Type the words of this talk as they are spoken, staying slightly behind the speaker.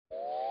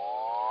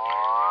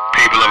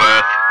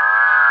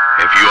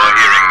you are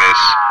hearing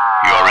this,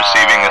 you are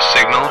receiving a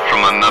signal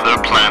from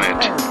another planet.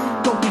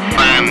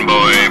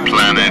 Fanboy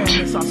Planet.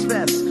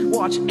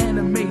 Watch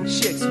anime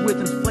chicks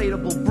with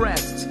inflatable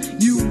breasts.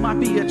 You might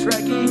be a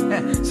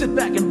Trekkie. Sit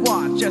back and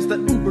watch as the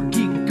uber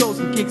geek goes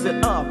and kicks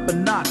it up a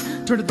notch.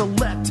 Turn to the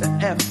letter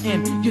F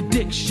in your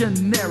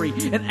dictionary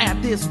and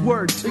add this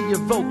word to your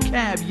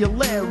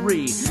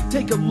vocabulary.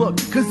 Take a look,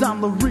 cause I'm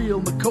the real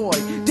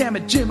McCoy. Damn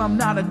it, Jim, I'm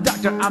not a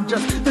doctor, I'm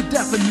just the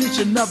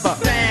definition of a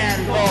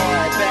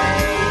fanboy,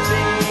 baby.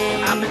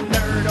 I'm a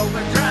nerd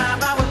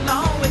overdrive, I will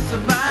always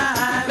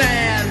survive.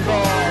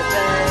 Fanboy,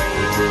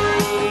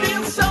 baby.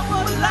 Feel so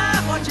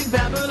alive watching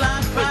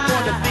Babylon 5. We're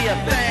going to be a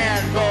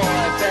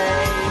fanboy,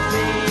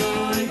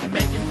 baby.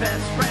 Making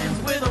best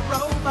friends with a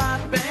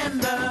robot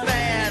bender.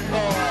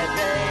 Fanboy,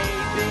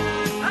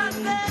 baby. I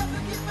never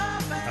give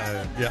up.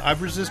 Yeah,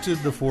 I've resisted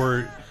the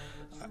 4.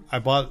 I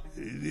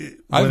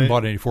haven't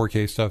bought any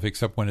 4K stuff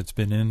except when it's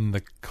been in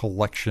the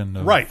collection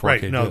of right.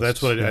 4K No, discs.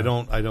 that's what Yeah.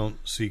 I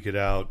don't seek it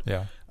out.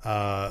 Yeah.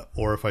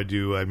 Or if I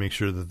do, I make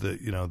sure that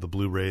the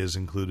Blu-ray is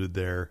included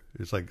there.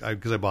 It's like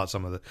because I bought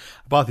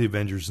the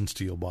Avengers in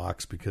steel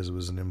box because it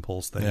was an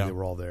impulse thing. Yeah. They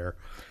were all there,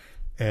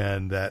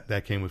 and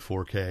that came with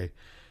 4K.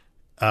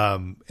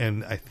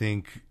 And I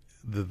think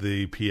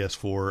the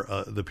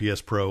PS4, the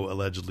PS Pro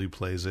allegedly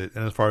plays it.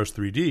 And as far as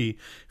 3D,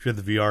 if you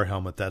have the VR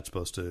helmet, that's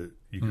supposed to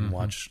you can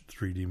watch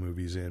 3D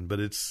movies in.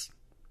 But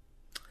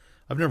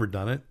I've never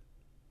done it,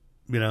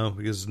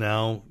 because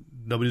now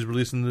nobody's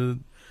releasing the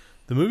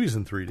movies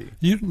in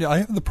 3D. I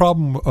have the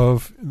problem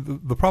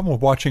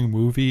with watching a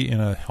movie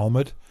in a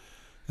helmet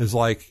is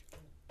like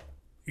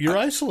you're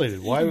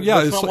isolated. Why?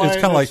 Yeah, it's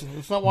kind of like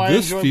it's not why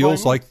this I enjoy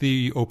feels playing like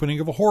the opening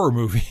of a horror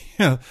movie.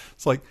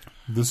 It's like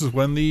this is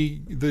when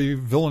the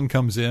villain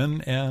comes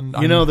in, and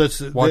that's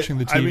watching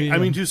the TV. I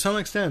mean, to some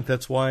extent,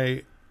 that's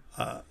why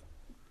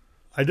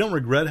I don't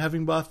regret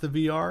having bought the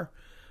VR,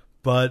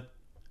 but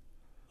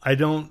I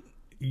don't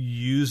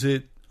use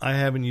it. I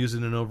haven't used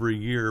it in over a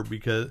year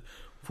because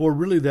for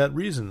really that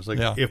reason. It's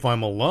like if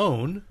I'm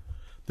alone,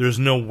 there's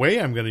no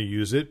way I'm going to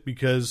use it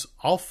because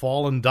I'll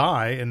fall and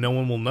die and no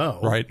one will know.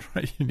 Right.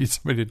 You need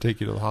somebody to take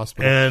you to the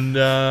hospital. And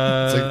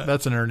it's like,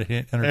 that's an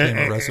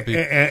entertainment recipe.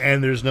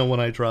 And there's no one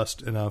I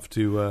trust enough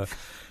to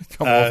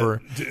come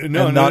over.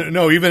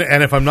 No. Even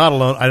if I'm not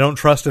alone, I don't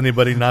trust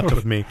anybody not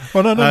to me.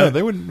 Oh no,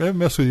 they wouldn't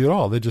mess with you at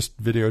all. They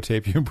just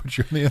videotape you and put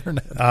you on the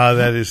internet.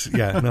 That is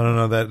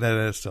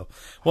that is still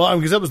well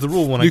because that was the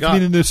rule when I got. You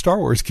can be a new Star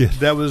Wars kid.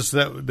 That was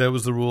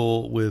the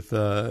rule with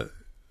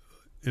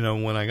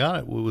when I got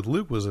it with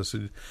Luke was I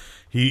said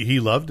he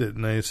loved it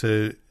and I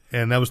said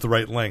and that was the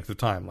right length of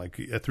time. Like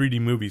a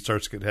 3D movie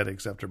starts to get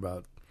headaches after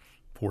about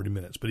 40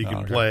 minutes, but he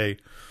can play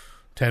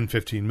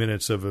 10-15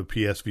 minutes of a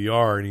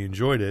PSVR and he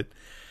enjoyed it.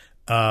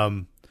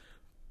 And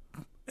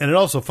it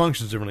also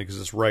functions differently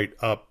because it's right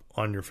up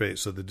on your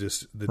face, so the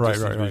distance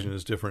vision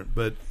is different.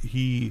 But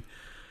we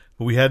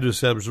had to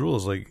establish the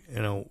rules. Like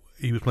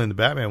he was playing the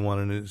Batman one,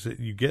 and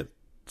you get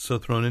so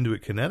thrown into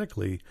it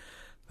kinetically.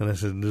 And I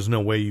said, "There's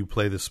no way you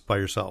play this by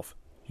yourself.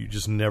 You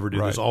just never do.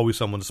 Right. There's always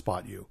someone to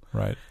spot you."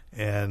 Right.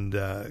 And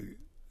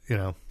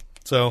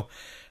so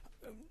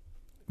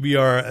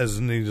VR, as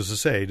needless to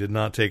say, did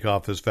not take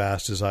off as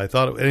fast as I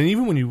thought. And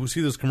even when you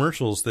see those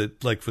commercials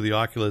that, like for the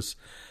Oculus,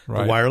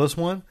 the wireless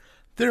one,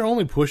 they're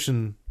only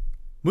pushing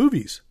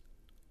movies,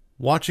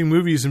 watching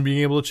movies and being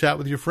able to chat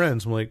with your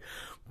friends. I'm like,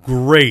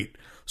 great.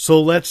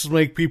 So let's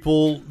make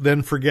people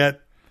then forget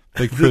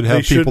they could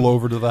have people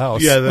over to the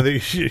house. Yeah,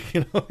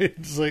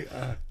 it's like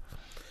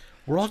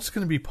we're all just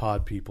going to be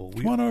pod people.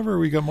 Come on over.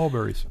 We got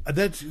mulberries.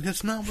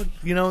 That's not what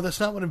That's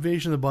not what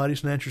Invasion of the Body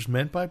Snatchers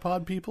meant by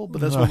pod people.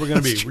 But that's what we're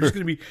going to be. True. We're just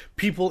going to be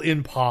people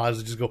in pods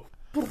that just go.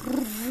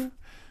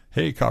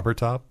 Hey, Copper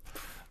Top.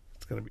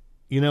 It's going to be.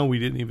 We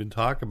didn't even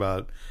talk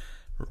about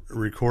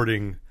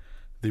recording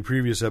the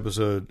previous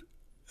episode.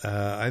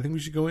 I think we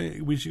should go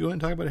in. We should go in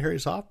and talk about Harry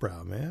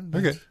Softbrow, man.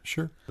 Okay,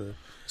 sure.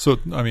 So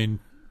I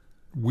mean.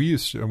 We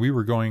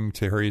were going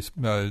to Harry's.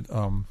 We've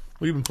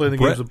been playing the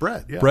games with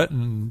Brett. Yeah. Brett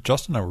and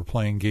Justin and I were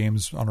playing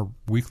games on a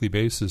weekly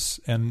basis,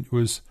 and it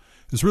was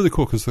really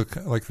cool because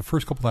the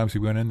first couple times we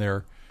went in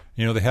there,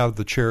 they have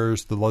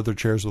the leather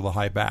chairs with the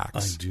high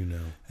backs. I do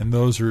know, and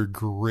those are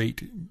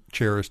great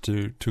chairs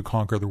to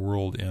conquer the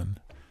world in.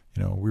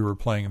 We were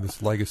playing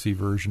this legacy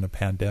version of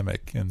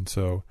Pandemic, and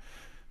so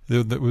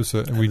that was.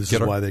 This is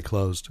why they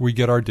closed. We'd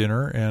get our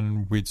dinner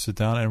and we'd sit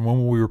down, and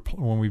when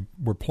we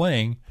were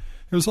playing.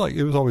 It was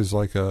always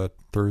like a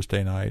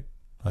Thursday night.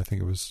 I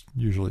think it was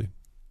usually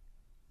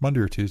Monday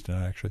or Tuesday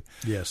night, actually.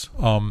 Yes.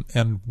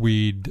 And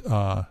we'd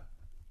have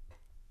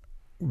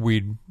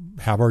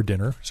our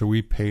dinner. So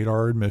we paid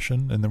our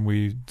admission, and then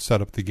we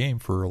set up the game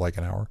for like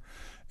an hour.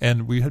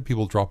 And we had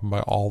people dropping by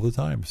all the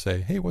time to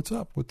say, "Hey, what's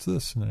up? What's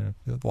this?" And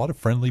a lot of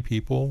friendly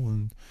people,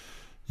 and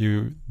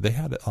they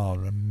had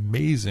an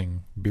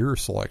amazing beer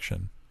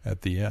selection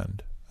at the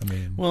end.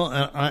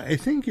 I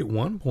think at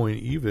one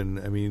point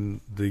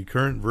even, the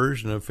current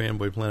version of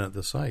Fanboy Planet,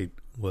 the site,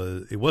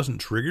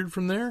 wasn't triggered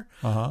from there,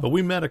 but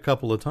we met a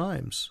couple of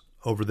times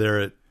over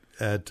there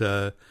at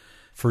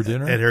For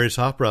dinner? At Harry's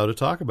Hofbrau to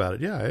talk about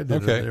it. Yeah, I had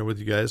dinner there with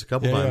you guys a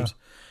couple times.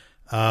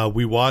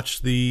 We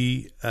watched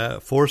the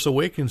Force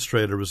Awakens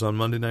trailer. It was on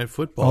Monday Night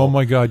Football. Oh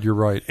my God, you're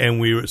right.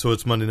 And so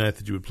it's Monday night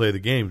that you would play the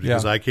games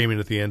because I came in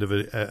at the end of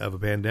a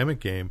pandemic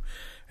game,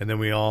 and then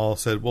we all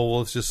said, "Well,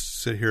 let's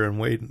just sit here and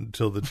wait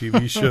until the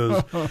TV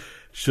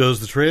shows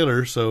the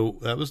trailer." So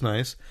that was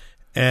nice,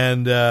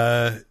 and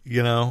but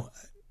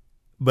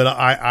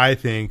I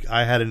think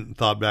I hadn't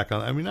thought back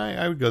on. I mean,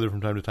 I would go there from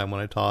time to time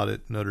when I taught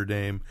at Notre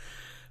Dame.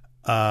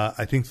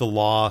 I think the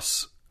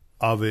loss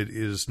of it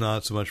is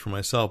not so much for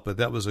myself, but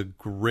that was a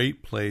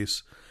great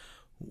place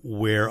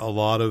where a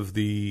lot of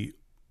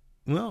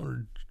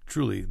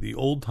truly the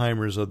old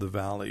timers of the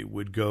Valley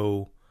would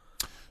go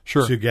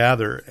to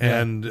gather.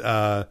 Yeah. And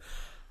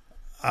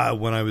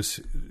when I was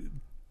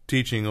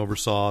teaching,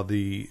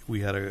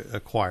 we had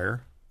a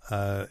choir,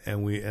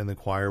 and the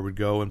choir would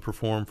go and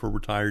perform for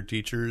retired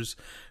teachers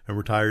and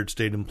retired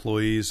state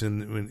employees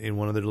in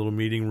one of their little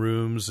meeting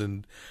rooms,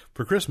 and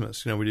for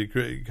Christmas, we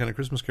did kind of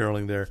Christmas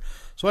caroling there.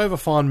 So I have a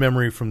fond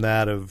memory from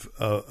that of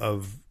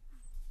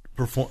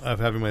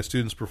having my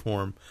students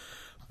perform.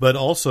 But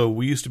also,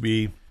 we used to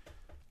be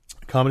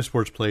Comedy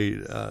Sports played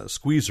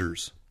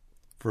Squeezers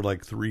for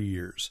like 3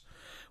 years,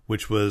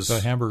 which was the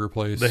hamburger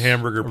place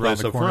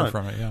up front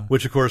from it, yeah.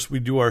 Which of course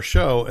we'd do our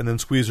show and then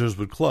Squeezers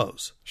would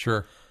close.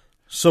 Sure.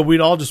 So we'd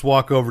all just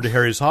walk over to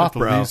Harry's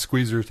Hofbrau.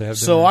 Squeezers to have dinner.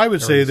 So I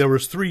would say there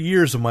was 3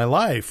 years of my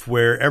life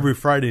where every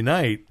Friday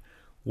night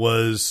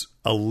was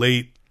a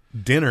late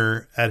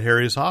dinner at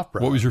Harry's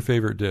Hofbrau. What was your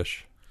favorite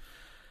dish?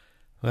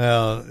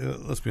 Well,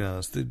 let's be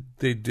honest.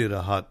 They did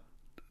a hot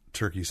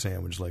turkey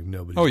sandwich like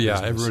nobody. Oh yeah,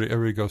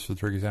 everybody goes for the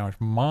turkey sandwich.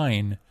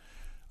 Mine,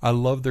 I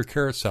love their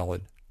carrot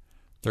salad.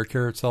 Their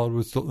carrot salad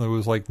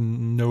was like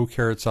no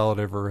carrot salad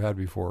I've ever had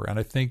before, and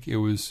I think it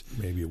was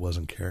maybe it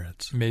wasn't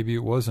carrots. Maybe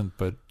it wasn't,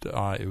 but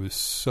it was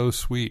so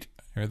sweet.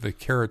 The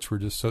carrots were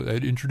just so.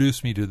 It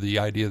introduced me to the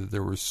idea that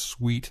there was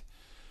sweet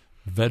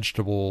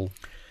vegetable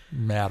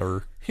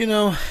matter.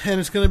 And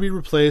it's going to be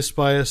replaced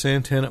by a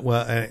Santana.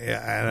 Well,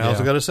 and I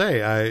also got to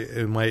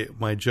say,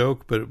 my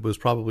joke, but it was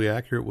probably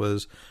accurate,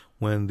 was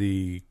when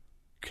the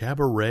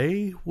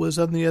cabaret was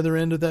on the other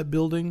end of that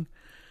building.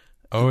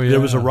 Oh yeah, there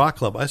was a rock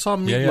club. I saw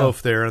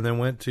Meatloaf there, and then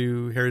went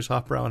to Harry's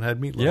Hofbrau and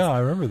had Meatloaf. Yeah, I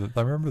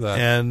remember that.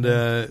 And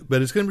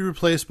but it's going to be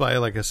replaced by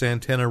like a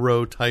Santana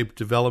Row type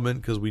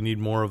development because we need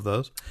more of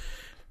those.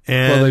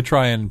 And they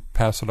try and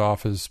pass it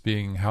off as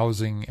being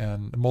housing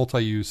and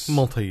multi-use.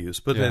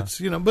 But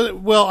it's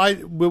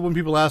when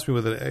people ask me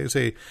with it, I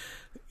say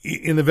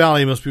in the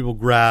Valley, most people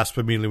grasp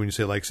immediately when you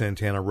say like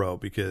Santana Row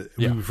because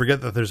we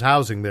forget that there's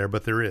housing there,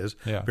 but there is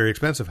very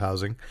expensive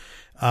housing.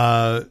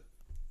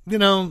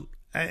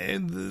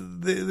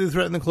 And they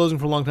threatened the closing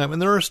for a long time,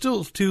 and there are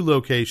still 2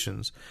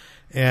 locations.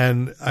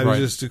 And I was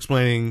just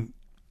explaining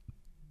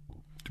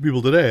to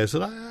people today. I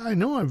said, I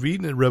know I've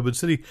eaten at Redwood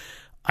City.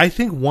 I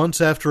think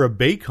once after a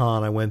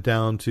Baycon, I went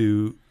down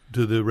to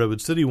the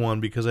Redwood City one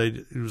because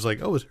it was like,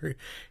 oh, it's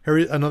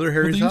another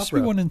Harry's Hofbrau. There used to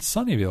be one in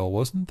Sunnyvale,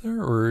 wasn't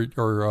there, or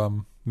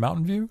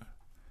Mountain View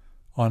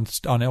on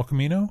El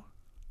Camino?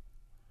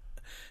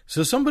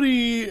 So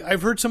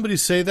I've heard somebody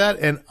say that,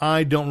 and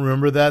I don't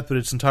remember that, but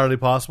it's entirely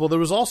possible. There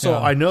was also,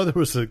 I know there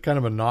was a kind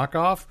of a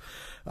knockoff.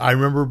 I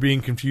remember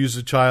being confused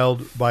as a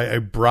child by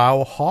a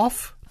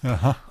Brauhof.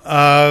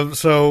 Uh-huh.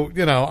 So,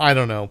 I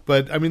don't know.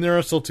 But, I mean, there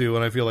are still 2,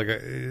 and I feel like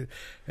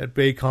at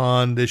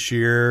Baycon this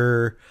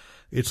year,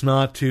 it's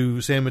not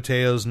San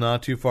Mateo's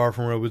not too far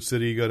from Redwood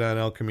City. Go down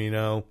El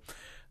Camino.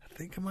 I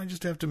think I might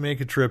just have to make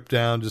a trip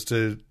down just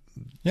to...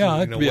 Yeah,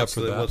 I'd be up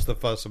for that. What's the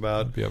fuss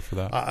about? I'd be up for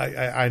that.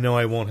 I know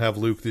I won't have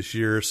Luke this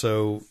year,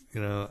 so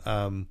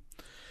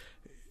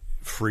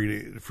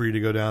free to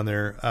go down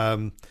there.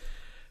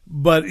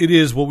 But it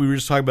is what we were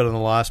just talking about on the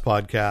last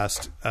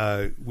podcast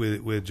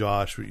with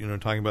Josh.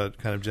 Talking about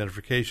kind of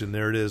gentrification.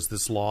 There it is,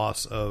 this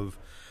loss of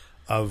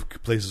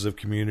places of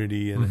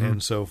community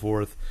and so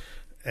forth.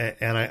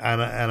 And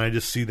I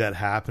just see that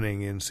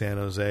happening in San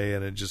Jose,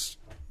 and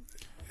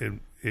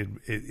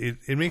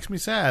it makes me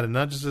sad, and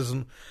not just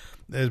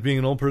as being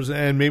an old person,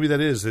 and maybe that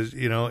is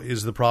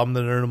the problem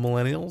that are the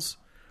millennials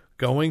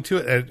going to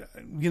it.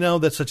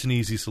 And, that's such an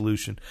easy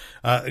solution,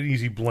 an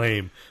easy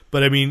blame.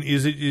 But I mean,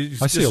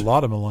 I see a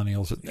lot of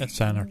millennials at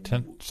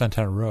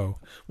Santana Row.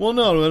 Well,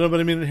 no,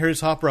 but I mean, at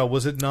Harry's Hofbrau,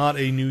 was it not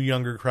a new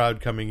younger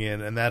crowd coming in?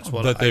 And that's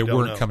what they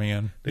weren't coming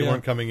in. They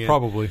weren't coming in,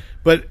 probably.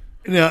 But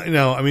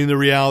I mean, the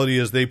reality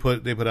is they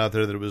put out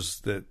there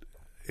that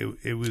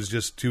it was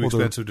just too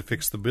expensive to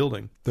fix the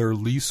building. Their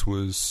lease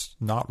was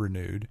not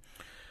renewed.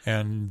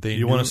 And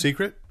you want a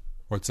secret?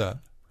 What's that?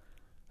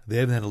 They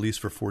haven't had a lease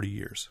for 40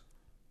 years.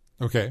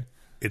 Okay.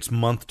 It's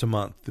month to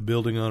month. The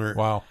building owner.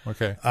 Wow.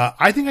 Okay.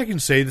 I think I can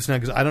say this now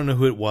because I don't know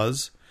who it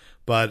was,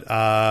 but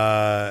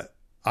I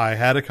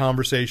had a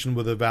conversation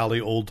with a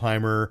Valley old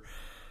timer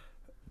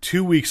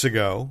 2 weeks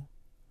ago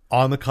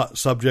on the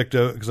subject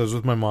of, because I was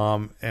with my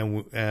mom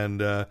and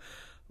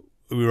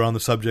we were on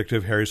the subject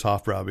of Harry's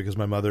Hofbrau because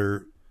my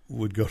mother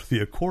would go to the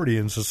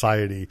accordion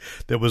society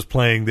that was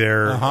playing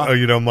there,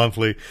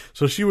 monthly.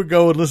 So she would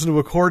go and listen to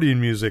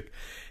accordion music.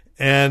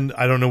 And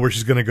I don't know where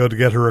she's going to go to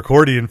get her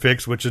accordion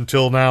fix, which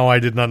until now I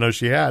did not know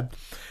she had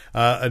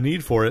a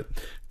need for it.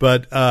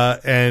 But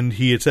and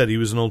he had said he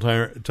was an old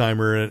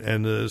timer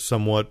and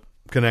somewhat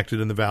connected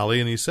in the valley.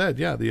 And he said,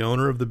 yeah, the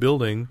owner of the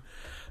building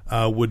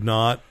would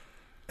not,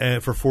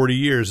 for 40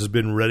 years, has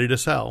been ready to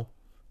sell.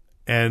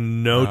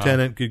 And no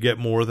tenant could get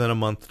more than a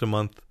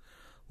month-to-month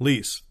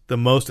lease. The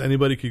most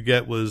anybody could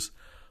get was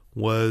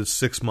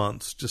 6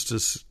 months, just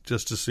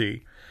to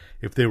see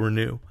if they were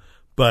new.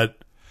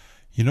 But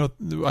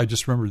I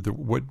just remembered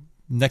what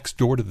next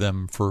door to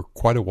them for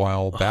quite a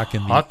while back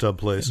in hot tub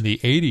place in the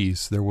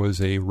 80s, there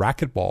was a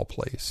racquetball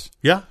place.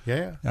 Yeah.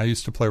 I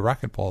used to play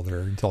racquetball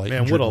there until I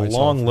Man, injured what a myself.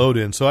 long load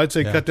in. So I'd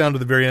say cut down to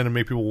the very end and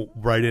make people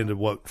write into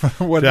what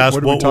what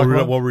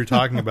were we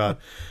talking about.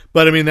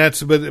 But I mean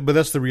that's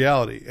the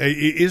reality.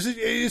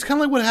 It's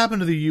kind of like what happened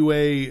to the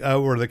UA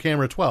or the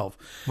Camera 12.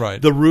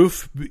 Right. The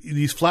roof,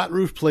 these flat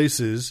roof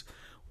places,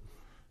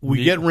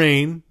 we get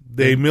rain,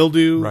 they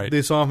mildew,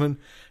 they soften,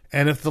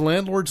 and if the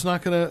landlord's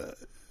not going to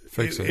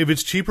fix it, if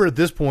it's cheaper at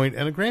this point,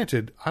 and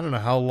granted, I don't know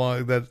how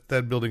long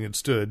that building had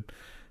stood,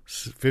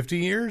 50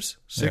 years,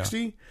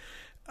 60.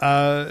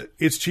 Yeah.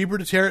 It's cheaper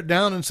to tear it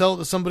down and sell it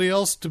to somebody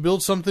else to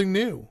build something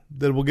new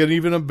that will get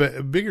even a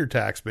bigger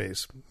tax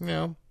base.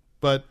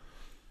 But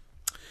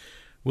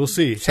we'll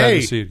see. Sad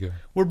to see it go.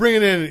 We're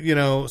bringing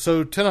in,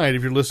 so tonight,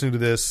 if you're listening to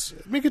this,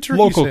 make a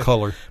turkey local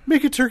color.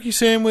 Make a turkey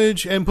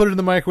sandwich and put it in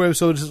the microwave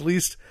so it's at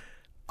least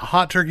a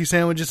hot turkey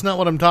sandwich. It's not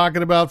what I'm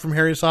talking about from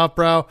Harry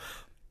Softbrow,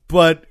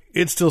 but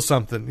it's still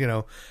something,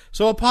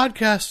 So a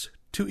podcast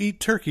to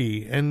eat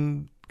turkey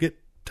and get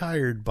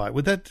tired by.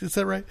 Is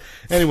that right?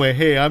 Anyway,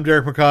 hey, I'm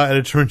Derek McCaw,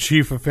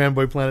 editor-in-chief of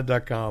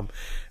fanboyplanet.com.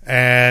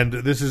 And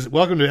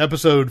welcome to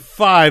episode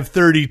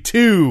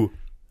 532.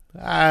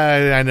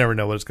 I never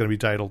know what it's going to be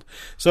titled.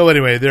 So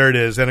anyway, there it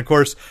is. And of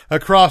course,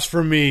 across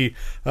from me,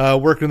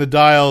 working the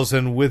dials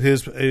and with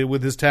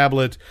his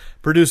tablet,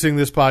 producing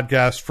this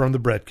podcast from the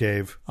Brett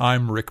Cave.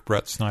 I'm Rick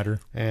Brett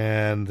Snyder.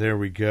 And there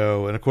we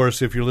go. And of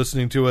course, if you're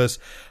listening to us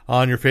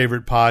on your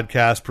favorite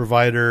podcast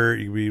provider,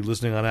 you can be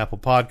listening on Apple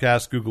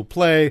Podcasts, Google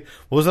Play.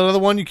 What was that other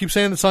one you keep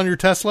saying that's on your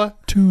Tesla?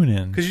 Tune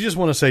in. Because you just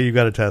want to say you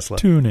got a Tesla.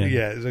 Tune in.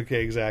 Yeah,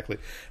 okay, exactly.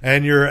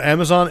 And your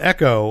Amazon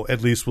Echo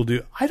at least will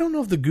do. I don't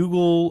know if the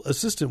Google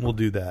Assistant will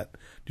do that.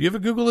 Do you have a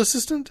Google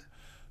Assistant?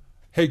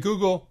 Hey,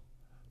 Google,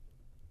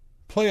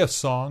 play a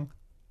song.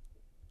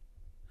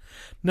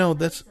 No,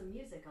 that's... Some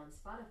music on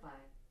Spotify.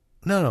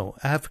 No,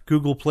 I have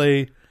Google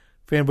Play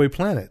Fanboy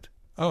Planet.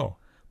 Oh.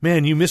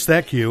 Man, you missed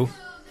that cue.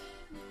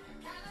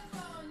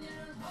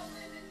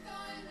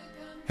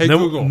 Hey,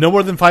 Google. No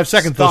more than 5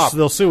 seconds. Stop.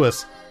 They'll sue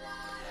us.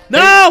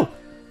 No!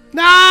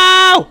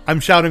 No! I'm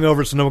shouting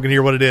over it so no one can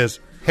hear what it is.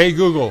 Hey,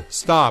 Google,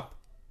 stop.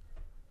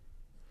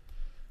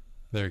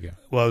 There you go.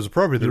 Well, it was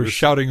appropriate. You were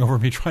shouting over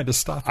me trying to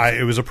stop it.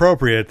 It was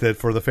appropriate that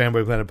for the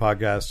Fanboy Planet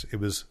podcast, it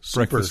was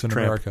Breakfast in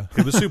America.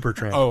 It was Super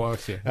Tramp. Oh, I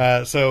see.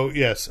 So,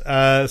 yes.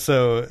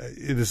 So,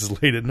 this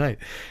is late at night.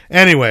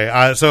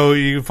 Anyway, so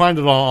you can find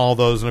it on all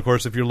those. And, of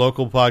course, if your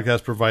local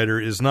podcast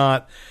provider does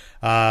not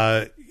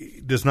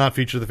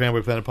feature the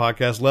Fanboy Planet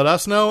podcast, let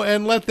us know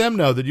and let them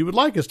know that you would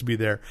like us to be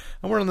there.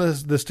 And we're on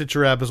the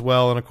Stitcher app as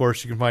well. And, of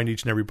course, you can find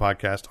each and every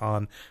podcast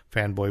on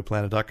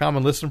fanboyplanet.com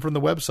and listen from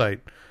the website.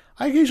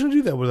 I occasionally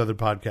do that with other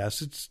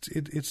podcasts.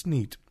 It's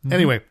neat. Mm-hmm.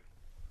 Anyway,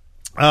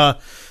 and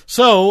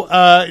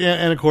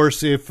of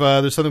course, if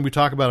there's something we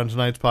talk about on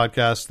tonight's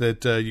podcast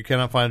that you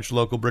cannot find at your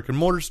local brick and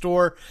mortar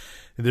store,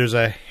 there's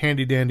a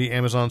handy dandy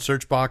Amazon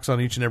search box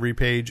on each and every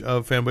page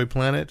of Fanboy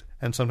Planet,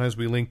 and sometimes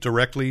we link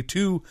directly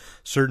to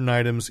certain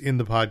items in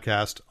the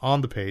podcast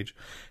on the page.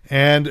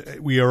 And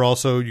we are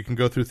also, you can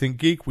go through Think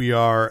Geek. We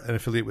are an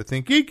affiliate with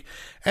Think Geek.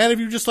 And if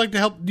you'd just like to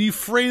help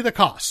defray the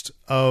cost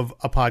of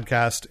a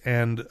podcast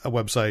and a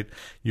website,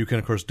 you can,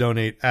 of course,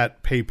 donate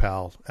at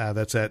PayPal.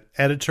 That's at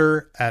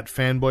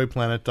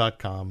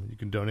editor@fanboyplanet.com. You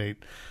can donate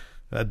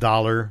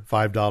 $1,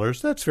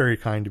 $5. That's very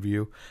kind of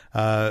you.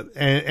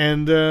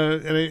 And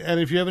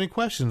if you have any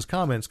questions,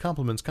 comments,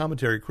 compliments,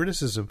 commentary,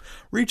 criticism,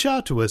 reach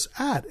out to us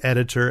at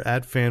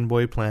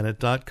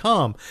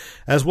editor@fanboyplanet.com.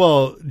 As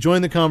well,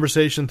 join the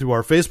conversation through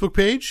our Facebook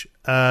page.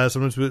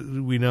 Sometimes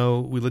we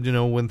let you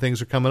know when things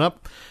are coming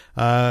up,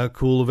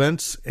 cool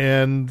events,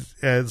 and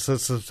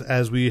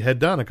as we had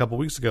done a couple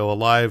weeks ago, a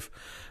live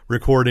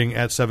recording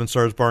at 7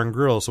 Stars Bar and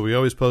Grill. So we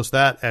always post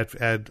that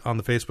on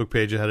the Facebook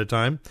page ahead of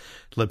time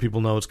to let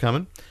people know it's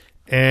coming.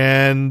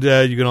 And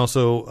you can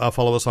also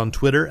follow us on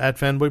Twitter at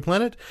Fanboy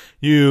Planet.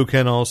 You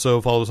can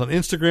also follow us on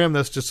Instagram.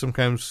 That's just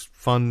sometimes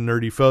fun,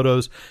 nerdy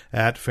photos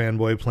at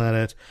Fanboy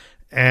Planet.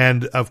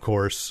 And, of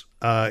course,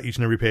 each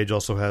and every page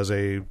also has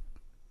a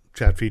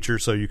chat feature,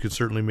 so you can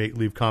certainly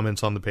leave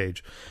comments on the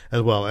page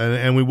as well.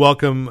 And we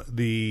welcome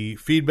the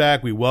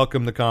feedback. We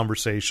welcome the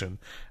conversation.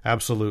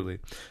 Absolutely.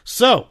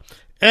 So,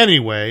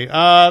 Anyway,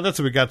 that's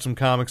it. We got some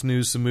comics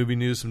news, some movie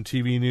news, some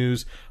TV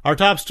news. Our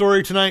top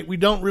story tonight, we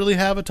don't really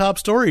have a top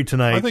story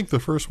tonight. I think the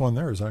first one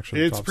there is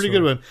actually it's a pretty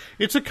good one.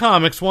 It's a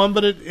comics one,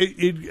 but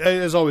it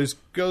as always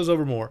goes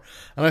over more.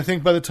 And I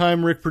think by the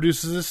time Rick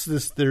produces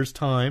this there's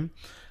time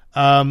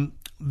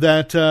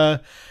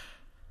that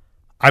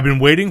I've been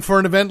waiting for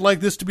an event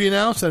like this to be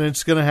announced, and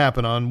it's going to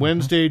happen on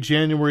Wednesday,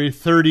 January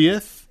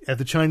 30th at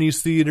the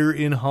Chinese Theater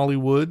in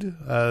Hollywood,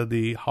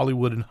 the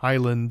Hollywood and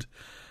Highland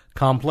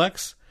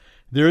Complex.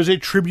 There is a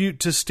tribute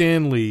to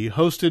Stan Lee,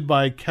 hosted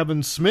by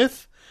Kevin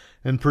Smith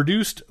and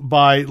produced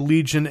by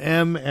Legion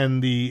M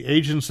and the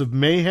Agents of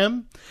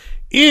Mayhem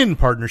in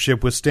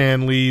partnership with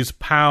Stan Lee's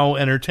POW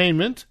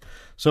Entertainment.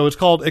 So it's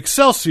called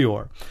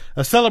Excelsior,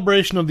 a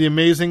celebration of the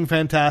amazing,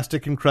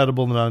 fantastic,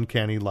 incredible, and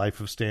uncanny life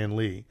of Stan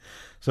Lee.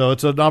 So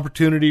it's an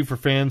opportunity for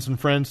fans and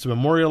friends to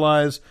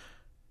memorialize,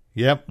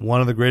 one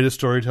of the greatest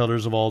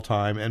storytellers of all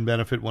time and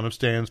benefit one of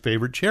Stan's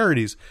favorite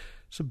charities.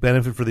 It's a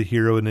benefit for the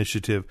Hero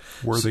Initiative.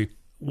 Worthy.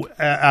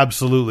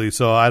 Absolutely.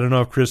 So I don't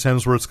know if Chris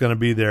Hemsworth's going to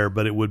be there,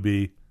 but it would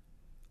be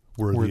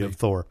worthy of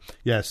Thor.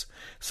 Yes.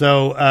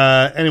 So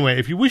anyway,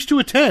 if you wish to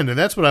attend, and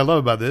that's what I love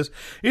about this,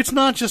 it's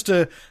not just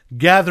a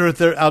gather at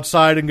the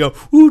outside and go,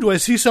 ooh, do I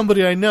see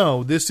somebody I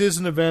know? This is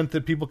an event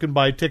that people can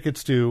buy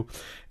tickets to.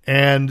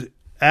 And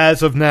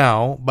as of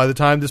now, by the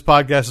time this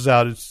podcast is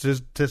out, it's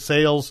just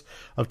sales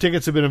of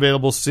tickets have been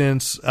available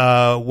since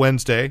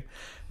Wednesday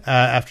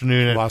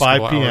afternoon at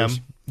 5 p.m. Hours.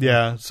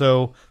 Yeah,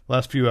 so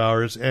last few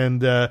hours.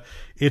 And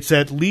it's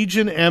at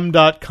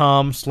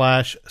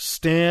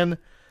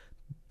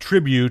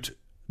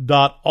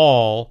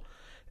legionm.com/stantribute.all.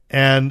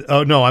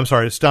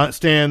 And,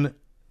 Stan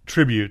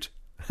Tribute.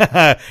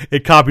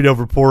 It copied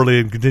over poorly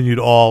and continued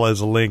all as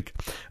a link.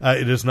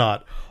 It is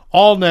not.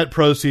 All net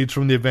proceeds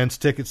from the event's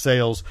ticket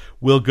sales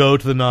will go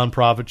to the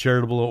nonprofit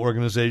charitable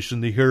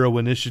organization, the Hero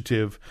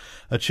Initiative,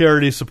 a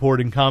charity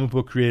supporting comic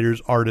book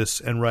creators,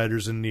 artists, and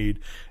writers in need.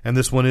 And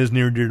this one is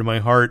near and dear to my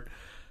heart.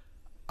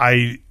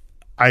 As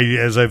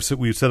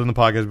we've said on the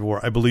podcast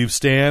before, I believe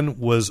Stan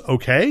was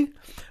okay.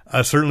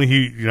 Certainly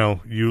he,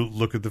 you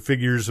look at the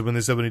figures of when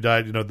he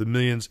died, the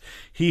millions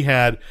he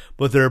had,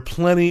 but there are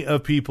plenty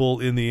of people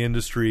in the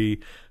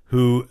industry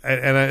who,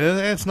 and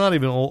it's not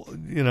even,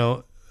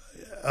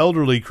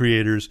 elderly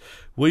creators.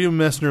 William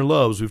Messner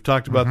Loebs, we've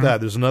talked about that.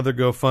 There's another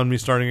GoFundMe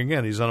starting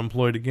again. He's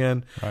unemployed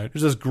again. Right.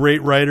 There's this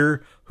great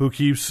writer who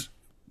he's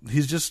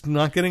just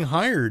not getting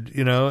hired,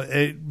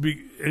 and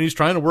he's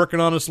trying to work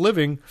an honest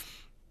living.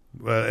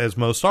 As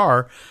most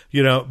are,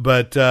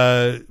 but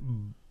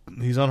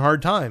he's on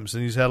hard times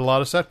and he's had a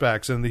lot of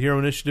setbacks, and the Hero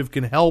Initiative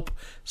can help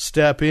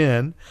step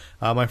in.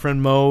 My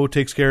friend Mo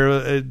takes care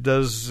of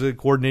does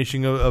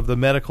coordination of the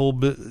medical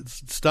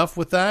stuff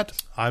with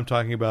that. I'm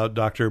talking about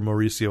Dr.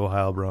 Mauricio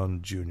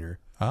Heilbronn Jr.,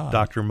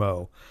 Dr.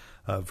 Mo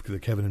of the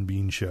Kevin and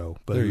Bean show,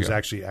 but he was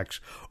actually a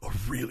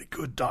really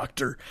good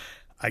doctor.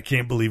 I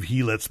can't believe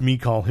he lets me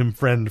call him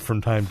friend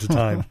from time to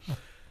time.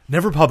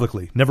 Never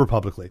publicly.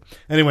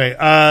 Anyway,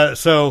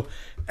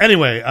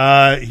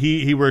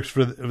 he works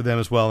for them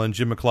as well, and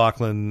Jim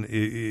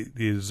McLaughlin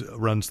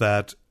runs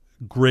that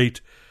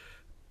great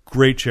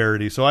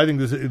charity. So I think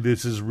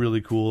this is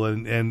really cool,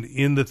 and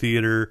in the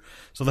theater,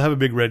 so they'll have a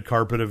big red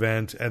carpet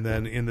event, and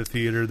then in the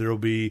theater they'll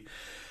be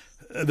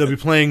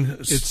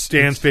playing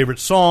Stan's favorite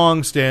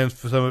songs,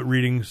 Stan's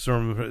reading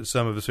some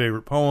of his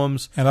favorite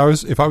poems. And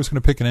if I was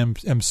going to pick an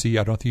MC,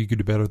 I don't think you could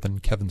do better than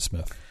Kevin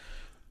Smith.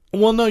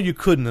 Well, no, you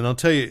couldn't, and I'll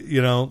tell you,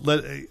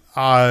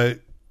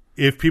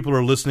 if people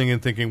are listening and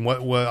thinking,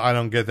 "What? I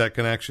don't get that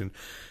connection."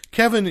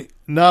 Kevin,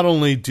 not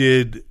only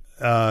did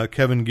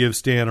Kevin give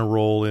Stan a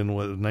role in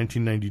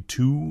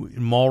 1992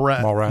 in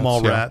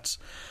Mallrats,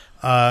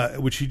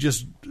 which he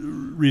just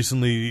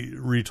recently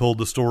retold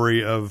the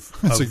story of.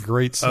 That's a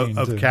great scene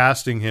of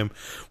casting him.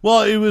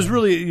 Well, it was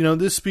really,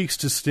 this speaks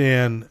to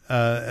Stan's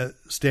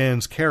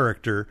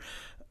character,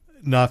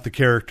 not the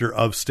character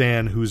of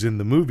Stan who's in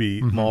the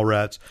movie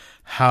Mallrats.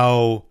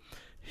 How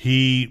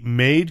he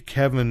made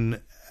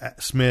Kevin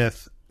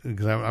Smith,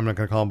 because I'm not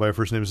going to call him by a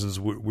first name since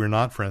we're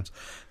not friends,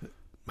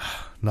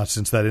 not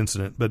since that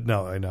incident, but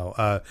no, I know,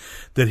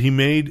 that he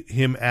made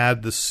him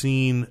add the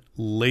scene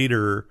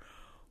later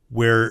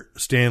where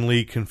Stan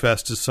Lee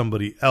confessed to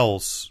somebody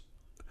else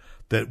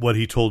that what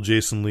he told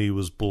Jason Lee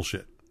was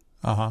bullshit.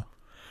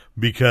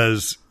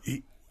 Because,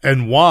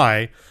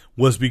 why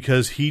was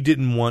because he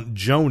didn't want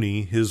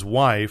Joni, his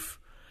wife,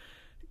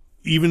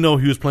 even though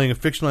he was playing a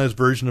fictionalized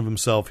version of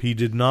himself, he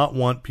did not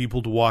want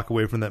people to walk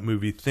away from that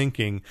movie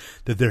thinking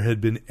that there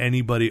had been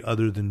anybody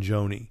other than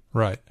Joni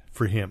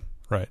for him.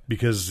 Right.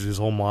 Because his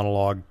whole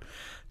monologue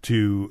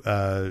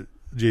to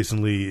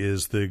Jason Lee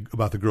is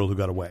about the girl who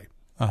got away.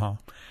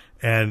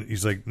 And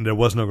he's like, there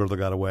was no girl that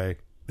got away.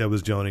 That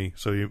was Joni.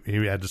 So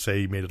he had to say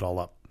he made it all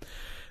up.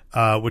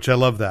 Which I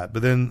love that.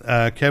 But then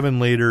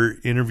Kevin later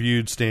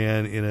interviewed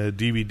Stan in a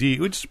DVD,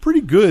 which is a pretty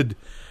good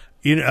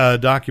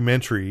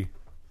documentary.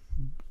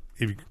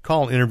 If you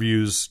call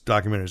interviews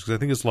documentaries, because I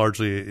think it's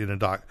largely in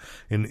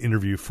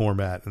interview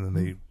format, and then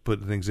they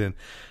put things in.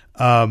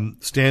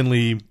 Stan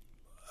Lee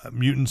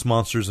Mutants,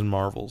 Monsters, and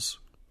Marvels.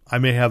 I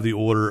may have the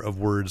order of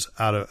words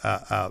out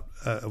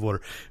of order.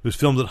 It was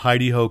filmed at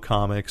Heidi Ho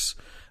Comics,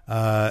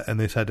 and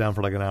they sat down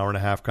for like an hour and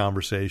a half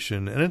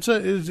conversation, and it's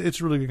a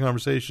really good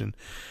conversation.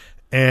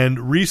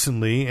 And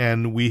recently,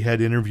 and we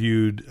had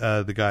interviewed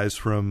the guys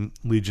from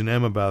Legion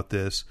M about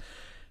this.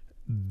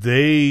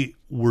 They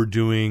were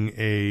doing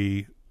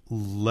I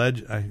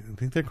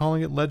think they're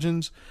calling it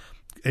Legends,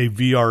 a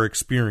VR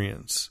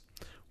experience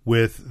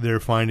with they're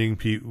finding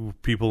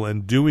people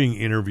and doing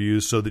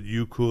interviews so that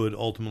you could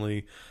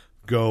ultimately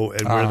go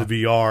and wear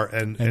the VR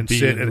and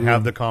sit and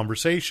have the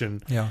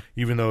conversation,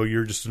 even though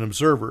you're just an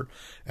observer.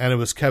 And it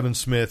was Kevin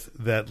Smith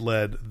that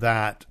led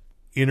that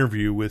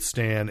interview with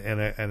Stan,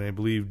 and I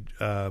believe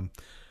on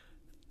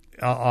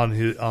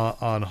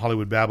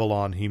Hollywood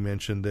Babylon he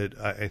mentioned that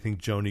I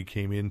think Joni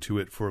came into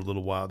it for a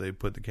little while. They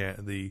put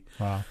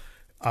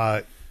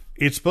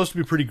it's supposed to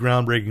be pretty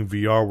groundbreaking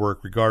VR work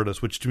regardless,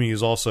 which to me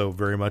is also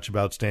very much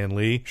about Stan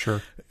Lee.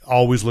 Sure.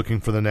 Always looking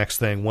for the next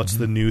thing. What's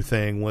the new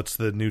thing? What's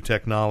the new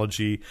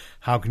technology?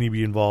 How can he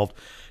be involved?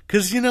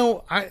 Because,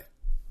 it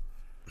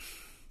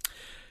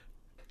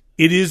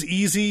is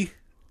easy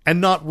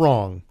and not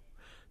wrong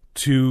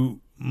to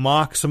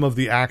mock some of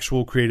the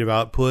actual creative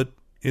output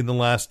in the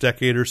last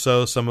decade or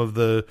so. Some of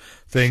the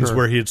things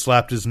where he had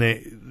slapped his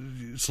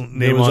name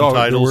on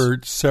titles. There were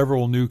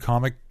several new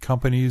comic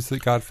companies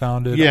that got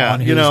founded. Yeah, on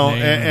his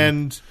name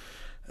and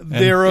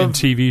they're and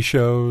TV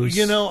shows.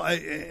 And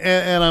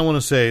I want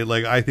to say,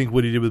 like, I think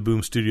what he did with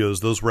Boom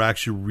Studios, those were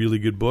actually really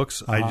good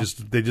books.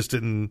 They just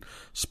didn't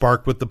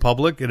spark with the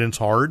public, and it's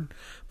hard.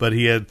 But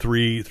he had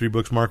three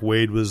books. Mark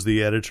Waid was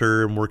the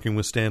editor and working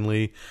with Stan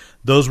Lee.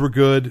 Those were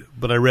good,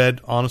 but I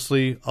read,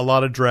 honestly, a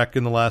lot of Drek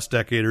in the last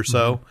decade or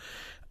so.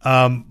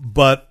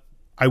 But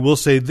I will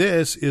say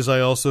this, is I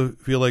also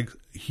feel like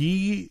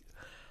he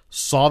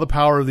saw the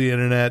power of the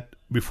internet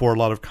before a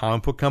lot of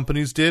comic book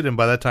companies did, and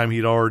by that time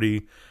he'd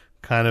already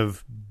kind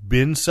of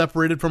been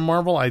separated from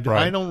Marvel. I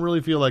don't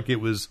really feel like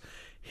it was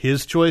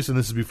his choice, and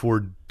this is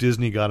before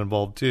Disney got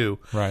involved too.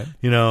 Right.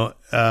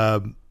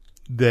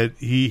 That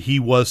he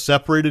was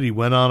separated. He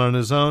went on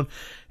his own,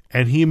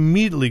 and he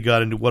immediately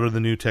got into what are the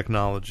new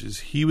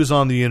technologies. He was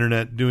on the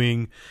internet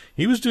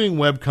he was doing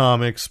web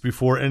comics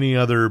before any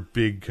other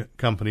big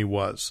company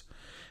was.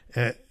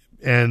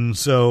 And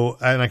so,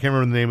 and I can't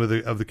remember the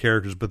name of the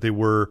characters, but they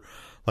were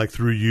like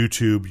through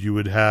YouTube. You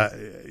would have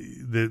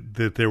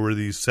that there were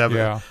these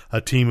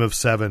a team of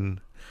 7.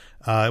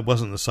 It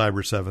wasn't the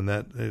Cyber 7.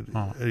 I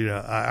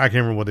can't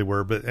remember what they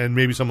were, and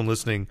maybe someone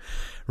listening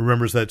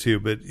remembers that too.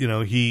 But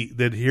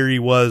here he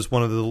was,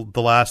 one of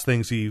the last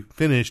things he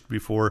finished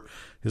before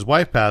his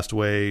wife passed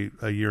away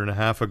a year and a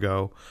half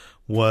ago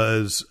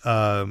was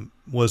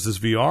this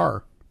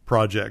VR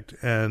project,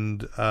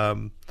 and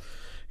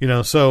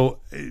so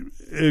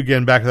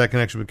again, back to that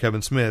connection with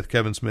Kevin Smith.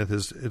 Kevin Smith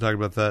has talked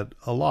about that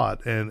a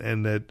lot,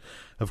 and that,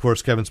 of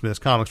course, Kevin Smith's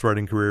comics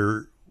writing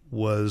career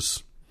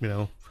was,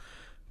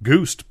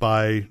 goosed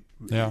by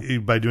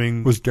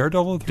doing. Was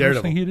Daredevil the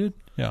first thing he did?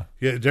 Yeah,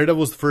 Daredevil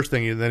was the first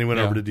thing, and then he went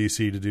over to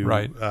DC to do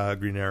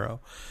Green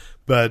Arrow,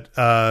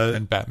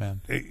 and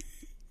Batman.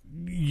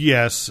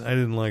 Yes, I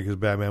didn't like his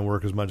Batman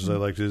work as much as I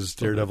liked his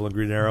Daredevil and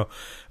Green Arrow.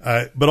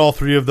 But all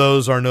three of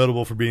those are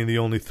notable for being the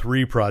only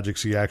 3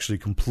 projects he actually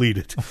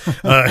completed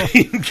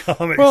in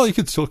comics. Well, you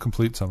could still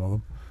complete some of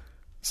them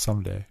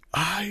someday.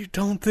 I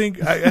don't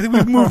think... I think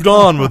we've moved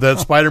on with that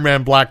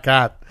Spider-Man Black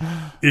Cat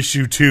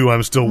issue 2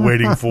 I'm still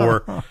waiting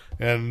for.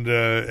 And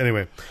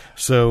anyway,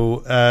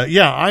 so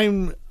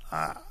I'm...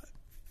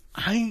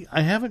 I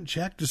haven't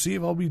checked to see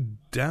if I'll be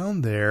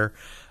down there,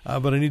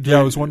 but I need to. Yeah,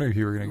 I was wondering if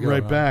you were going to go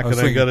right back, and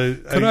thinking, I gotta.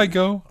 Could I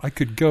go? I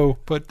could go,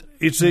 but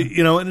it's and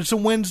it's a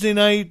Wednesday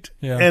night,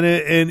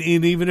 and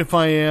even if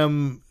I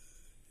am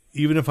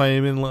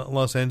in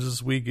Los Angeles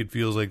this week, it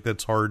feels like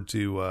that's hard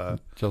to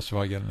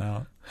justify getting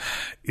out.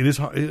 It is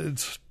hard.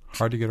 It's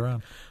hard to get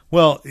around.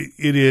 Well,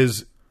 it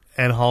is,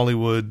 and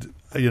Hollywood.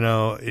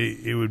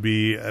 It would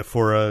be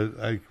for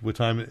what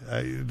time?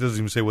 It doesn't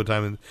even say what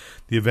time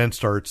the event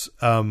starts.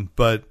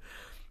 But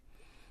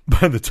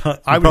by the time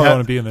I would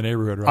want to be in the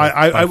neighborhood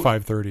by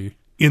 5:30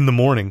 in the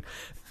morning,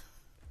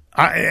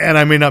 and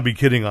I may not be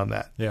kidding on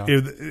that. Yeah,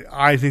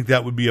 I think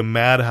that would be a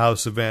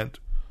madhouse event.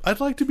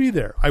 I'd like to be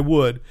there. I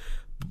would,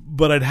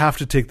 but I'd have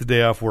to take the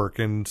day off work,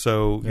 and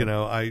so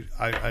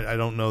I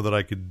don't know that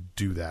I could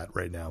do that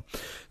right now.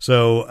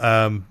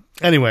 So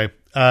anyway.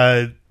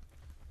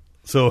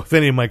 So if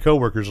any of my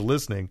coworkers are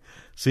listening,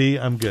 see,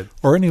 I'm good.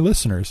 Or any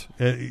listeners.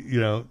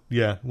 Well,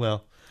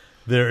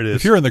 there it is.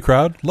 If you're in the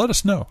crowd, let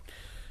us know.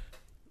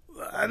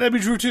 That'd be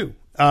true, too.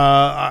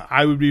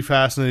 I would be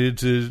fascinated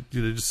to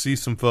just see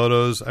some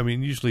photos. I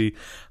mean, usually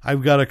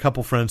I've got a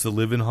couple friends that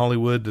live in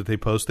Hollywood that they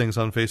post things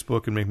on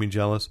Facebook and make me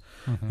jealous.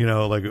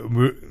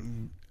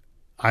 Mm-hmm.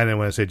 I don't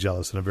want to say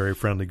jealous in a very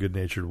friendly,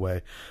 good-natured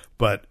way,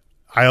 but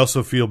I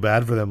also feel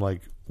bad for them,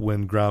 like,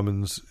 when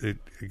Grauman's, I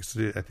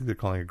think they're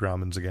calling it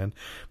Grauman's again.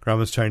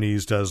 Grauman's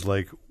Chinese does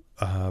was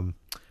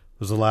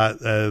the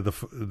Last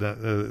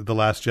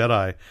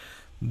Jedi.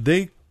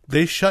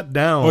 They shut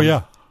down. Oh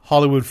yeah,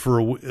 Hollywood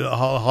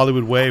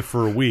Way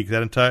for a week.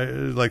 That entire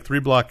like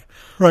 3-block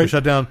Right.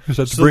 shut down.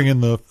 So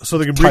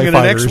they can bring in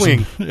an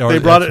X-wing. They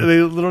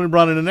literally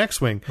brought in an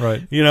X-wing.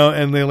 Right.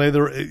 And they lay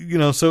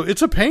so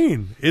it's a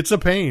pain. It's a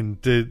pain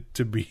to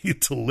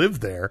live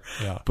there.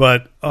 Yeah.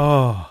 But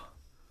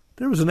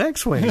there was an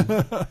X-wing.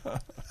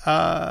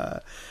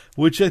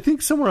 Which I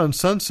think somewhere on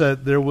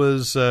Sunset there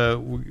was.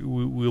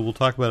 We will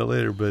talk about it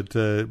later, but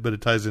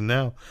it ties in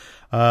now.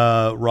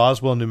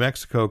 Roswell, New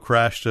Mexico,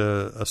 crashed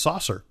a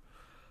saucer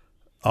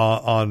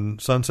on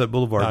Sunset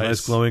Boulevard.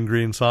 Nice glowing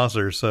green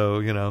saucer.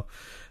 So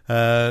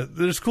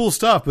there's cool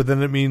stuff, but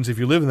then it means if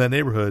you live in that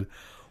neighborhood,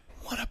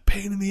 what a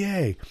pain in the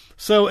A.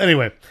 So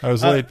anyway, I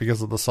was late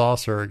because of the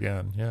saucer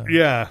again. Yeah.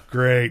 Yeah.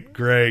 Great.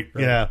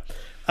 Yeah.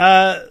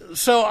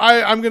 So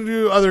I'm going to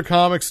do other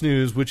comics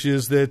news, which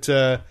is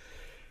that.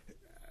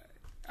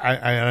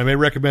 I may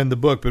recommend the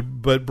book,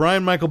 but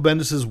Brian Michael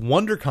Bendis'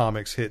 Wonder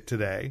Comics hit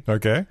today.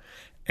 Okay.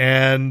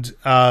 And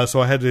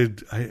so I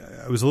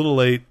was a little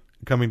late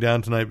coming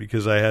down tonight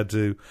because I had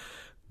to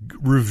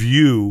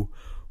review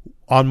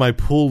on my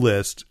pull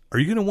list. Are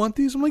you going to want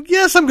these? I'm like,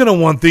 yes, I'm going to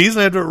want these.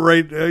 And I have to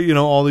write,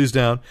 all these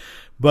down.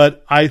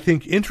 But I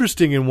think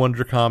interesting in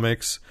Wonder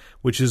Comics,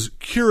 which is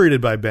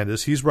curated by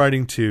Bendis, he's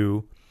writing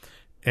 2.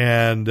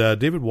 And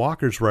David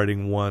Walker's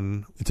writing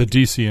 1. It's a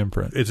DC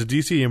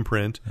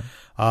imprint.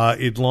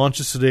 It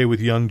launches today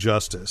with Young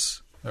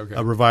Justice,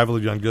 a revival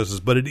of Young Justice.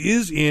 But it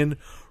is in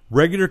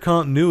regular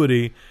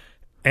continuity,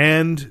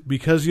 and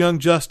because Young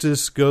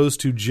Justice goes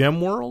to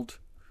Gem World,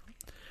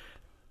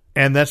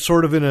 and that's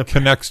sort of in a...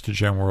 Connects to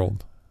Gem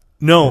World.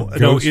 No,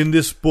 in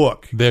this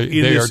book.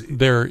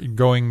 They're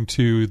going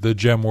to the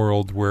Gem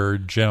World where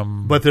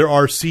Gem... But there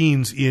are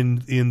scenes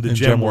in the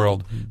Gem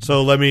World.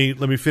 So let me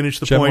finish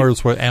the Gem point. Gem World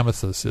is what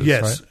Amethyst is,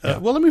 yes.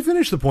 right? Well, let me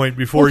finish the point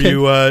before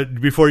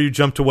you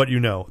jump to what you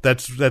know.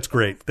 That's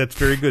great. That's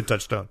very good,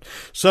 Touchstone.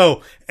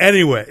 So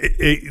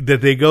anyway,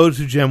 that they go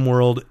to Gem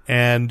World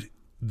and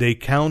they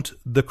count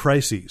the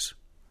crises.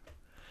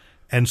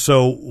 And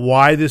so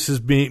why this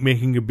is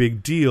making a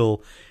big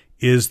deal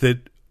is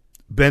that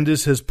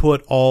Bendis has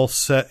put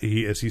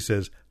as he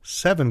says,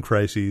 7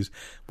 crises,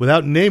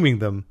 without naming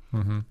them.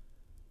 Mm-hmm.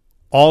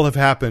 All have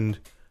happened.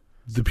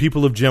 The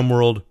people of Gem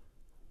World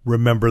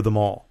remember them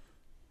all.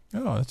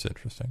 Oh, that's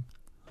interesting.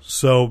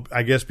 So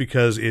I guess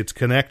because it's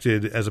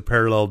connected as a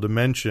parallel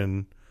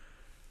dimension,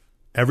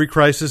 every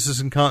crisis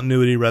is in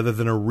continuity rather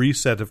than a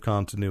reset of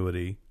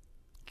continuity.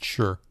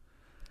 Sure.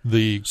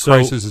 The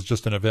crisis is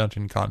just an event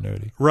in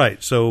continuity.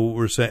 Right. So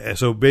we're saying,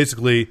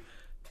 basically,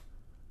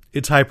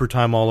 it's hyper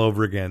time all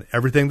over again.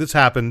 Everything that's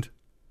happened.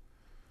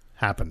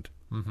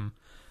 Mm-hmm.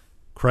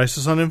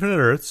 Crisis on Infinite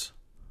Earths.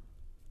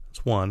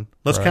 That's 1.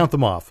 Let's count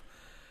them off.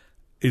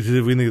 If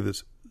we think of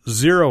this,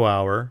 0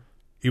 Hour,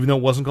 even though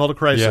it wasn't called a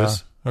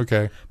crisis. Yeah.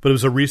 Okay. But it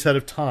was a reset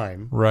of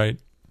time. Right.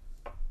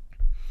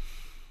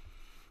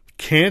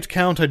 Can't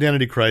count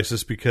Identity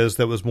Crisis because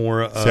that was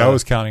more. I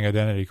was counting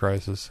Identity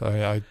Crisis. But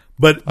I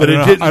it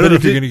didn't. I don't know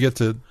if you're going to get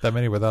to that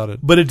many without it.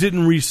 But it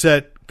didn't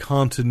reset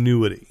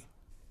continuity.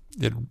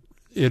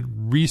 It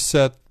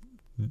reset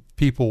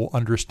people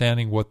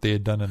understanding what they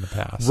had done in the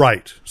past.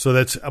 Right. So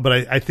that's. But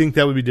I think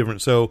that would be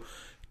different. So,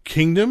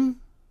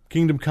 Kingdom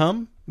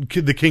Come,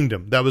 The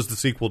Kingdom. That was the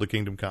sequel to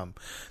Kingdom Come,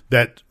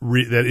 that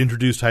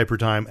introduced hyper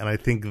time, and I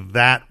think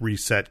that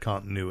reset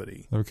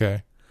continuity.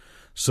 Okay.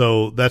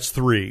 So that's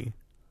 3.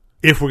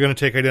 If we're going to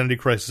take Identity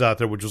Crisis out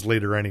there, which was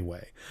later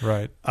anyway.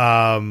 Right.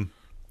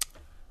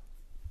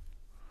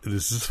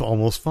 This is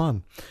almost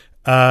fun.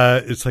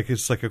 It's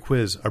like a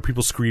quiz. Are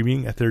people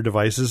screaming at their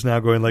devices now,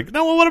 going like,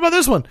 "No, well, what about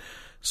this one?"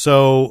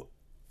 So,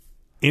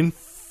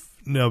 there's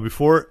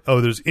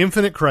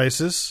Infinite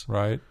Crisis,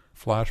 right?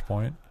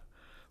 Flashpoint,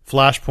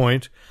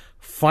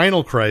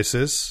 Final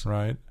Crisis,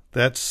 right?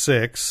 That's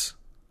 6,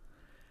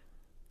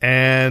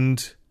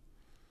 and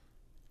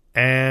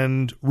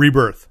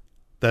Rebirth,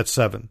 that's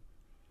 7.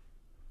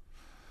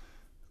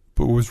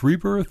 But was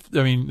Rebirth?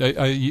 I mean, I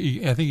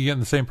think you get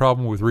the same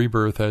problem with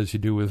Rebirth as you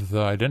do with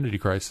Identity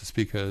Crisis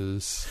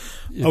because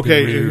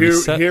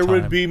here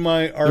would be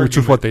my argument. Which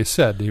is what they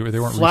said. They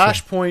weren't.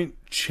 Flashpoint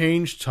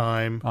changed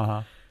time.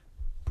 Uh-huh.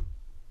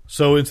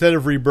 So instead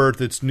of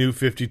Rebirth, it's New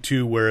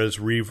 52, whereas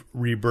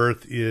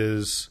Rebirth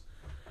is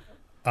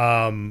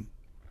an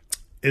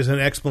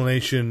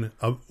explanation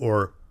of,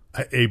 or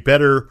a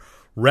better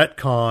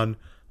retcon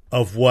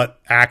of what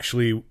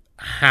actually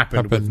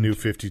happened with New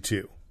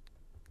 52.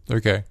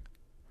 Okay.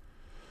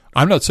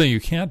 I'm not saying you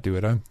can't do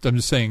it. I'm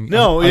just saying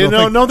no.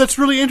 That's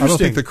really interesting. I don't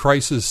think the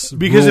crisis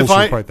because rules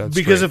are quite that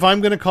straight. If I'm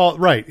going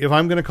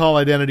to call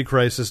Identity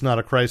Crisis not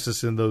a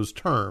crisis in those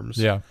terms,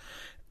 yeah.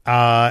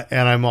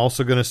 And I'm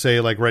also going to say,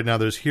 like, right now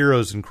there's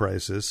Heroes in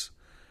Crisis.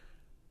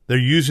 They're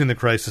using the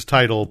crisis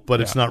title,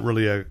 but it's not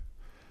really a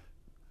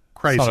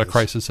crisis. It's not a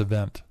crisis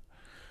event.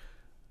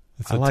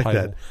 I like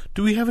that.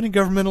 Do we have any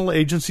governmental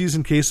agencies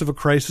in case of a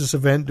crisis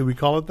event? Do we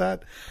call it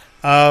that?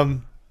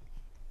 The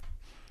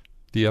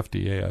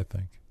FDA, I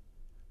think.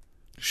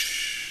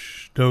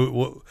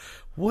 No.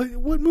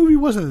 What movie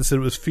was it that said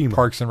it was FEMA?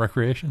 Parks and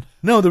Recreation.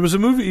 No, there was a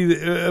movie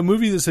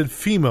that said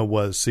FEMA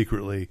was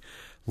secretly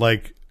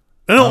like.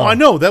 No, I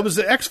know that was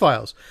the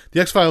X-Files.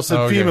 The X-Files said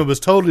FEMA was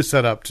totally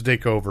set up to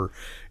take over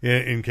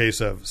in case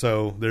of.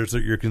 So there's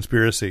your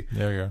conspiracy.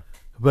 There you go.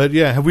 But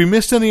yeah, have we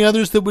missed any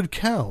others that would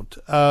count?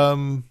 I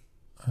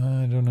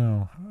don't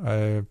know.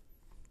 I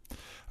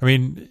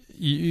mean,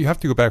 you have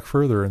to go back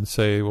further and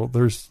say, well,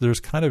 there's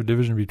kind of a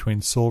division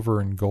between Silver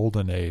and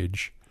Golden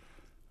Age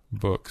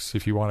books.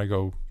 If you want to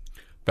go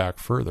back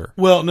further.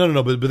 Well,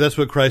 no, but that's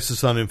what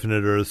Crisis on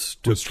Infinite Earths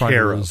was trying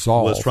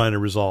to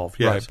resolve.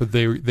 Yes. Right, but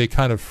they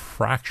kind of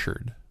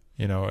fractured,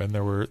 and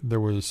there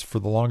was for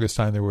the longest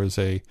time there was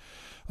a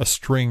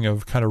string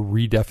of kind of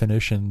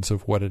redefinitions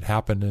of what had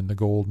happened in the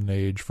Golden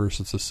Age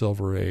versus the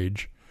Silver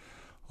Age.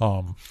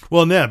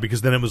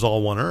 Because then it was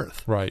all one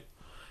Earth. Right.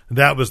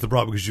 That was the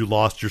problem, because you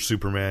lost your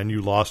Superman,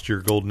 you lost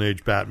your Golden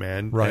Age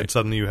Batman, right. And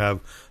suddenly you have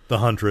the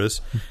Huntress.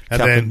 And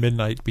Captain then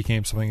Midnight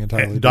became something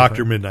entirely different.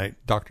 Dr. Midnight.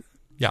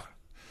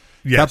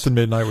 Yes. Captain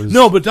Midnight was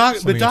but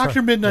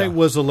Dr. Midnight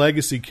was a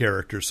legacy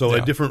character, so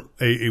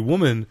a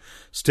woman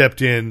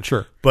stepped in.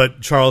 Sure.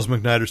 But Charles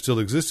McNider still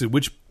existed,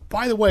 which,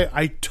 by the way,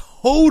 I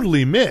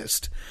totally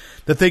missed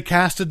that they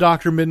casted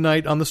Dr.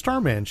 Midnight on the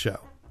Starman show.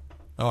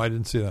 Oh, I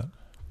didn't see that.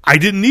 I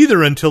didn't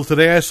either until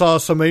today. I saw a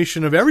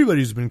summation of everybody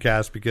who's been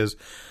cast, because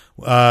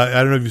I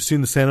don't know if you've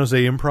seen the San Jose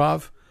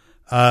Improv.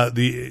 Joel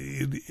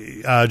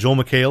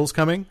McHale's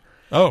coming.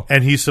 Oh.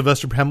 And he's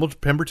Sylvester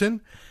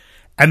Pemberton.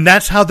 And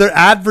that's how they're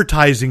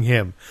advertising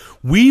him.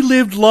 We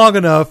lived long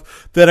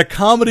enough that a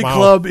comedy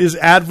club is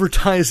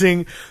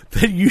advertising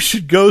that you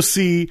should go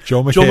see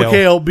Joel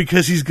McHale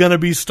because he's going to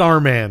be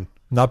Starman.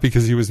 Not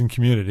because he was in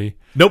Community.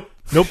 Nope.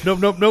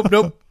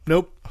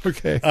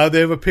 Okay. They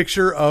have a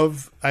picture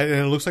of, and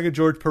it looks like a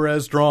George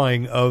Perez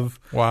drawing of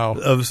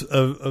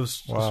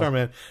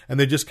Starman, and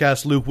they just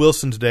cast Luke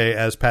Wilson today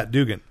as Pat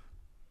Dugan.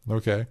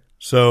 Okay.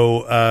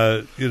 So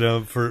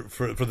for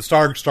the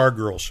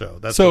Stargirl show,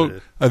 that's so what it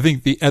is. I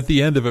think at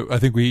the end of it, I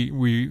think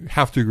we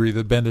have to agree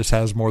that Bendis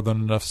has more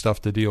than enough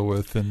stuff to deal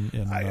with.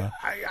 I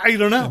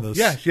don't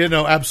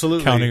know.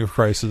 Absolutely. Counting of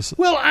Crisis.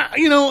 Well,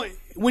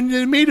 when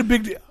they made a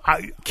big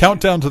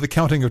countdown to the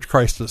counting of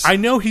Crisis, I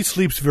know he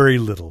sleeps very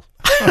little.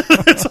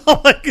 That's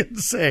all I can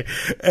say.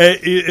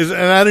 And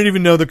I don't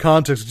even know the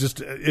context.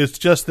 It's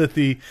just that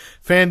the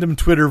fandom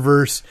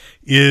Twitterverse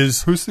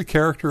is who's the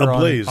character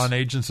ablaze. on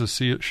Agents of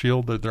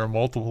S.H.I.E.L.D. that there are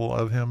multiple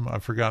of him.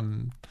 I've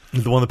forgotten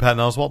the one that Patton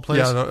Oswalt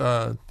plays.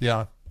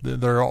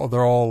 They're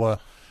all.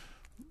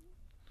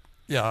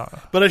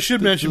 But I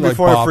should mention like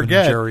before Bob I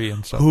forget and Jerry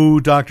and stuff.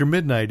 Who Dr.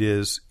 Midnight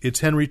is.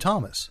 It's Henry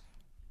Thomas.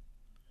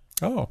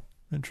 Oh,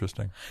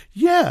 interesting.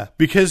 Yeah,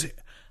 because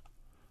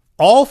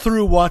all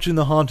through watching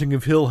The Haunting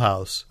of Hill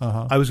House,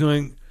 I was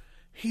going,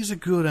 he's a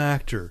good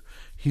actor.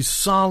 He's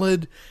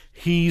solid.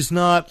 He's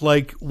not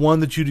like one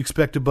that you'd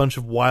expect a bunch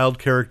of wild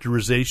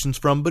characterizations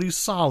from, but he's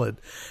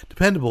solid,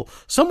 dependable.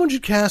 Someone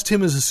should cast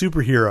him as a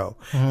superhero.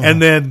 And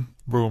then,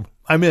 boom,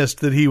 I missed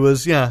that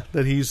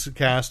he's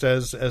cast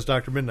as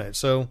Dr. Midnight.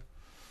 So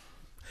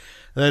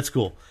that's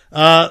cool.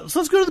 So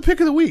let's go to the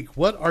pick of the week.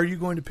 What are you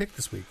going to pick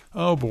this week?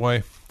 Oh,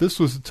 boy. This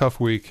was a tough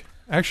week.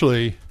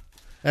 Actually...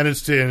 And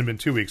it's been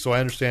 2 weeks, so I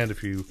understand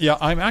if you... Yeah,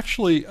 I'm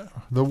actually...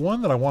 The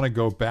one that I want to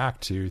go back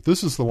to,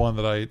 this is the one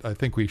that I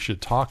think we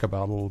should talk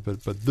about a little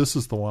bit, but this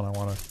is the one I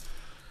want to...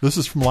 This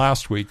is from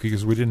last week,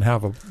 because we didn't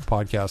have a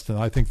podcast, and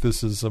I think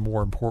this is a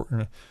more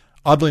important...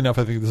 Oddly enough,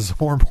 I think this is a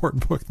more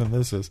important book than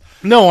this is.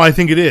 No, I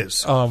think it is.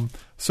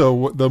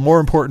 So the more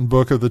important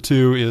book of the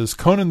two is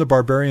Conan the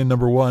Barbarian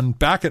 #1,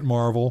 back at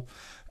Marvel.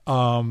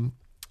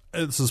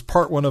 This is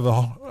part one of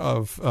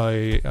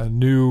a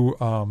new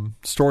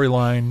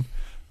storyline,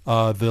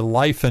 the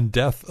life and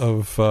death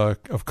of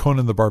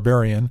Conan the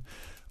Barbarian,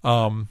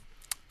 and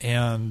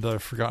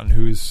I've forgotten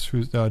who's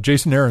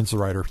Jason Aaron's the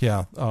writer.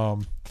 Yeah,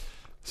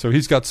 so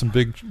he's got some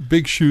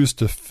big shoes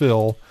to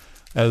fill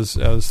as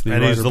the and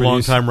writer. He's the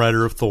longtime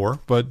writer of Thor,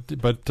 but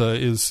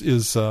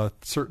is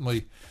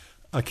certainly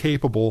a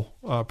capable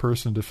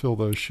person to fill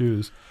those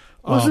shoes.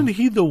 Wasn't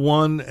he the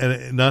one?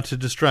 And not to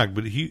distract,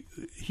 but he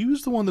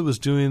was the one that was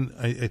doing,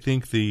 I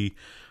think,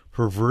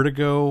 for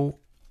Vertigo,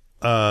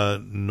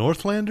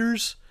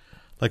 Northlanders,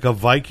 like a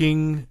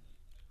Viking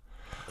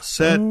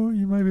set. Oh,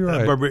 you might be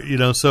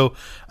right. So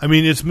I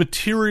mean, it's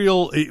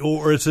material,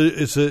 or it's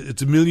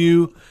a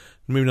milieu,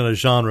 maybe not a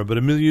genre, but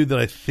a milieu that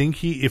I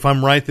think if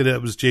I'm right, that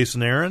it was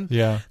Jason Aaron.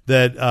 Yeah.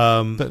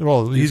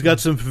 He's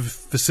got some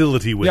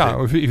facility with it.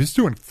 Yeah, if he's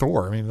doing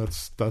Thor, I mean,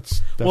 that's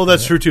well,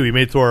 that's true too. He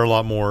made Thor a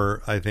lot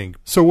more, I think.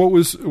 So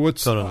what's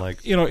Conan like?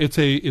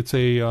 It's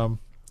a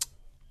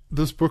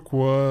this book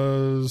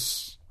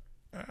was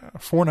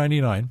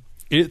 $4.99.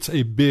 It's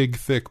a big,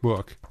 thick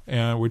book,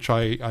 and which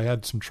I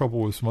had some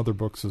trouble with some other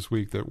books this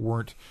week that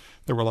were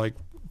like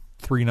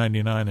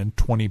 $3.99 and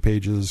 20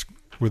 pages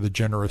with a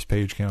generous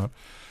page count.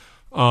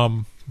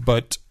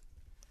 But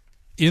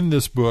in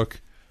this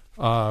book,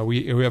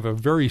 we have a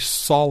very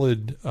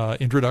solid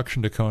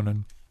introduction to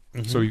Conan.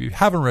 Mm-hmm. So if you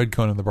haven't read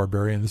Conan the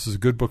Barbarian, this is a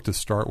good book to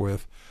start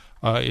with.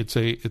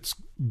 It's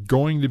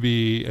going to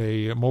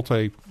be a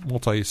multi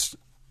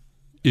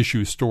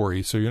issue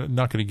story, so you're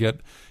not going to get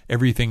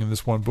everything in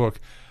this one book.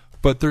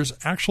 But there's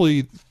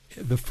actually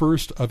the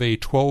first of a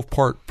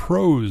 12-part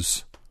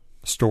prose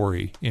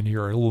story in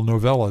here, a little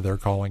novella they're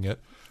calling it,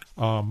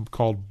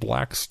 called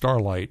Black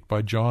Starlight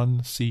by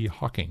John C.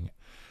 Hawking,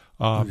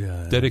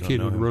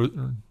 dedicated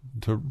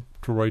to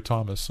Roy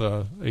Thomas,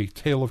 a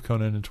tale of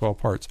Conan in 12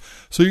 parts.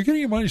 So you're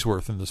getting your money's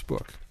worth in this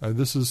book.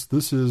 This is,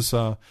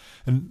 and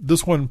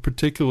this one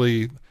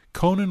particularly,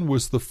 Conan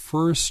was the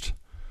first.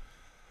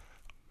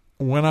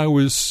 When I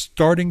was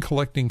starting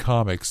collecting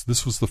comics,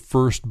 this was the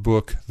first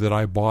book that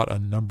I bought a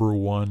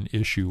 #1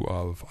 issue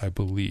of, I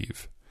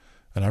believe.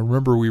 And I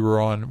remember we were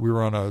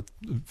on a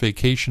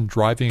vacation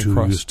driving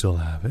across. Do you still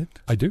have it?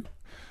 I do.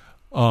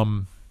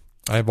 I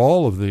have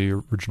all of the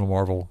original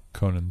Marvel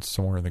Conans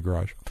somewhere in the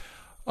garage.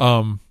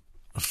 Somewhere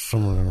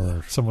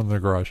in the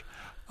garage.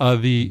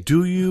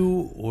 Do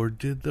you, or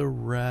did the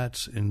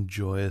rats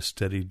enjoy a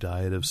steady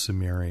diet of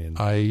Cimmerian?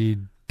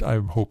 I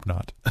hope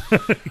not.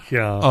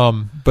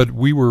 Yeah. But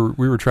we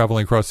were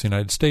traveling across the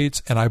United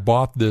States, and I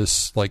bought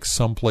this like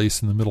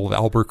someplace in the middle of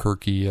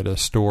Albuquerque at a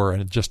store,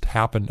 and it just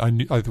happened.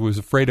 I was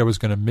afraid I was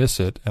going to miss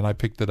it, and I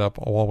picked it up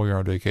while we were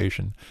on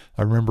vacation.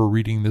 I remember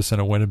reading this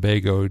in a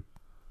Winnebago,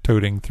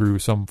 toting through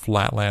some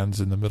flatlands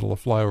in the middle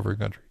of flyover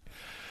country.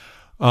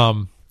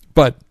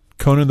 But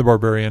Conan the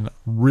Barbarian,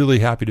 really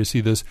happy to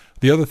see this.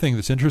 The other thing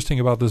that's interesting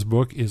about this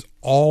book is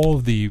all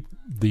of the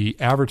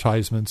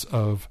advertisements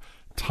of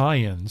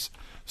tie-ins.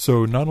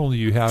 So not only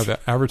you have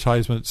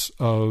advertisements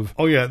of...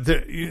 Oh, yeah.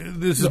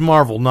 This is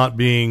Marvel not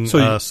being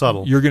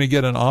subtle. You're going to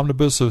get an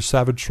omnibus of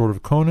Savage Sword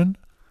of Conan,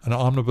 an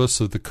omnibus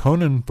of the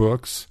Conan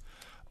books.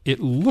 It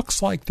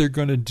looks like they're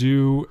going to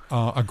do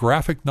a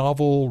graphic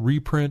novel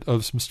reprint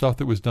of some stuff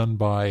that was done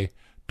by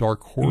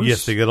Dark Horse.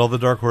 Yes, they get all the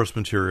Dark Horse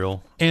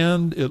material.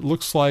 And it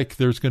looks like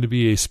there's going to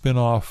be a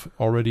spin-off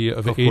already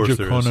of Age of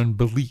Conan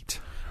Belit.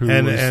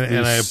 And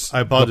I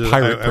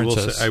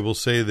apologize. I will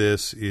say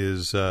this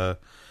is...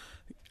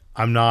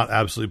 I'm not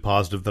absolutely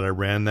positive that I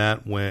ran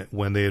that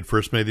when they had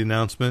first made the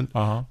announcement,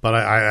 but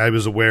I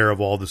was aware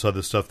of all this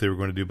other stuff they were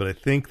going to do. But I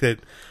think that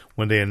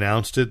when they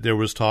announced it, there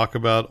was talk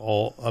about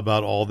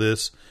all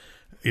this.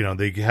 You know,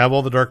 they have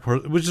all the Dark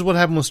Horse, which is what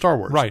happened with Star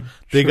Wars. Right.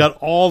 They got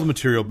all the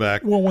material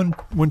back. Well,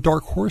 when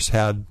Dark Horse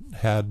had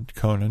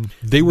Conan,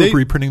 they were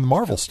reprinting the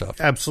Marvel stuff.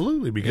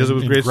 Absolutely, because it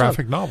was great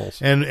graphic stuff. Novels.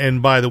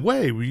 And by the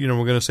way, we're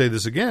going to say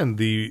this again,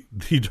 the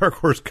Dark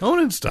Horse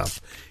Conan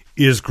stuff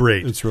is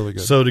great. It's really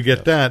good. So to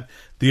get that,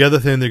 the other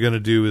thing they're going to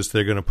do is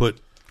they're going to put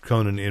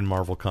Conan in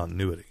Marvel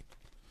continuity.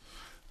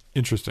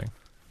 Interesting.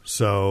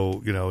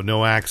 So,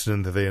 no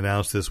accident that they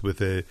announced this with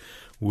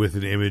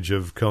an image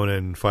of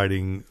Conan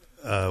fighting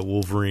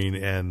Wolverine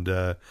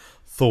and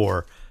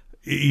Thor.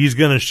 He's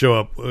going to show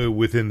up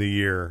within the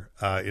year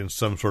in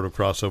some sort of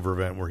crossover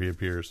event where he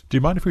appears. Do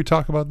you mind if we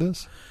talk about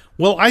this?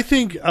 Well, I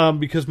think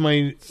because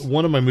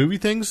one of my movie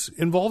things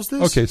involves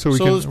this. Okay, so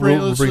we'll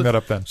bring that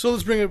up then. So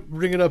let's bring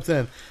it up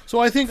then. So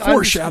I think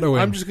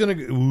foreshadowing. I'm just going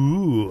to.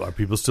 Ooh, are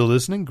people still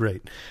listening?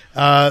 Great.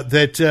 I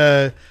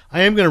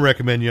am going to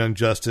recommend Young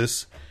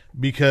Justice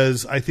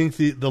because I think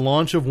the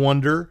launch of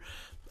Wonder,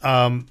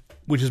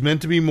 which is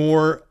meant to be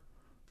more.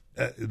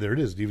 There it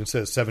is. It even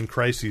says 7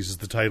 Crises is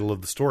the title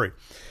of the story.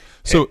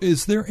 So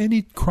is there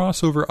any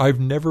crossover?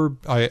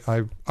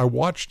 I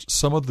watched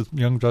some of the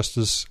Young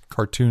Justice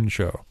cartoon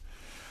show.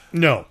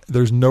 No,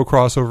 there's no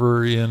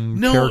crossover in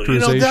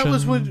characterization.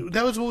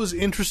 That was what was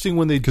interesting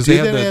when they did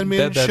that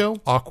animated show.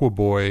 Aqua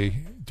Boy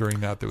during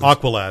that was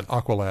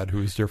Aqualad,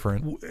 who is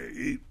different.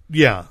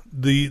 Yeah,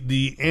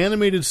 the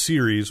animated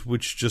series,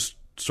 which just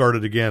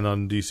started again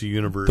on DC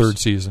Universe, third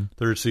season.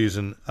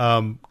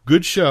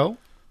 Good show.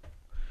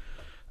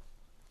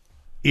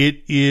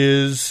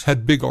 It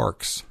had big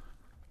arcs.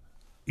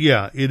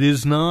 Yeah, it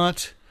is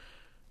not.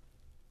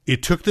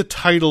 It took the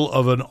title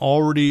of an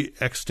already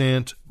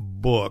extant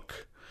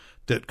book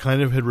that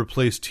kind of had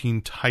replaced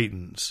Teen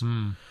Titans.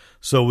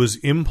 So it was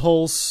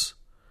Impulse,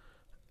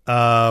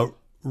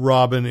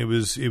 Robin. It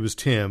was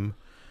Tim.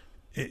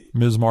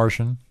 Ms.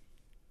 Martian.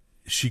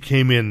 She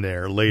came in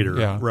there later,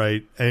 yeah.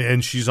 Right?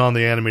 And she's on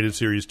the animated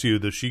series too.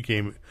 Though she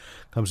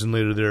comes in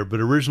later there. But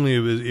originally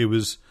it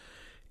was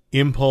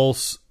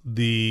Impulse,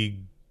 the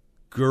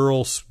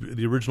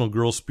original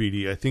girl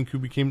Speedy, I think, who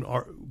became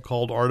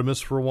called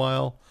Artemis for a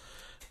while.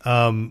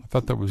 I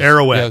thought that was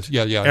Arrowette.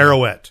 Yeah.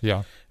 Arrowette.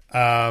 Yeah.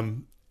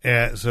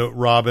 And so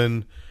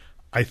Robin,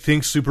 I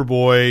think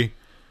Superboy,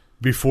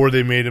 before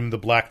they made him the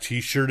black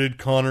T-shirted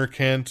Connor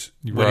Kent,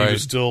 when he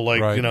was still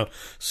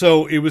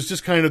So it was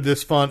just kind of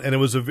this fun, and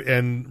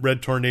and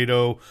Red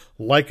Tornado,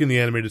 like in the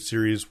animated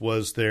series,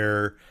 was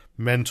their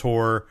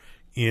mentor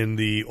in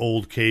the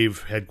old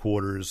cave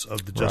headquarters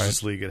of the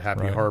Justice League at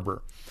Happy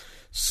Harbor.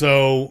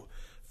 So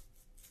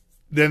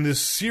then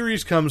this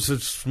series comes,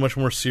 it's much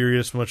more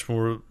serious, much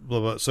more blah,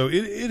 blah. So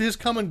it has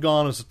come and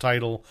gone as a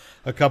title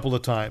a couple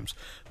of times.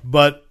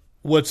 But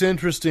what's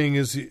interesting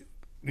is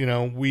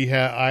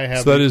I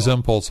have. So that is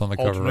Impulse on the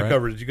cover, alternate right?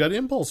 covers. You got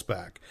Impulse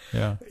back.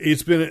 Yeah.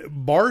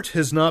 Bart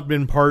has not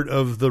been part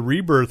of the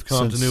Rebirth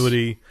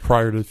continuity since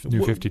prior to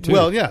New 52.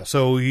 Well, yeah.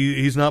 So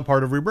he's not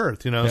part of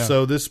Rebirth. Yeah.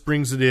 So this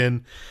brings it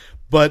in,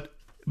 but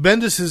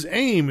Bendis's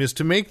aim is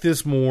to make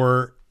this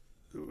more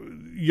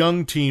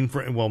young teen,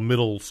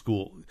 middle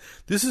school.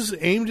 This is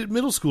aimed at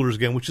middle schoolers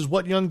again, which is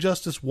what Young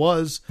Justice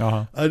was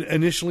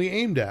initially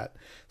aimed at.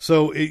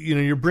 So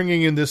you're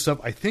bringing in this stuff.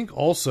 I think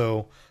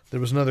also there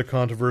was another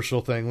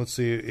controversial thing. Let's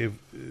see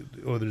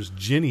there's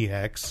Ginny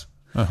Hex.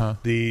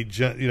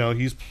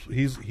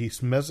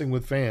 He's messing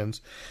with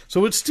fans.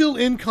 So it's still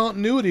in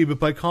continuity, but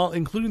by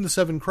including the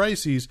 7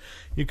 crises,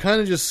 you're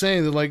kind of just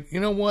saying that, like, you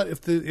know what?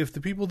 If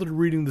the people that are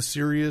reading the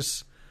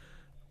serious,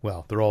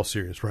 well, they're all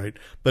serious, right?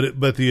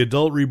 But the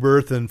adult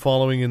Rebirth and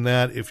following in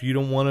that, if you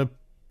don't want to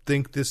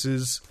think this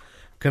is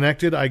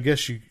connected, I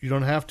guess you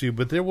don't have to.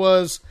 But there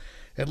was,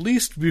 at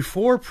least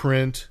before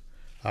print,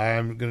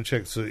 I'm going to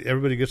check so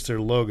everybody gets their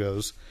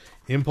logos.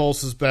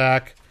 Impulse is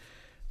back.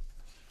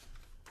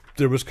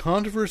 There was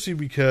controversy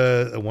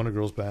because Wonder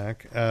Girl's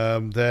back.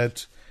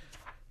 That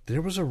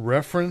there was a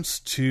reference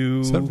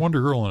to. Is that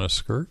Wonder Girl in a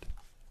skirt?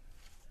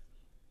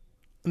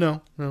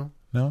 No.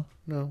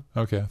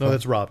 Okay. No,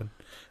 that's Robin.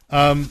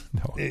 No.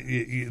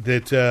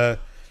 That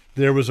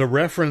there was a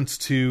reference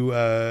to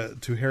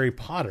Harry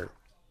Potter,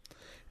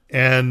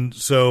 and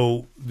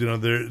so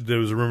there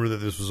was a rumor that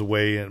this was a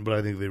way in, but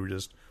I think they were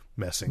just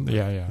messing.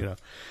 Yeah.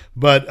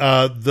 But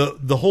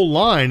the whole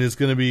line is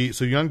going to be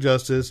Young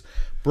Justice,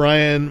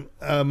 Brian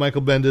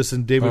Michael Bendis,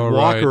 and David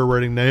Walker are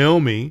writing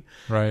Naomi,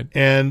 right?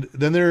 And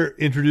then they're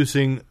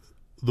introducing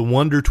the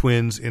Wonder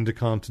Twins into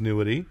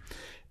continuity.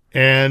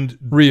 And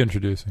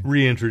reintroducing.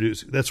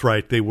 That's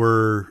right. They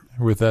were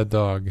with that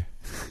dog.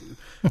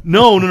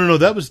 No.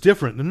 That was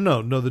different.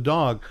 No. The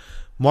dog.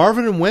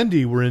 Marvin and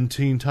Wendy were in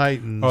Teen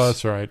Titans. Oh,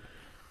 that's right.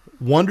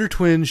 Wonder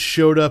Twins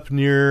showed up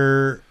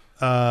near.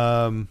 They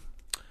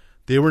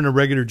were in a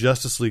regular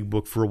Justice League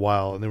book for a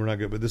while, and they were not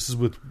good. But this is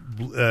with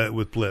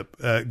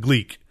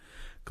Gleek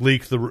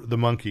the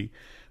monkey.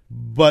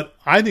 But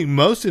I think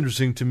most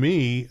interesting to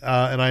me,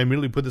 and I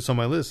immediately put this on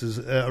my list, is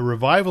a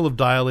revival of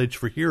Dial H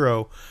for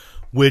Hero.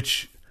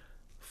 Which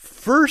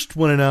first,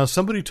 when announced,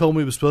 somebody told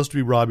me it was supposed to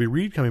be Robbie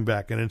Reed coming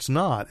back, and it's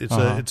not.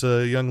 It's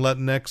a young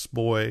Latinx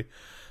boy,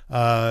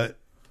 and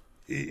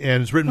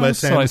it's written by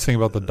Sam. That's the nice thing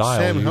about the Dial.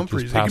 Sam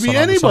Humphries. It can be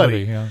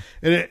anybody. Yeah.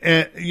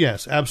 And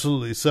yes,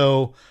 absolutely.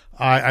 So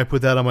I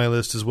put that on my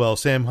list as well.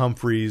 Sam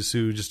Humphries,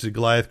 who just did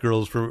Goliath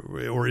Girls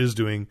is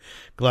doing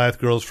Goliath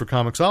Girls for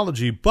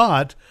Comixology,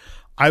 but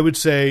I would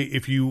say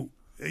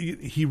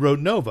he wrote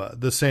Nova,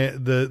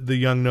 the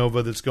young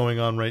Nova that's going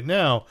on right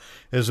now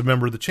as a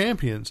member of the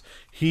Champions.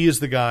 He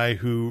is the guy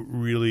who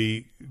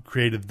really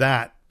created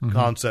that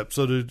concept.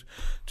 So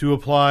to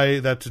apply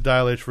that to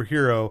Dial H for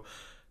Hero,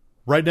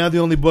 right now the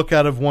only book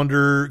out of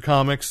Wonder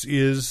Comics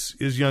is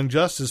Young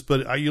Justice.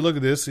 But you look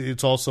at this,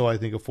 it's also I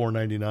think a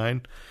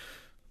 $4.99.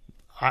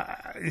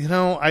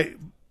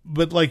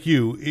 But like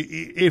you,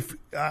 if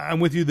I'm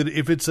with you that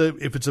if it's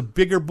a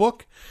bigger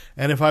book,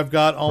 and if I've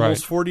got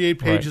almost 48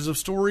 pages of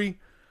story.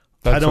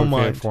 That's I don't okay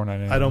mind. At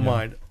 $4.99, I don't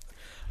mind.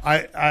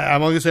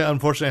 I'm going to say,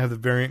 unfortunately, I have the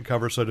variant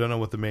cover, so I don't know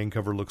what the main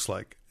cover looks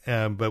like.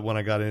 But when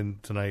I got in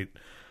tonight,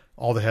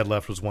 all they had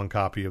left was one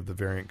copy of the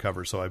variant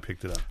cover, so I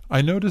picked it up.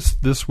 I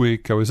noticed this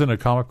week, I was in a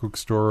comic book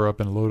store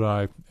up in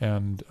Lodi,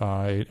 and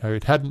I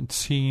hadn't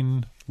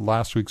seen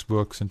last week's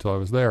books until I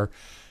was there,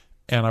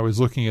 and I was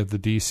looking at the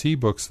DC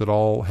books that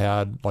all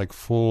had like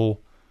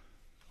full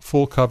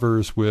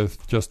covers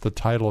with just the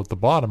title at the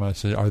bottom. I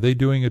said, are they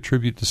doing a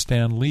tribute to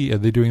Stan Lee? Are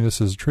they doing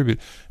this as a tribute?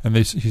 And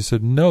he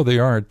said, no, they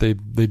aren't. They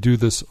do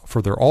this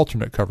for their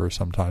alternate covers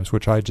sometimes,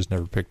 which I just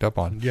never picked up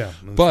on. Yeah.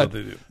 But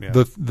they do. Yeah.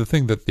 the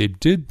thing that they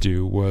did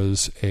do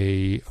was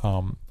a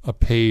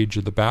page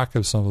at the back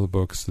of some of the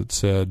books that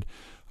said,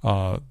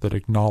 that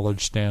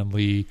acknowledged Stan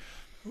Lee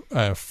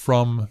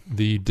from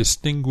the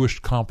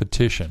Distinguished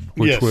Competition,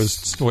 which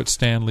was what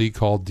Stan Lee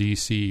called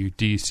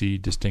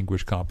DC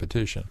Distinguished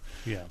Competition.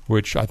 Yeah,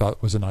 which I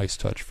thought was a nice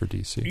touch for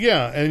DC.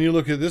 Yeah, and you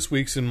look at this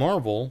week's in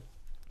Marvel.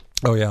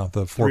 Oh yeah,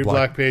 the three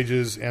black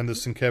pages and the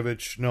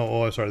Sienkiewicz.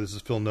 This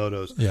is Phil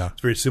Noto's. Yeah,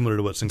 it's very similar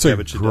to what Sienkiewicz did.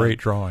 It's a great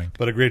drawing,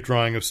 but a great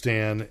drawing of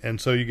Stan.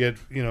 And so you get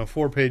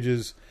 4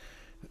 pages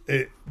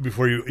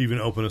before you even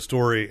open a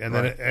story, and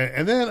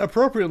then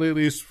appropriately, at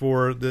least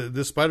for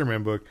this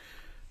Spider-Man book,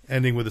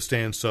 ending with a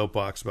Stan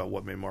soapbox about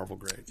what made Marvel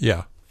great.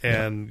 Yeah,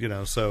 and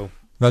so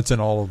that's in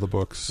all of the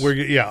books. Well,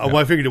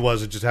 I figured it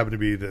was. It just happened to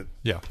be that.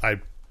 Yeah, I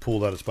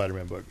pulled out a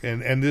Spider-Man book,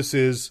 and this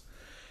is.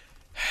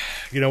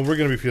 We're going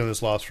to be feeling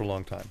this loss for a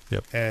long time.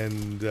 Yep.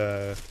 And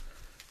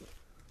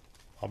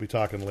I'll be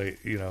talking late,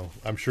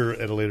 I'm sure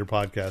at a later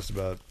podcast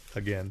about,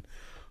 again,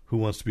 who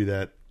wants to be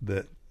that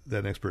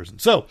next person.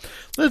 So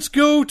let's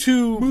go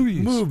to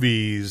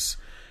movies.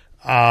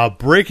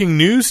 Breaking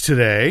news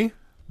today.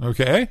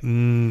 Okay.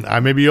 I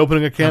may be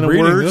opening a can of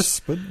worms.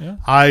 This, but yeah.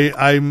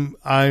 I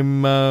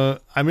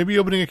may be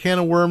opening a can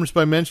of worms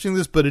by mentioning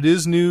this, but it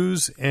is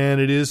news,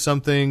 and it is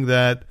something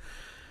that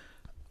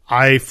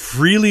I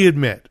freely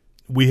admit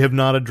we have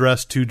not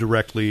addressed too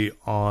directly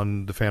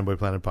on the Fanboy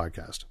Planet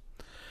podcast.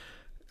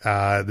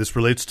 This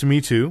relates to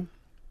me too.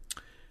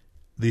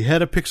 The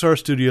head of Pixar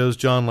Studios,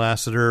 John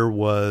Lasseter,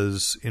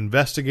 was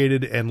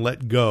investigated and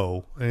let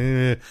go.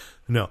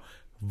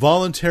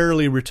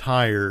 Voluntarily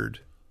retired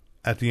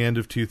at the end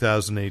of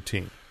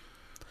 2018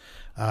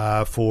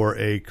 for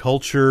a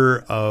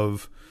culture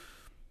of...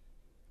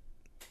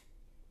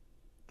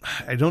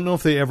 I don't know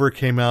if they ever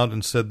came out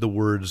and said the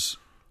words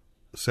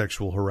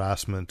sexual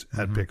harassment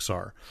at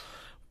Pixar,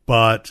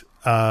 but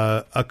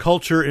a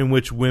culture in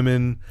which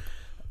women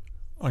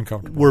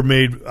were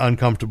made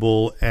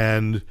uncomfortable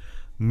and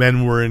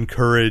men were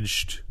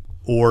encouraged,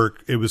 or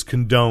it was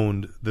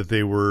condoned that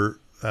they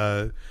were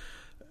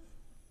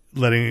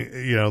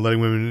letting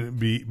women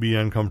be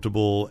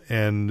uncomfortable,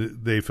 and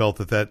they felt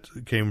that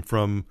came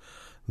from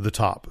the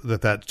top,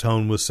 that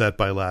tone was set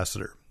by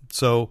Lasseter.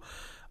 So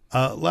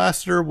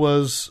Lasseter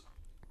was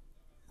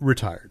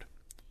retired,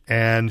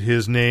 and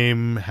his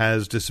name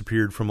has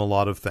disappeared from a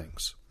lot of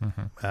things.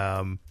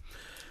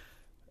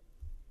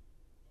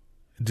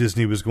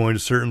 Disney was going to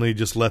certainly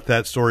just let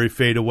that story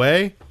fade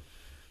away.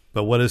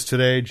 But what is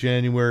today,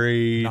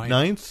 January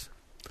 9th?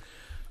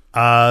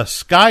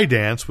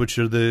 Skydance, which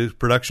are the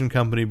production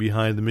company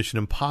behind the Mission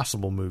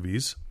Impossible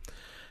movies,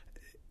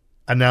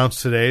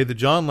 announced today that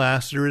John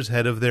Lasseter is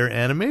head of their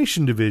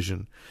animation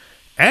division.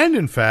 And,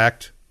 in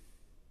fact,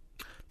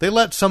 they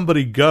let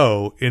somebody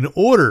go in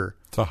order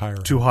to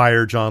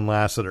hire John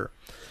Lasseter.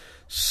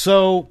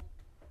 So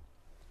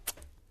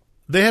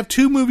they have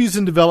 2 movies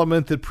in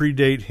development that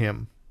predate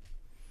him.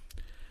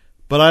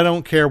 But I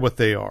don't care what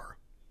they are.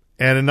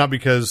 And not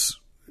because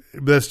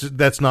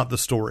that's not the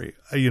story.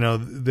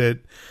 That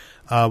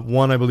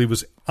one, I believe,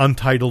 was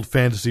Untitled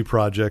Fantasy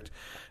Project.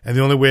 And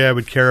the only way I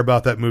would care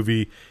about that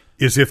movie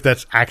is if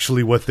that's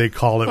actually what they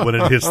call it when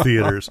it hits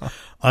theaters.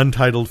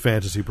 Untitled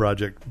Fantasy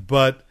Project.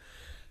 But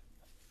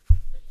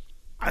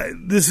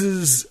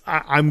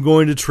I'm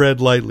going to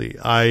tread lightly.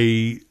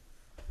 I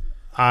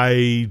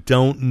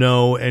don't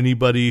know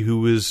anybody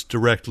who is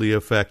directly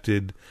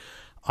affected.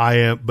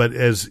 But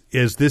as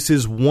this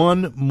is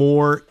one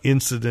more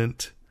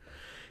incident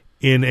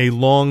in a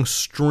long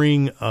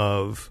string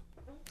of,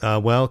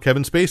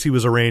 Kevin Spacey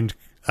was arraigned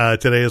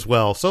today as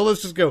well. So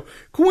let's just go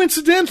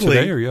coincidentally.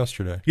 Today or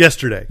yesterday?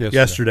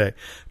 Yesterday.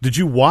 Did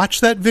you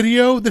watch that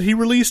video that he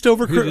released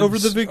over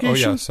the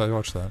vacation? Oh yes, I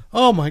watched that.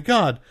 Oh my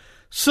God.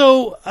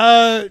 So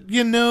I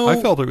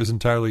felt it was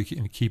entirely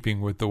in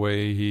keeping with the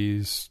way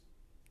he's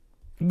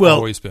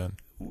always been.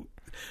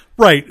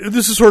 Right.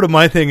 This is sort of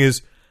my thing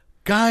is,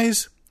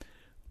 guys,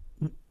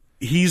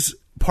 he's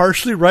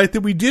partially right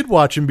that we did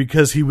watch him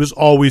because he was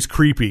always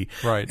creepy.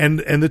 Right. And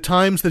the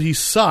times that he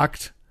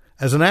sucked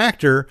as an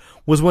actor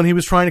was when he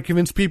was trying to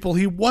convince people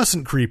he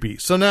wasn't creepy.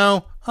 So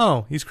now,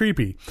 he's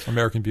creepy.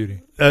 American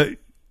Beauty. That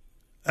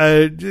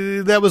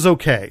was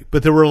okay.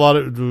 But there were a lot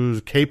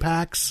of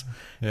K-Pax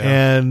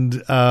and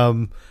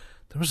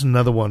there was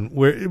another one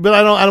but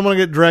I don't want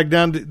to get dragged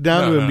down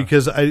to him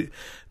because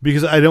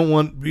I don't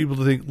want people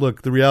to think,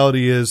 look, the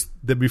reality is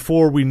that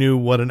before we knew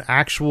what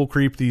actual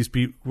creeps these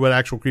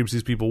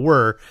people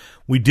were,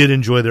 we did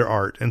enjoy their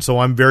art. And so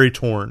I'm very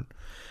torn,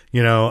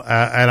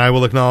 and I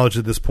will acknowledge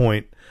at this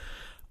point,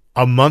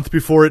 a month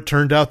before it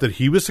turned out that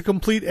he was a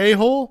complete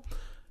a-hole,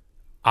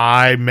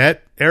 I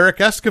met Eric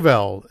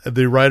Esquivel,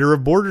 the writer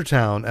of Border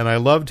Town, and I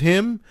loved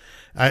him.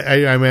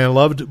 I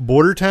loved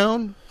Border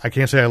Town. I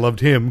can't say I loved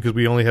him because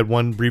we only had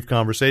one brief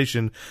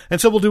conversation, and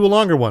so we'll do a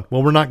longer one.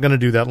 Well, we're not going to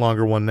do that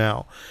longer one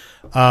now.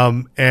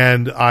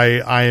 And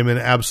I am in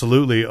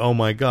absolutely, oh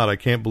my God, I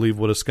can't believe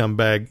what a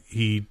scumbag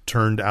he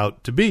turned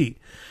out to be.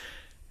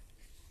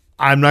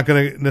 I'm not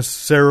going to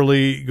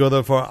necessarily go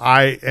that far.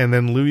 And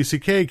then Louis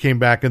C.K. came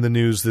back in the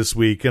news this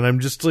week, and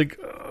I'm just like,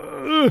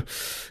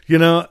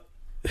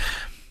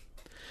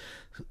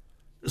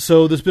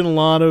 So there's been a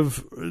lot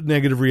of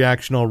negative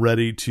reaction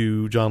already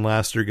to John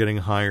Lasseter getting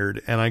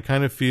hired, and I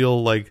kind of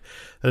feel like,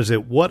 that is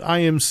it. What I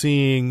am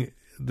seeing,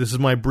 this is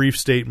my brief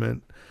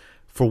statement,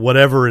 for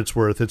whatever it's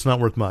worth. It's not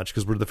worth much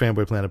because we're the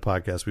Fanboy Planet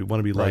podcast. We want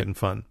to be light and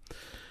fun.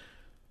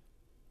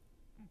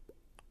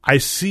 I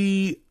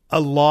see a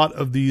lot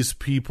of these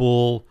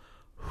people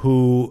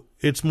who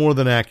it's more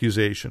than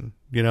accusation.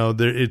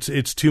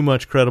 It's too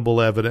much credible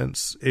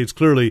evidence. It's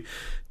clearly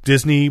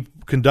Disney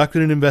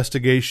conducted an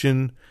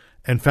investigation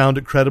and found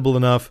it credible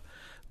enough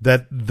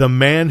that the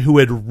man who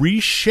had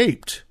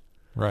reshaped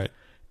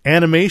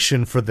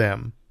animation for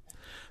them,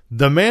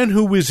 the man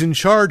who was in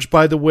charge,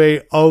 by the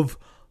way, of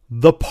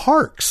the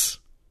parks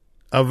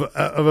of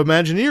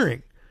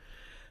Imagineering,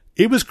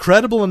 it was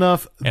credible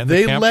enough. And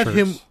they let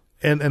him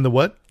and the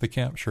what? The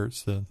camp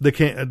shirts, which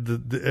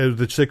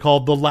they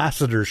called the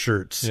Lasseter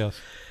shirts. Yes,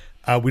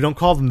 we don't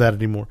call them that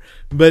anymore,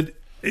 but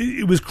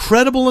it was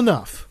credible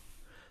enough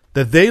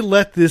that they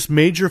let this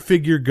major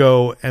figure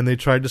go and they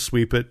tried to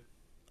sweep it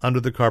under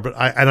the carpet.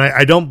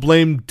 I don't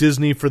blame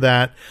Disney for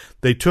that.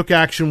 They took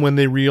action when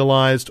they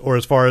realized, or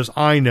as far as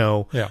I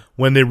know,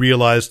 when they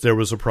realized there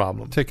was a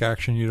problem. Take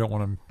action. You don't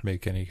want to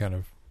make any kind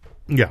of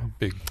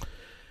big.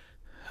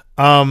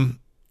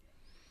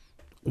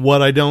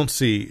 What I don't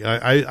see,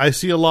 I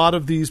see a lot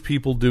of these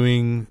people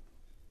doing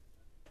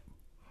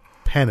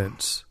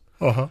penance.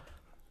 Uh-huh.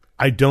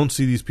 I don't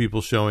see these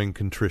people showing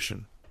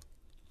contrition.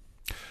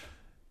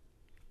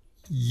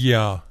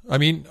 Yeah, I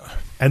mean,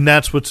 and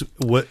that's what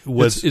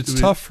it's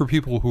tough for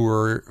people who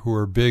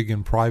are big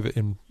in private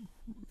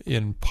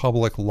in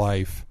public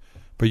life,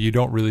 but you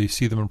don't really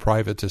see them in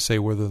private to say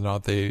whether or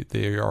not they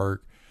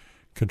are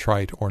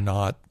contrite or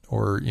not,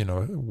 or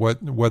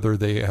whether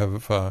they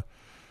have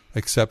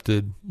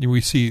accepted.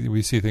 We see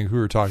things we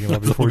were talking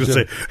about before.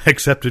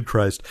 Accepted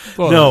Christ.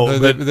 Well, no,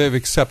 they've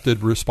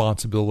accepted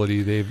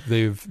responsibility.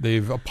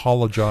 They've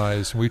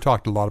apologized. We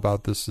talked a lot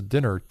about this at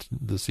dinner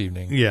this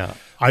evening. Yeah,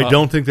 I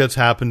don't think that's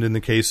happened in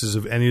the cases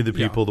of any of the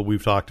people that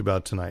we've talked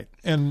about tonight,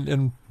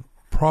 and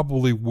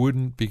probably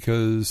wouldn't,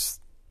 because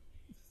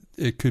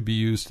it could be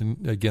used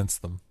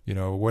against them.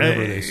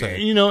 Whatever they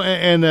say.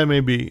 And that may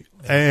be,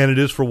 and it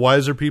is for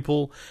wiser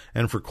people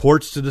and for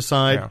courts to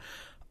decide.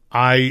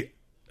 Yeah.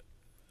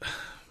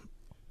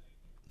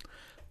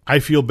 I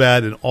feel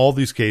bad in all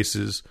these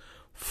cases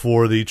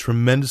for the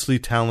tremendously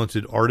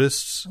talented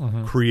artists,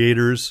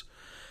 creators,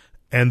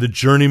 and the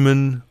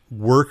journeyman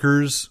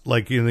workers,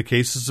 like in the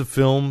cases of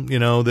film,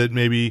 that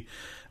maybe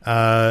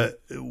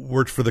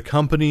worked for the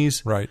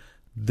companies, right?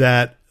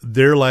 That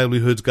their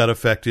livelihoods got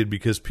affected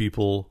because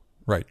people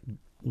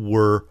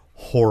were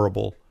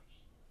horrible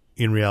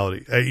in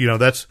reality.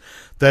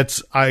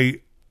 I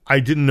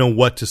didn't know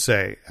what to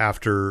say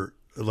after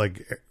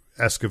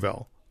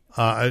Esquivel.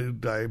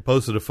 I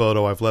posted a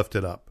photo. I've left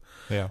it up.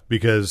 Yeah.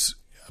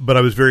 But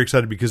I was very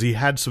excited because he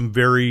had some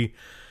very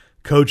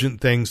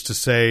cogent things to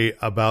say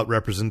about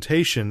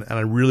representation, and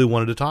I really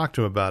wanted to talk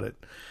to him about it.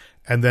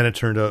 And then it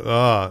turned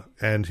out,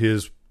 and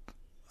his,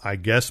 I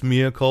guess,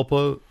 mea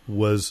culpa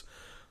was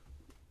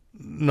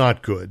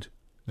not good.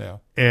 Yeah.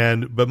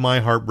 But my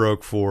heart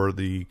broke for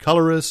the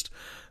colorist,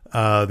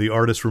 the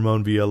artist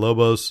Ramon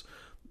Villalobos,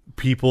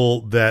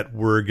 people that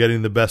were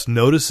getting the best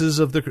notices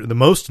of the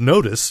most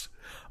noticed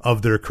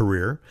of their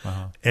career,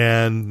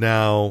 and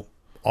now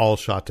all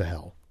shot to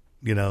hell.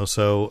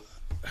 So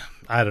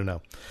I don't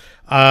know.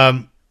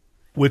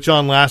 With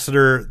John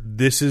Lasseter,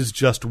 this is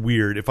just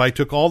weird. If I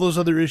took all those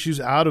other issues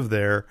out of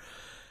there,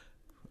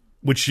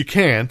 which you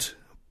can't,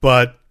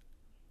 but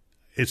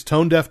it's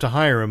tone deaf to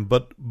hire him.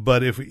 But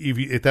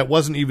if that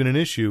wasn't even an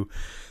issue,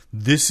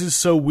 this is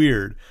so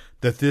weird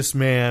that this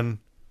man,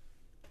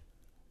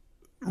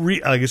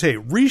 like I say,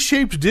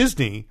 reshaped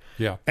Disney,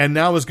 and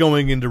now is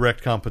going in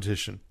direct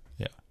competition.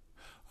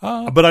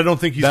 But I don't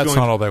think he's. That's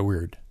not all that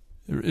weird.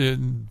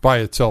 By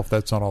itself,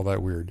 that's not all that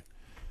weird.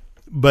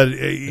 But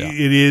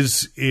it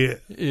is.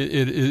 It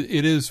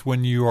is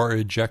when you are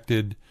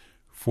ejected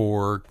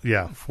for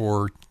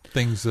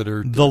things that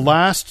are the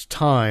last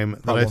time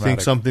that I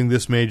think something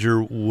this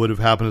major would have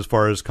happened as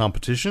far as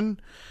competition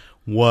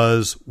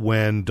was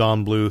when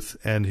Don Bluth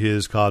and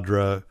his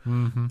cadre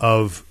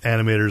of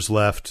animators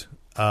left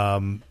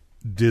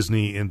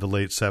Disney in the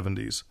late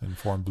 70s and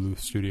formed Bluth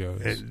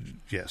Studios.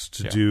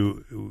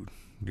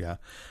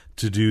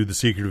 To do The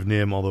Secret of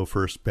Nim, although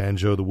first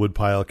Banjo the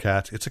Woodpile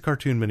Cat. It's a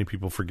cartoon many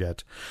people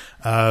forget.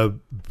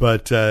 And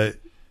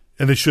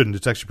they shouldn't.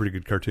 It's actually a pretty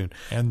good cartoon.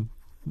 And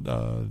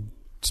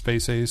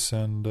Space Ace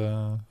and...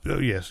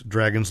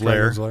 Dragon's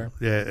Lair.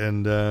 Yeah,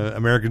 and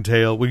American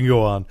Tail. We can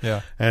go on.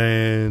 Yeah.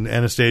 And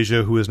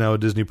Anastasia, who is now a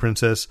Disney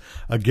princess,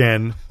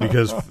 again,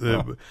 because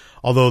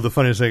although the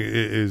funniest thing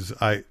is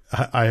I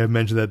have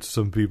mentioned that to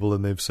some people,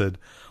 and they've said,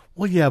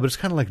 well, yeah, but it's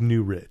kind of like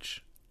New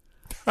Rich.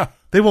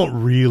 They won't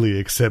really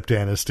accept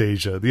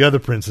Anastasia. The other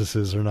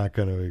princesses are not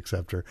going to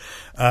accept her.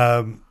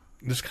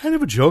 There's kind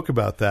of a joke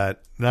about that.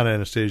 Not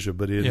Anastasia,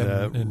 but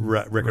in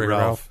Wreck-It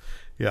Ralph.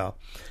 Yeah.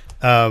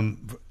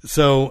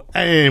 So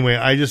anyway,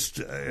 I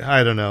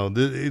don't know.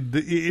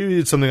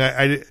 It's something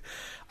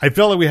I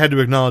felt like we had to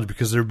acknowledge,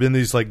 because there have been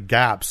these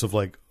gaps of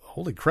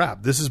holy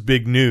crap, this is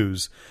big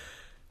news.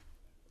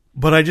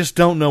 But I just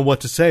don't know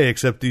what to say,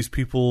 except these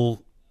people's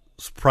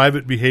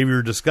private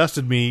behavior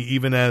disgusted me,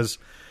 even as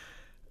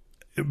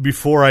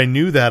before I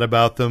knew that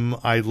about them,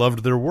 I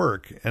loved their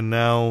work. And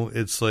now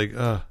it's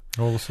well,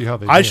 we'll see how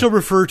they do. I shall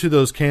refer to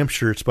those camp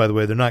shirts, by the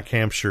way. They're not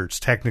camp shirts.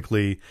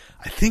 Technically,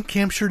 I think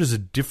camp shirt is a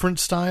different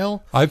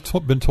style. I've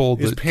been told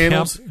that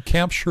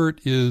camp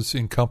shirt is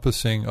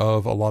encompassing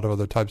of a lot of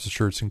other types of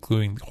shirts,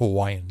 including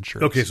Hawaiian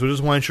shirts. Okay, so it is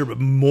a Hawaiian shirt, but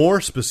more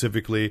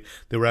specifically,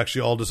 they were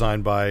actually all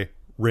designed by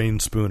Rain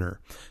Spooner.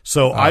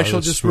 So I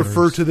shall just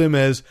refer to them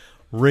as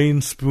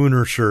Rain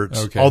Spooner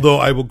shirts. Okay. Although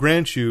I will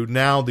grant you,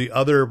 now the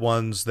other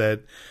ones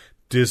that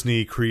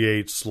Disney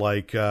creates,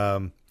 like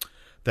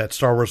that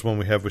Star Wars one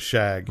we have with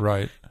Shag,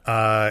 right?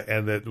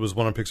 And that was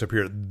one on Picks Up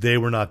Here. They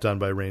were not done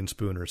by Rain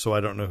Spooner, so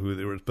I don't know who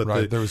they were.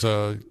 But there was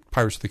a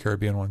Pirates of the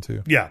Caribbean one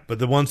too. Yeah, but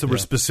the ones that were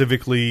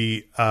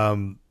specifically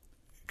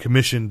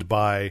commissioned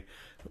by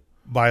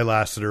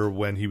Lasseter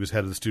when he was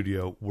head of the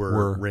studio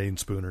were Rain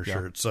Spooner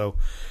shirts. So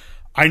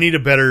I need a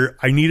better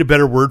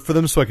word for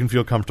them so I can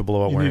feel comfortable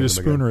about wearing them. You need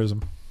a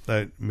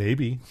Spoonerism.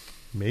 Maybe.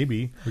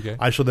 Maybe. Okay.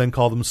 I shall then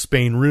call them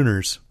Spain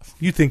Runers.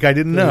 You think I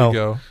didn't know? There you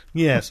go.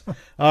 Yes.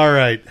 All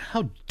right.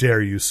 How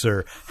dare you,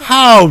 sir?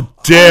 How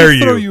dare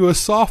you? Throw you a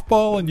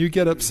softball and you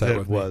get upset It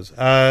with was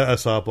a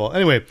softball.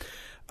 Anyway,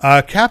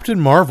 Captain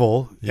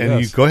Marvel, and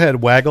Yes. you go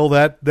ahead, waggle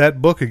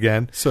that book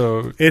again.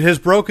 So It has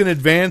broken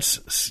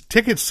advance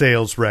ticket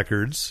sales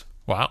records,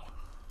 wow.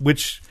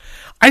 which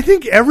I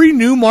think every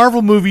new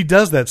Marvel movie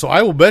does that. So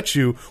I will bet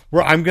you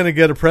where I'm going to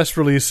get a press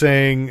release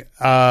saying,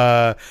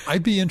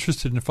 I'd be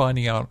interested in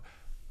finding out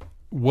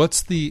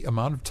what's the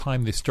amount of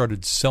time they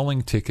started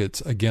selling tickets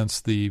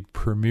against the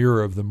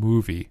premiere of the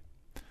movie.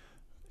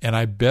 And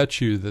I bet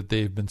you that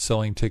they've been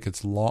selling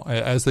tickets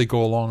as they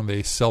go along.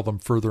 They sell them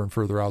further and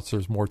further out, so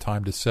there's more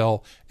time to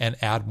sell and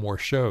add more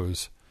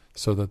shows,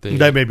 so that they.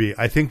 That may be.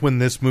 I think when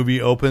this movie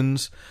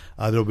opens,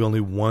 there'll be only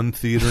one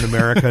theater in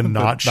America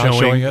not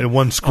showing it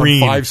one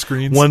screen, on 5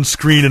 screens. one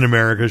screen in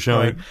America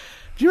showing. Right.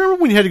 Do you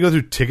remember when you had to go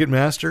through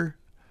Ticketmaster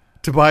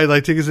to buy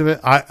like tickets?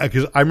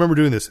 Because I remember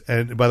doing this.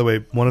 And by the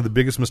way, one of the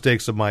biggest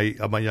mistakes of my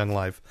young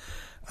life.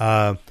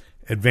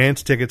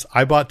 Advance tickets.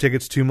 I bought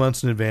tickets 2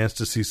 months in advance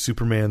to see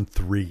Superman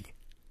 3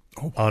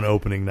 on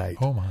opening night.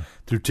 Oh my!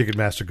 Through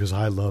Ticketmaster because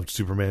I loved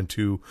Superman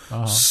 2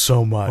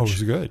 so much. Oh, it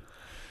was good.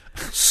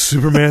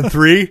 Superman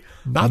 3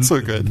 Not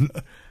so good.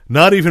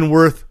 Not even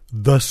worth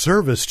the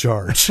service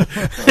charge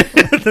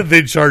that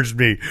they charged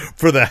me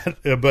for that.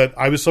 But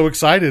I was so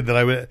excited that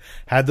I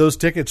had those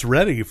tickets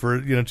ready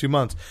for 2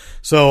 months.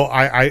 So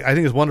I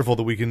think it's wonderful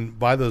that we can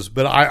buy those.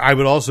 But I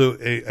would also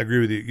agree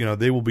with you.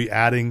 They will be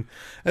adding,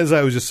 as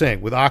I was just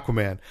saying, with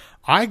Aquaman.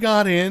 I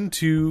got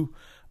into,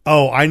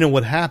 I know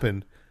what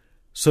happened.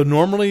 So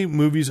normally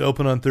movies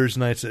open on Thursday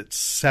nights at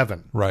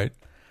 7. Right.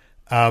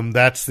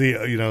 That's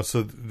the,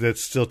 so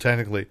that's still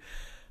technically.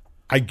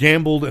 I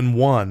gambled and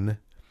won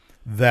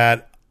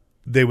that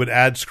they would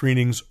add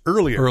screenings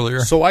earlier.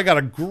 So I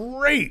got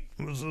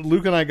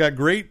Luke and I got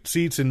great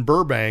seats in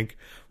Burbank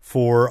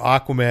for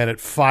Aquaman at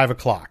 5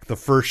 o'clock, the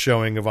first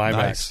showing of IMAX.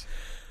 Nice.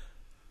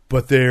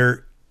 But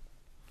there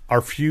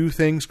are few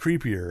things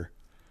creepier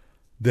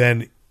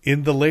than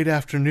in the late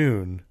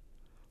afternoon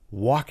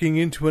walking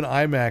into an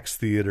IMAX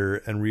theater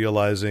and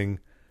realizing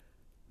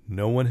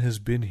no one has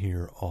been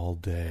here all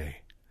day.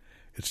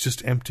 It's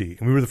just empty.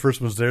 And we were the first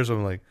ones there, so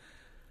I'm like,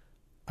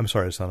 I'm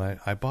sorry, son,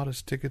 I bought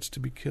us tickets to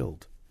be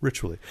killed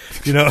ritually.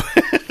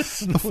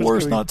 The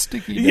floor's not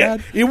sticky, Dad. Yeah,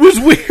 it was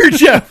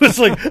weird. Yeah, it was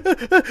like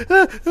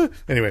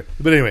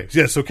anyway.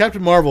 Yeah. So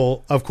Captain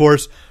Marvel, of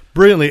course,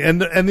 brilliantly,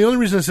 and the only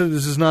reason I said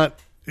this is not,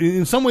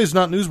 in some ways,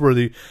 not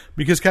newsworthy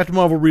because Captain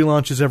Marvel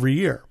relaunches every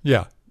year.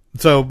 Yeah.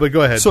 So, but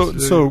go ahead.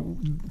 So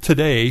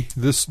today,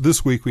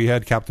 this week, we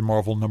had Captain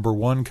Marvel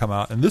 #1 come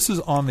out, and this is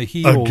on the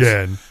heels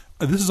again.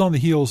 This is on the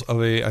heels of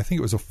I think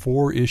it was a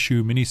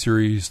 4-issue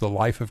miniseries, The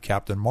Life of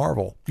Captain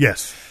Marvel.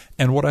 Yes.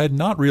 And what I had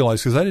not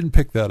realized, because I didn't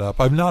pick that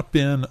up, I've not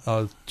been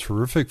a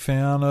terrific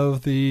fan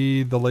of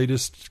the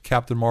latest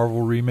Captain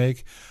Marvel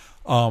remake.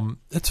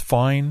 It's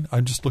fine.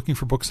 I'm just looking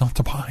for books not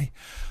to buy.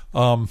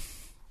 Isn't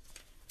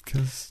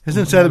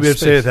it sad that we have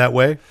to say it that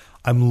way?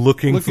 I'm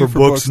looking for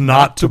books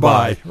not to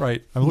buy.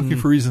 Right. I'm looking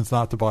for reasons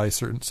not to buy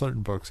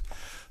certain books.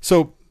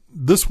 So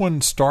this one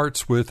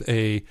starts with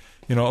a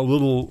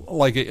little,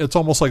 like, it's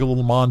almost like a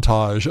little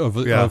montage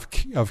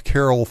of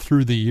Carol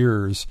through the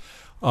years,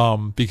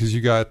 because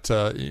you got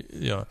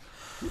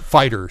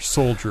fighter,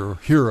 soldier,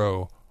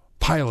 hero,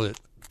 pilot,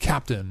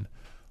 captain,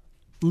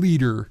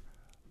 leader,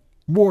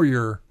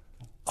 warrior,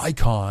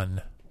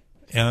 icon,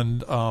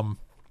 and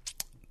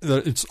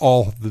it's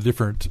all the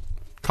different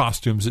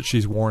costumes that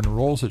she's worn and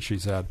roles that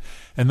she's had.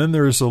 And then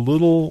there's a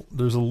little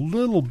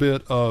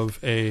bit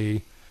of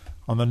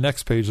on the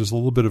next page, there's a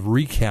little bit of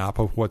recap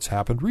of what's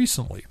happened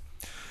recently.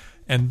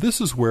 And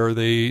this is where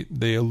they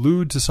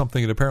allude to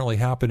something that apparently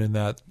happened in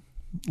that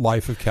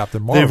Life of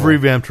Captain Marvel. They've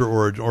revamped her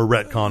origin, or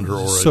retconned her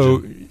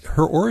origin. So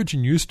her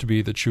origin used to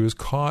be that she was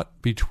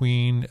caught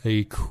between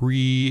a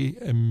Kree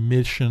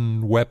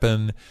emission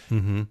weapon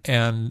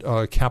and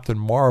Captain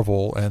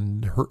Marvel,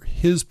 and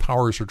his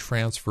powers are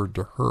transferred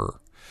to her.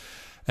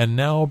 And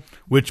now,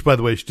 which, by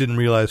the way, she didn't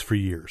realize for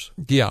years.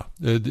 Yeah,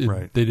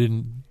 right. They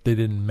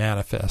didn't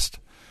manifest.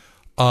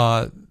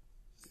 Because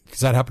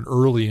that happened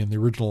early in the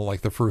original,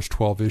 like the first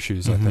 12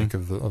 issues, I think,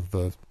 of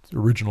the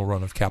original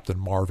run of Captain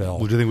Marvel.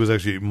 Which I think was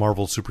actually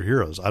Marvel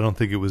Superheroes. I don't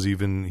think it was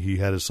even he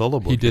had a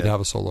solo book. He did have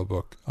a solo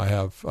book.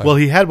 Well,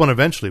 he had one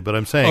eventually, but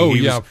I'm saying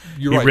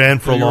he ran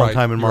for a long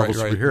time in Marvel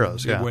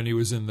Superheroes. Yeah, when he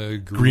was in the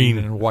green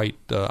and white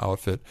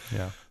outfit.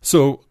 Yeah.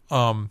 So,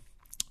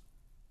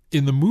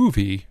 in the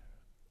movie,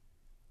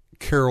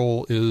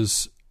 Carol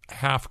is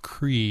half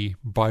Kree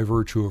by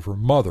virtue of her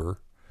mother,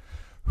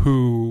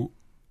 who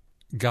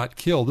got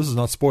killed. This is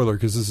not spoiler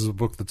because this is a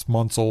book that's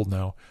months old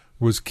now.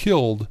 Was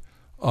killed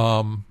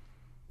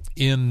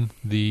in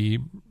the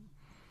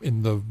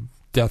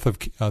death of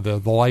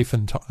the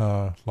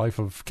life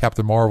of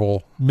Captain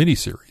Marvel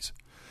miniseries.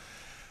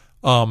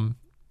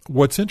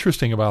 what's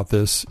interesting about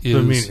this is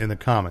I mean, in the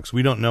comics,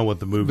 we don't know what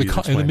the movie is in the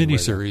explaining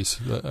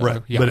miniseries,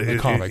 right? yeah, But in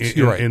the comics. In,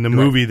 You're right. In the you're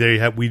movie,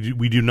 right.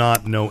 we do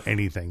not know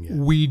anything yet.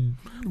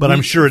 But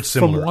I'm sure it's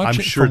similar. I'm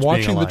sure from it's being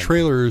watching the aligned.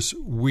 trailers,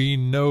 we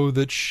know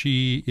that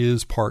she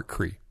is part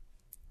Kree.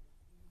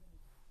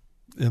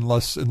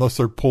 Unless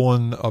they're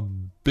pulling a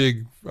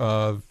big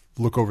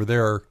look over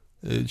there,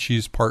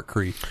 she's part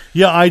Kree.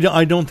 Yeah,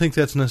 I don't think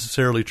that's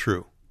necessarily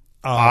true.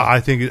 I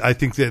think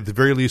that at the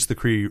very least the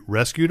Kree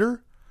rescued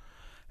her,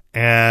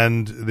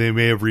 and they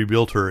may have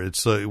rebuilt her.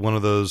 It's one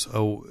of those.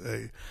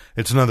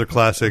 It's another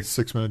classic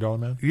 $6 Million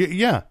Man.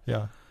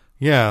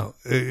 Yeah.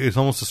 It's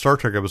almost a Star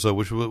Trek episode,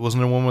 which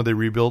wasn't there one where they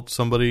rebuilt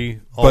somebody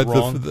all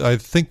wrong. I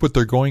think what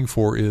they're going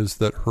for is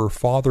that her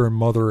father and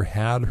mother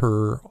had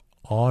her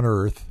on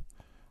Earth.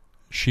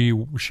 She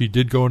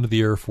did go into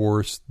the Air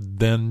Force.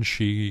 Then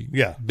she's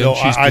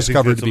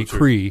discovered to be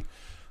Kree,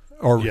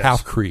 or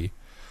half Kree.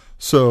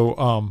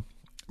 So,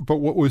 but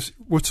what's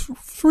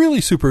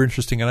really super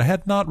interesting, and I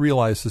had not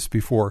realized this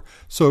before.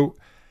 So,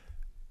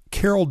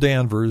 Carol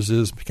Danvers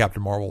is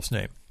Captain Marvel's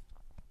name.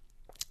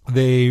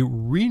 They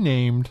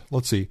renamed.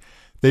 Let's see,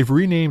 they've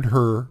renamed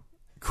her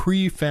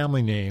Kree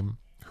family name.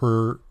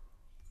 Her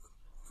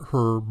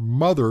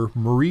mother,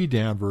 Marie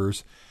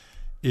Danvers,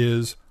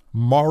 is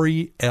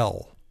Mari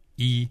L.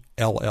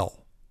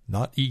 E-L-L,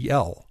 not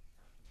E-L.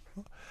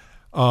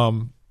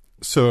 And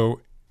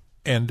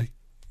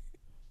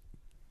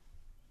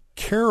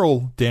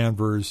Carol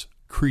Danvers'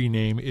 Kree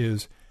name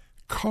is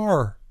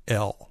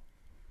Kar-El,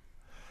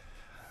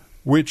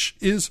 which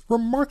is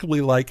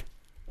remarkably like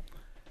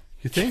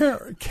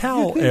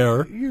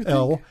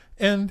Kal-El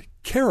and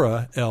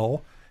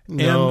Kara-El.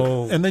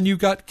 No. And then you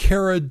got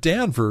Kara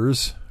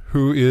Danvers,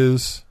 who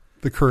is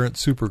the current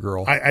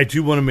Supergirl. I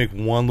do want to make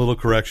one little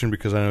correction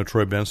because I know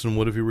Troy Benson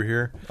would if he were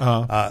here.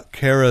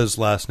 Kara's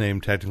last name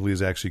technically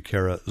is actually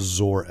Kara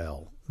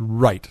Zor-El.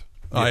 Right.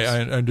 Yes. I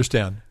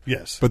understand.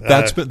 Yes. But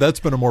that's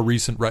been a more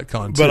recent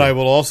retcon, too. But I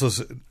will also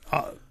say,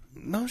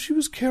 no, she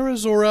was Kara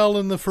Zor-El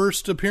in the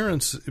first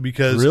appearance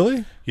because...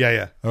 Really?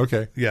 Yeah.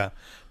 Okay. Yeah.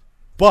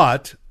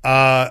 But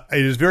it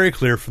is very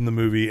clear from the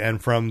movie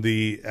and from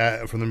the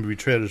movie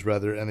trailers,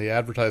 rather, and the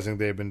advertising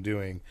they've been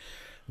doing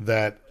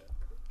that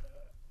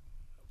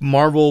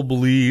Marvel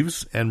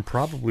believes, and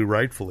probably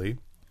rightfully,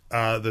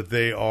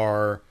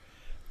 that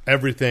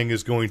everything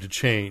is going to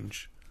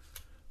change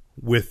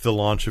with the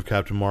launch of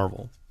Captain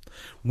Marvel,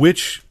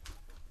 which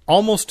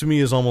almost to me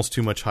is almost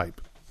too much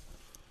hype.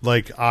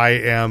 Like I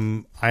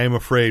am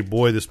afraid,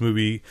 boy, this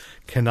movie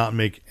cannot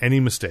make any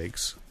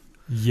mistakes.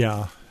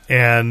 Yeah.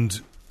 And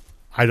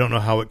I don't know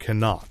how it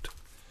cannot,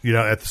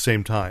 at the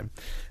same time.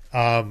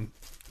 I'm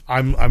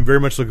very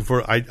much looking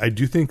for, I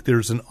do think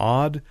there's an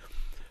odd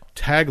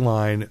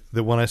tagline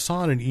that when I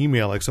saw in an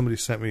email, like somebody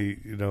sent me,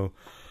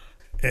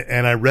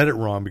 and I read it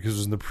wrong because it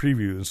was in the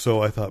preview, and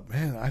so I thought,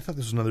 man, I thought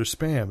this was another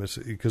spam. It's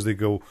because they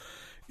go,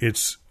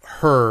 it's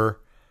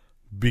her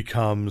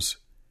becomes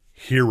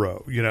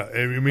hero. I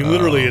mean,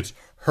 literally, it's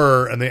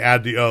her, and they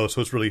add the O,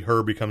 so it's really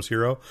her becomes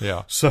hero.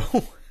 Yeah. So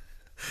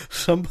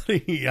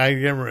somebody, I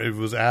can't remember if it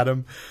was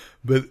Adam,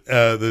 but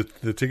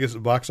the tickets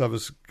box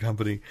office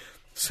company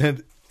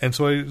sent, and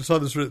so I saw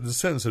this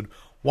sentence said,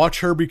 "Watch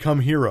her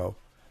become hero."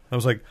 I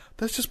was like,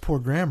 that's just poor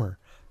grammar.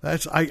 I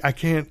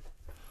can't,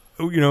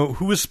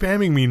 who is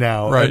spamming me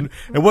now? Right.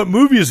 And what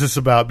movie is this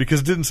about?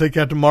 Because it didn't say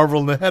Captain Marvel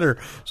in the header.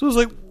 So I was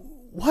like,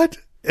 what?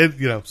 And,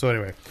 so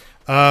anyway,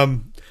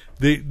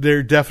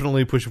 they're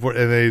definitely pushing for it.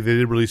 And they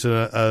did release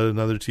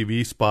another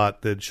TV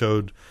spot that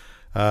showed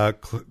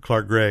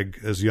Clark Gregg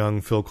as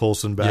young Phil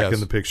Coulson back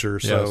in the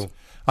picture. So.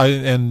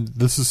 Yes.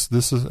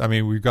 This is. I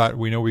mean, we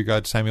know we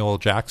got Samuel L.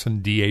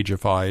 Jackson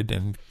de-ageified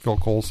and Phil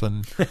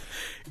Coulson.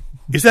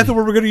 Is that the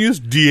word we're going to use?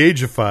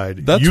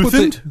 De-ageified.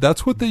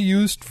 That's what they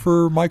used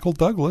for Michael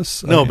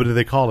Douglas. No, but did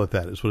they call it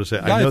that? Is what I say.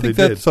 Yeah, I know think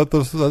they did. That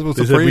was the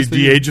said phrase.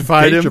 We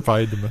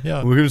de-ageified him.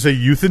 Yeah, we're going to say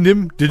euthaned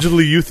him,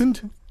 digitally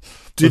euthaned.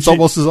 It's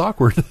almost as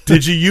awkward.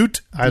 Did you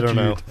ute? I don't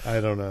know.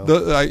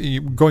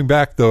 Going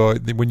back though,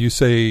 when you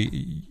say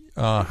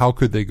how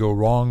could they go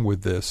wrong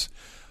with this?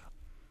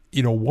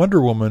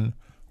 Wonder Woman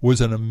was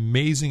an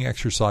amazing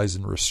exercise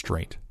in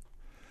restraint.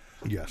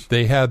 Yes,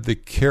 they had the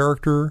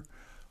character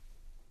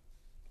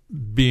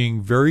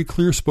being very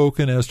clear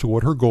spoken as to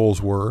what her goals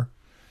were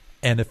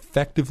and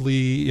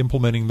effectively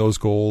implementing those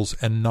goals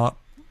and not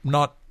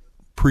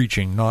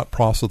preaching, not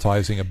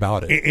proselytizing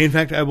about it. In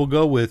fact, I will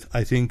go with,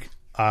 I think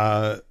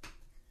the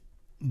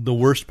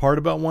worst part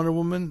about Wonder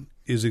Woman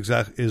is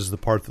the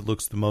part that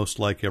looks the most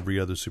like every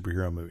other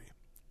superhero movie.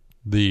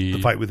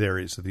 The fight with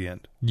Ares at the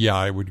end. Yeah,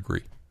 I would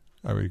agree.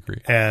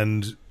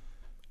 And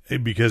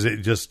because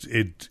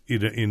it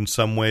in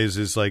some ways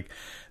is like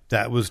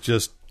that was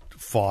just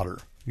fodder.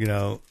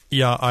 Yeah,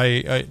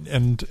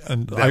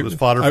 that was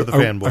fodder for the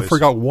fanboys. I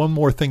forgot one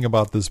more thing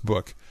about this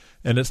book,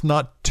 and it's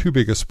not too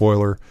big a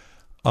spoiler.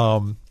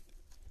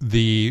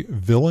 The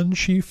villain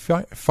she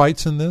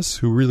fights in this,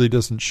 who really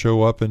doesn't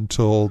show up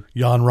until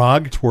Jan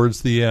Rog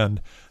towards the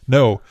end.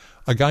 No,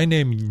 a guy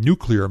named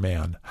Nuclear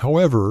Man.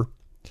 However,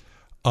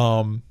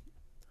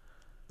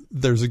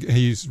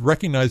 he's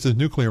recognized as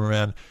Nuclear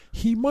Man.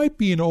 He might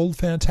be an old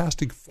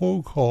Fantastic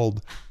Foe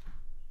called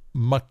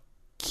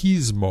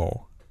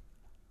Machismo.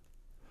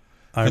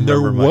 And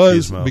there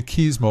was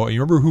Machismo. And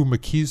you remember who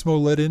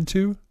Machismo led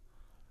into?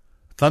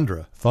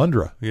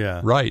 Thundra.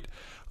 Yeah. Right.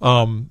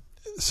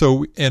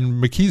 So,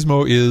 and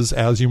Machismo is,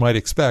 as you might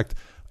expect,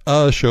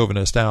 a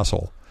chauvinist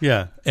asshole.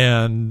 Yeah.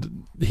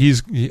 And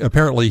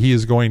apparently he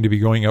is going to be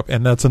going up,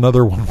 and that's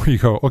another one where you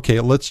go, okay,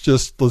 let's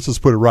just put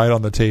it right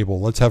on the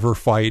table. Let's have her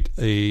fight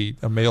a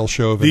male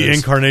chauvinist. The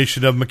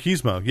incarnation of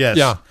Machismo, yes.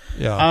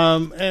 Yeah.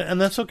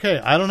 And that's okay.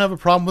 I don't have a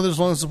problem with it as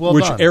long as it's well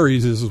done. Which done.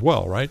 Ares is as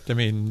well, right? I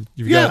mean,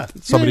 you've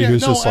got somebody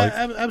who's just like...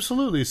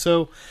 Absolutely.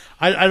 So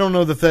I don't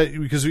know that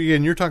because,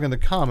 again, you're talking the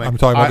comic. I'm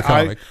talking about the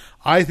comic.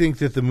 I think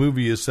that the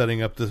movie is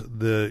setting up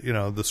the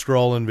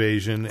Skrull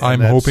invasion. And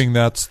I'm hoping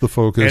that's the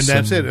focus. And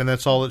that's it. And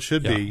that's all it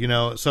should be,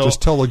 So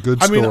just tell a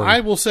good story. I mean, I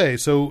will say,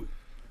 so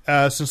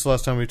since the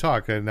last time we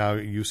talked, now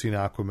you've seen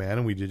Aquaman,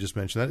 and we did just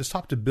mention that, it's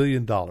topped $1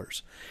 billion.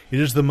 It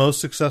is the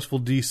most successful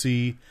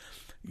DC.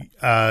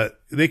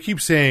 They keep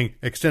saying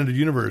extended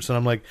universe, and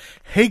I'm like,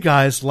 hey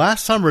guys,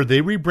 last summer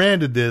they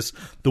rebranded this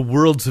the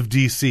Worlds of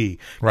DC.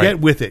 Right. Get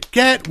with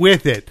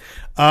it.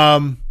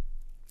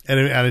 And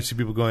I see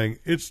people going,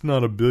 it's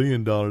not $1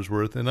 billion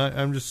worth, and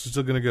I'm just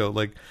still going to go.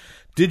 Like,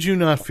 did you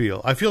not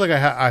feel? I feel like I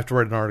have to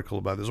write an article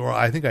about this, or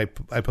I think I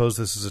posed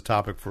this as a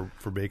topic for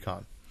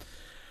Baycon.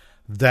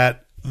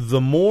 That the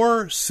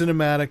more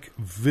cinematic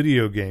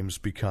video games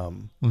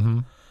become,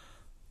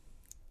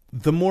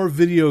 the more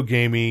video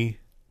gamey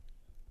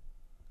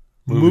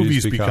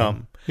movies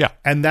become. Yeah,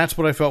 and that's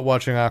what I felt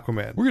watching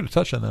Aquaman. We're going to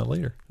touch on that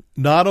later.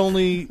 Not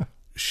only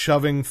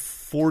shoving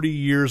 40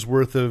 years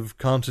worth of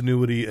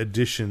continuity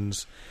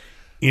additions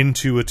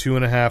into a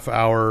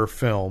 2.5-hour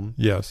film.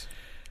 Yes.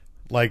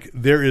 Like,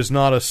 there is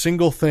not a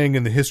single thing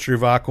in the history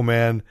of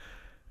Aquaman,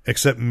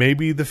 except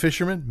maybe the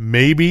fisherman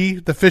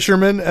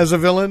as a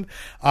villain,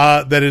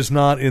 that is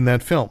not in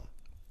that film.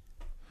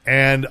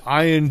 And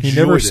I enjoyed it. He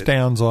never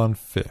stands on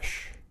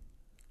fish.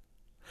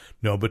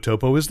 No, but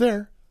Topo is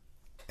there.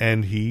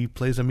 And he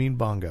plays a mean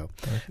bongo.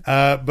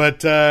 Okay.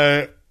 But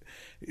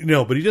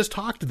he just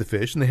talked to the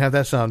fish, and they have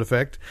that sound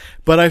effect.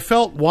 But I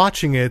felt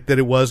watching it that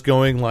it was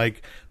going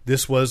like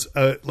this was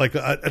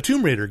a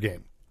Tomb Raider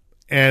game,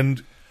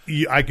 and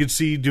I could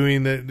see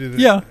doing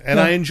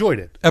I enjoyed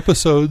it.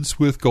 Episodes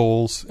with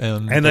goals,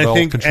 and I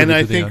think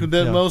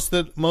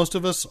that most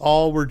of us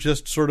all were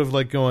just sort of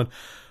like going,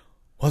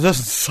 well, it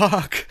doesn't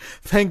suck,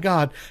 thank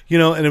God,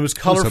 And it was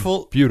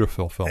colorful. It's a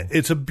beautiful film.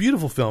 It's a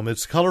beautiful film.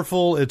 It's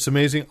colorful. It's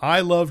amazing.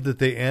 I loved that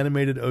they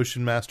animated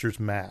Ocean Master's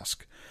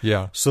mask.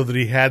 Yeah. So that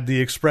he had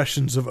the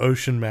expressions of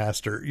Ocean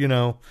Master,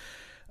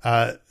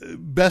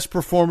 best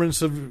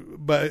performance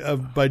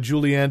by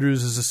Julie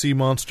Andrews as a sea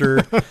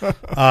monster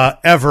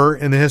ever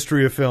in the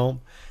history of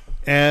film,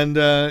 and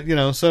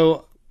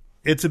so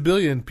it's $1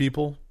 billion,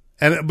 people.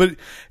 But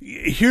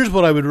here's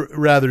what I would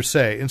rather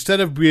say: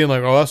 instead of being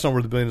like, "Oh, that's not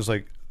where the $1 billion is,"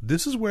 like,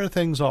 this is where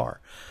things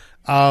are.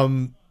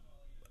 I've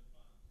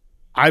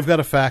got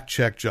to fact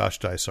check Josh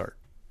Dysart,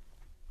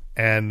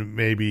 and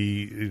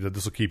maybe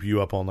this will keep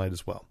you up all night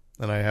as well.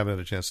 And I haven't had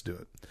a chance to do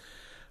it.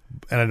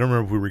 And I don't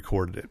remember if we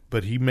recorded it.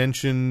 But he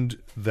mentioned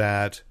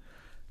that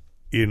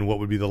in what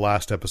would be the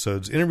last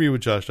episode's interview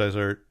with Josh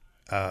Dysart,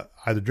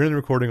 either during the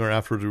recording or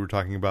afterwards, we were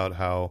talking about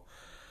how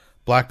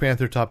Black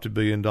Panther topped $1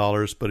 billion,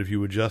 but if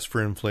you adjust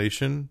for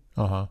inflation,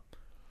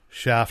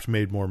 Shaft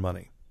made more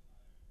money.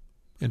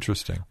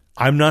 Interesting.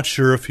 I'm not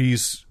sure if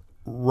he's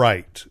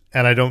right,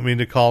 and I don't mean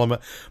to call him,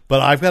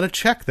 but I've got to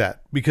check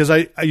that because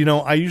I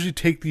usually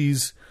take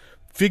these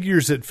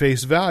figures at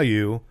face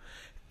value.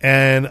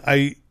 And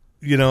I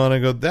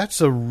go,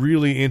 that's a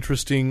really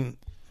interesting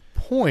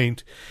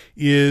point,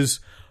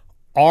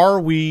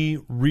 are we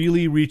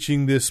really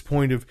reaching this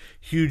point of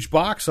huge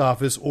box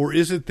office, or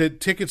is it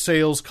that ticket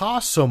sales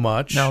cost so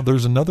much? Now,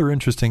 there's another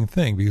interesting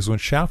thing, because when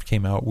Shaft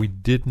came out, we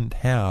didn't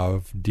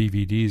have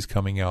DVDs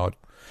coming out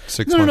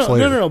 6 months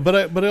later. No.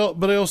 But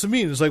I also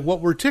mean, it's like,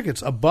 what were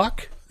tickets?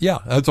 $1? Yeah,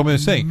 that's what I'm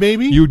saying.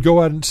 Maybe you would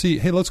go out and see.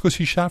 Hey, let's go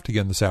see Shaft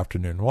again this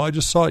afternoon. Well, I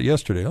just saw it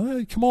yesterday.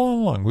 Hey, come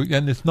along,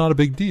 and it's not a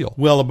big deal.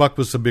 Well, $1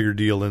 was a bigger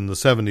deal in the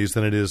 '70s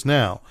than it is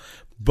now,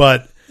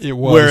 but it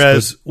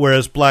was.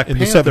 Whereas Black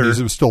Panther in the '70s,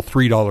 it was still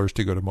 $3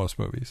 to go to most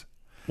movies.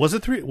 Was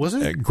it $3? Was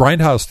it?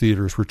 Grindhouse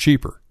theaters were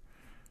cheaper.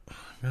 I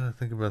gotta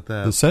think about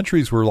that. The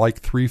Centuries were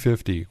like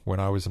 $3.50 when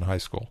I was in high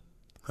school.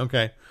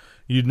 Okay,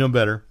 you'd know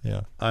better.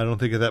 Yeah, I don't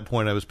think at that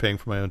point I was paying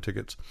for my own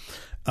tickets.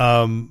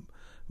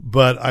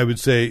 But I would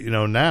say,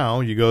 now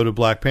you go to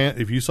Black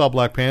Panther. If you saw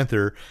Black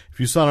Panther, if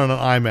you saw it on an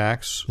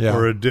IMAX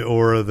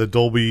or the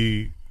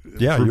Dolby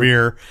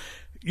Premiere,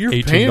 you're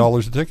paying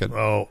 $18 a ticket.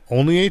 Oh,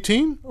 only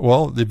 18?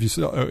 Well, if you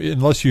saw,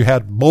 unless you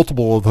had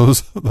multiple of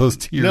those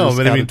tiers. No,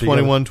 but I mean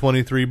 $21,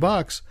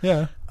 $23.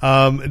 Yeah.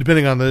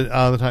 Depending on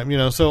the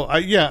time, So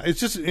it's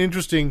just an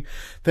interesting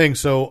thing.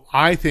 So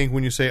I think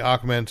when you say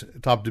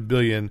Aquaman topped $1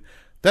 billion,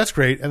 that's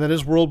great, and that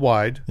is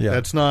worldwide. Yeah.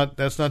 That's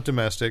not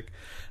domestic.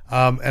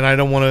 And I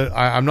don't want to.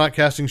 I'm not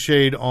casting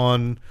shade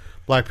on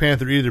Black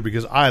Panther either,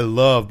 because I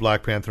love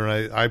Black Panther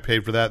and I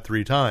paid for that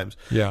 3 times.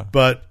 Yeah.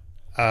 But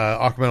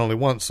Aquaman only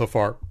once so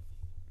far.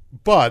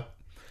 But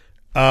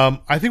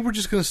I think we're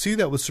just going to see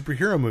that with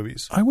superhero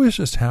movies. I was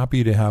just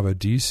happy to have a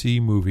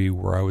DC movie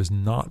where I was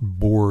not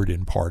bored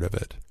in part of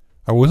it.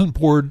 I wasn't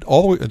bored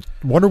all the way.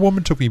 Wonder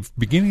Woman took me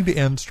beginning to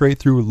end, straight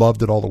through,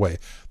 loved it all the way.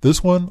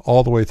 This one,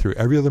 all the way through.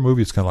 Every other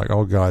movie is kind of like,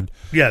 oh, God.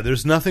 Yeah,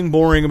 there's nothing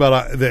boring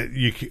about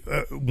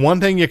that. One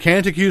thing you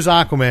can't accuse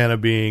Aquaman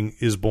of being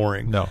is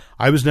boring. No.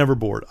 I was never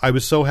bored. I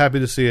was so happy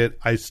to see it.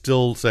 I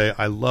still say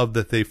I love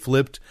that they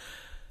flipped.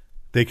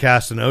 They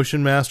cast an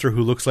Ocean Master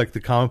who looks like the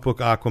comic book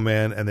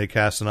Aquaman, and they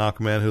cast an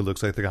Aquaman who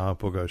looks like the comic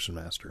book Ocean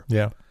Master.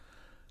 Yeah.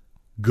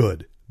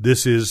 Good.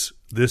 This is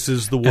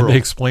the world. And they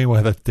explain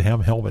why that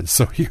damn helmet is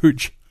so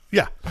huge.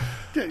 Yeah.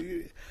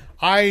 There's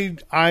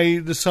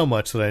so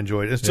much that I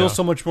enjoyed. There's still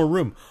so much more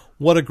room.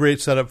 What a great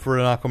setup for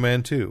an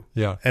Aquaman 2.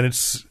 Yeah. And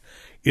it's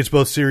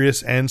both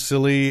serious and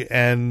silly,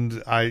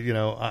 and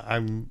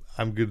I'm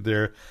good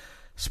there.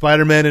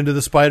 Spider-Man Into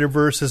the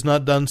Spider-Verse has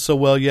not done so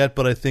well yet,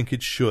 but I think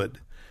it should.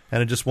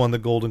 And it just won the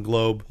Golden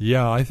Globe.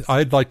 Yeah,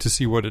 I'd like to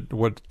see what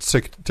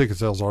ticket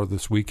sales are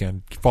this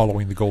weekend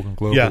following the Golden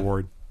Globe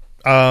Award.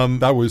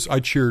 I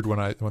cheered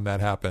when that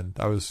happened.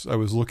 I was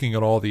looking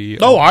at all the.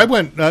 I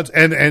went nuts,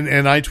 and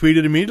I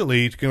tweeted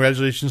immediately,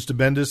 congratulations to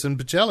Bendis and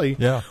Pacelli.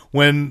 Yeah.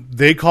 When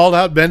they called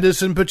out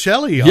Bendis and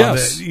Pacelli.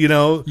 Yes. On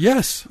it,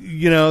 Yes.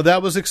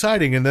 That was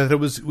exciting, and that it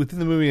was within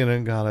the movie.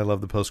 And God, I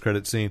love the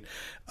post-credit scene.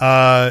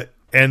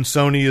 And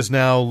Sony is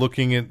now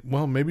looking at,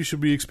 well, maybe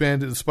should we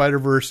expand the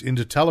Spider-Verse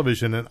into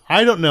television? And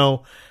I don't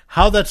know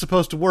how that's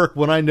supposed to work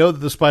when I know that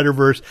the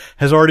Spider-Verse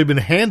has already been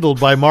handled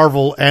by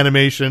Marvel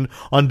Animation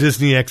on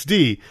Disney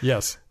XD.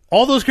 Yes.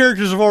 All those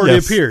characters have already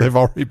appeared. They've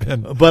already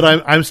been. But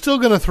I'm still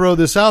going to throw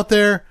this out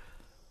there.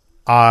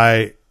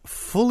 I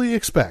fully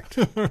expect.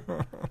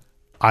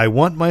 I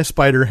want my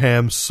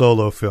Spider-Ham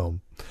solo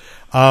film.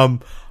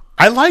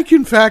 I like,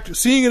 in fact,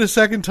 seeing it a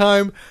second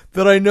time,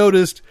 that I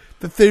noticed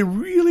that they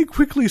really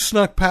quickly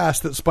snuck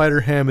past that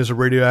Spider-Ham is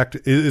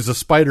a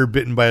spider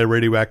bitten by a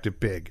radioactive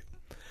pig.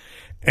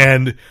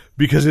 And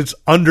because it's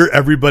under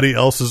everybody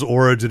else's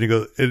origin, he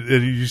goes,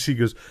 he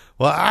goes,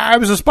 well, I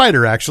was a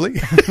spider, actually.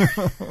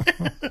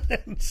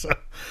 So,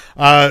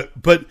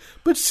 but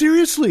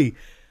seriously,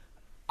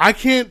 I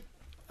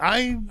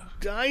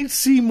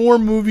see more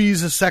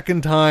movies a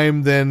second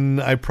time than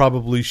I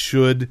probably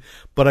should,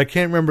 but I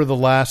can't remember the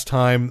last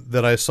time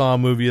that I saw a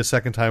movie a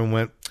second time and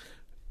went,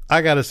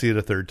 I got to see it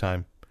a third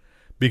time,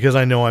 because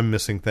I know I'm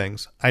missing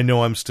things. I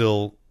know I'm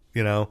still,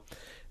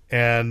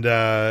 and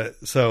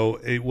so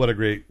what a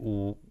great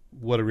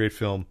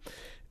film.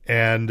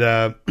 And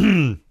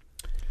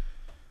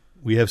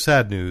we have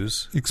sad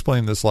news.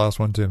 Explain this last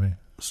one to me.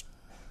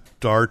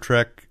 Star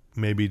Trek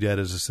may be dead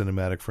as a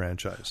cinematic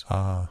franchise.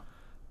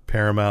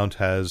 Paramount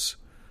has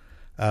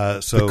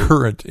the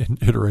current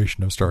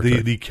iteration of Star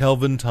Trek, the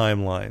Kelvin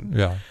timeline.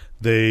 Yeah,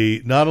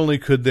 they not only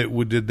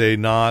did they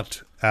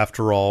not,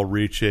 after all,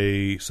 reach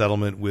a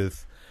settlement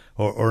with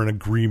or an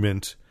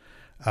agreement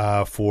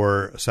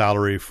for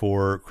salary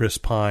for Chris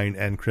Pine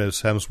and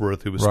Chris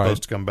Hemsworth, who was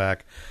supposed to come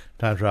back,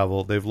 time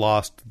travel. They've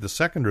lost the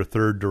second or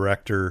third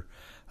director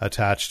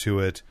attached to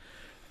it,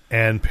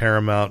 and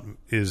Paramount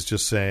is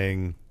just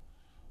saying,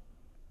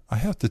 I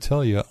have to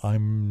tell you,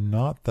 I'm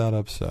not that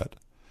upset.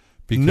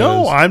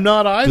 No, I'm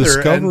not either.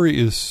 Discovery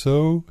is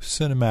so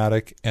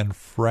cinematic and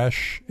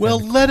fresh. Well,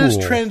 and let cool. us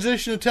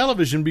transition to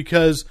television,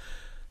 because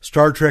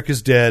Star Trek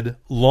is dead.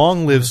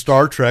 Long live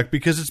Star Trek,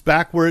 because it's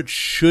back where it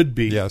should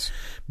be. Yes.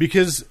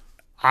 Because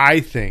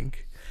I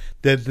think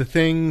that the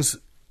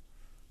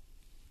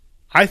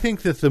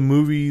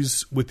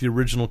movies with the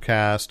original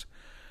cast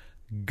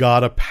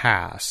got a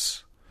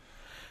pass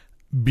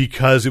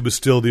because it was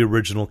still the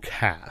original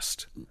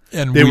cast.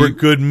 And they were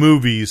good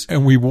movies.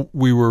 And we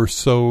were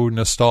so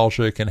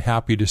nostalgic and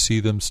happy to see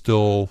them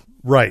still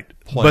right.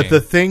 playing. But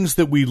the things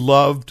that we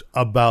loved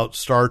about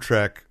Star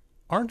Trek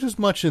aren't as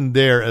much in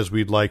there as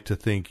we'd like to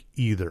think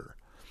either.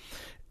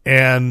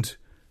 And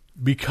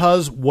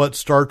because what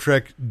Star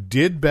Trek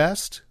did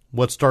best,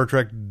 what Star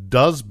Trek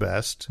does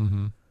best,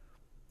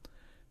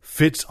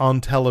 fits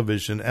on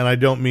television. And I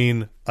don't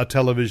mean a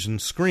television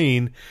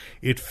screen.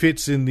 It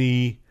fits in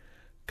the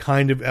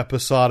kind of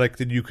episodic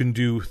that you can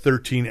do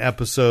 13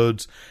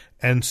 episodes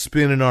and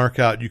spin an arc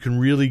out. You can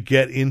really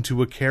get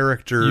into a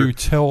character. You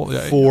tell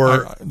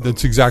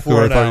that's exactly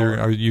what I thought you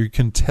were. You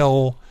can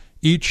tell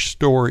each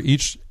story,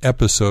 each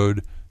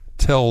episode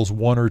tells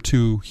one or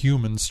two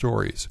human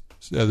stories.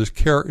 There's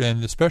character,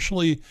 and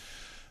especially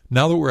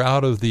now that we're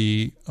out of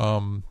the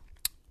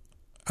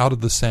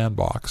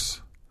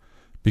sandbox,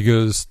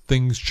 because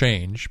things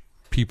change.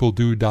 People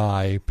do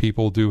die.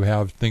 People do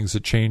have things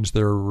that change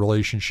their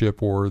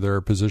relationship or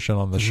their position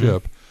on the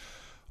ship.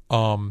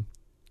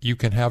 You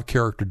can have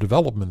character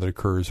development that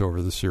occurs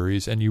over the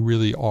series, and you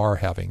really are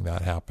having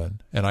that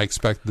happen. And I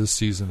expect this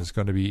season is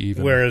going to be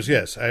even. Whereas,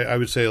 yes, I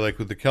would say, like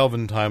with the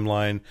Kelvin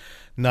timeline,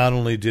 not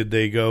only did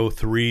they go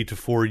 3 to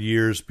 4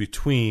 years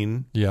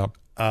between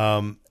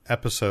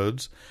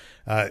episodes,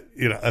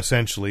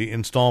 essentially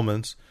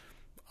installments.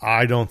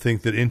 I don't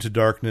think that Into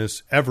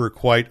Darkness ever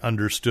quite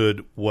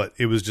understood what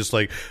it was. Just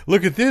like,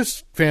 look at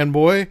this,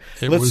 fanboy.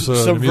 It was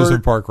an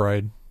amusement park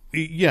ride.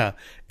 Yeah,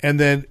 and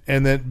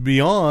then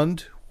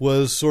Beyond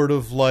was sort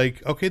of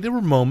like, okay, there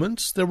were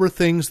moments, there were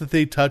things that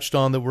they touched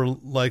on that were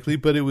likely,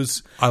 but it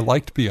was. I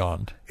liked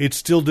Beyond. It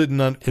still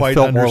didn't quite. It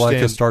felt understand. more like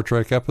a Star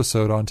Trek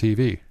episode on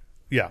TV.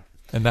 Yeah.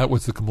 And that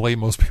was the complaint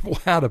most people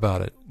had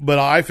about it. But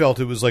I felt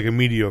it was like a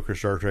mediocre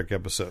Star Trek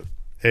episode.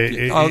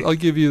 I'll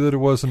give you that it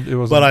wasn't.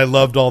 But I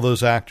loved all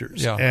those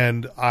actors. Yeah.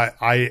 And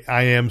I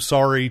am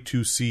sorry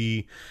to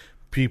see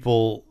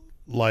people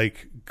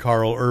like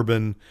Carl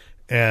Urban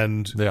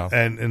and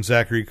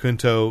Zachary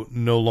Quinto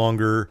no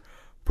longer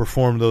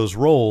perform those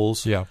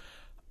roles. Yeah.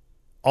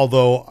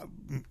 Although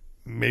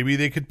maybe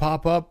they could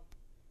pop up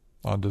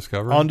on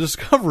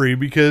Discovery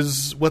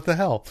because what the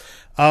hell?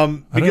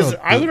 Because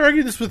I would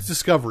argue this with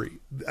Discovery.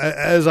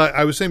 As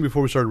I was saying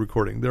before we started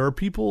recording, there are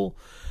people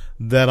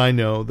that I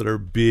know that are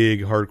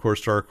big, hardcore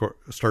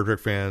Star Trek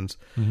fans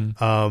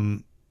that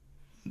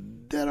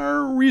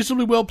are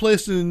reasonably well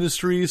placed in the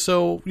industry.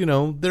 So,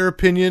 their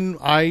opinion,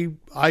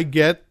 I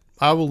get.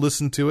 I will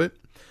listen to it.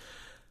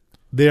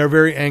 They are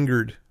very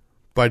angered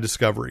by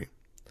Discovery.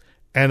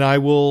 And I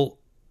will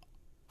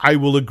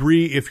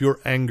agree if your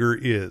anger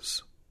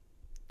is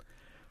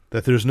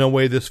that there's no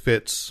way this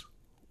fits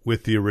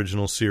with the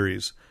original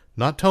series.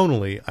 Not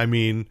tonally. I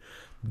mean,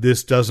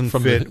 this doesn't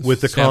fit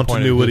with the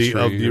continuity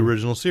of the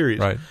original series.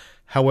 Right.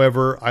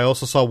 However, I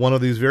also saw one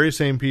of these very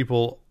same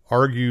people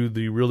argue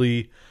the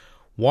really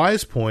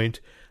wise point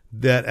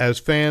that as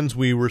fans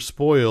we were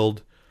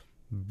spoiled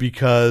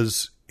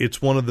because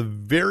it's one of the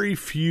very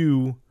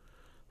few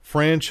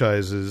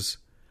franchises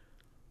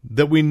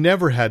that we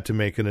never had to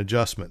make an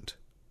adjustment.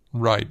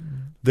 Right.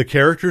 The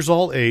characters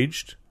all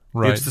aged.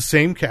 Right. It's the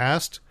same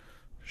cast.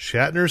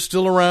 Shatner's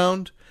still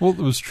around. Well, it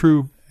was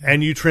true.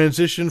 And you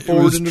transition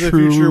forward into the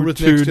future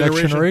with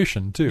Next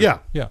Generation too. Yeah.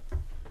 Yeah.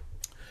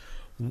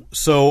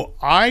 So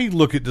I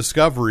look at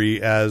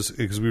Discovery as,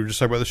 because we were just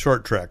talking about the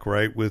short trek,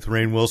 right, with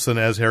Rainn Wilson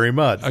as Harry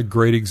Mudd. A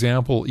great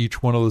example.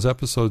 Each one of those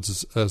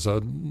episodes is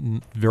a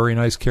very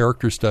nice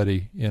character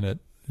study in it.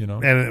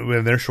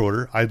 And they're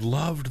shorter. I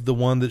loved the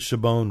one that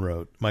Chabon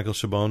wrote. Michael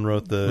Chabon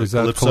wrote the Was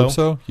that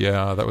Calypso?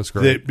 Yeah, that was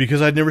great.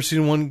 Because I'd never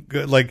seen one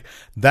good, like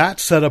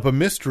that set up a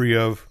mystery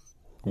of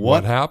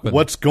what happened,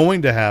 what's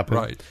going to happen.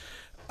 Right.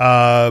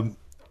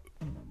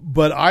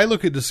 But I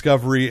look at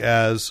Discovery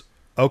as,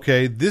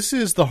 okay, this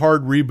is the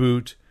hard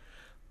reboot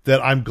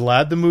that I'm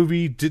glad the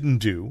movie didn't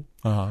do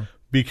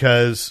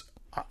because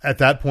at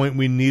that point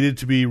we needed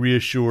to be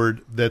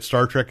reassured that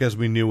Star Trek as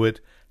we knew it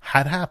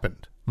had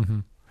happened.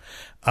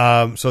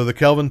 So the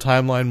Kelvin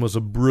timeline was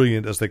a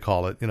brilliant, as they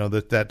call it,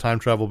 that time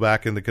travel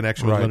back and the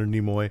connection with Leonard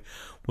Nimoy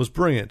was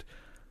brilliant.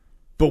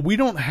 But we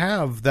don't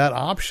have that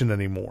option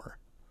anymore.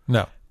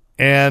 No.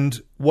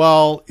 And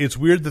while it's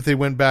weird that they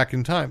went back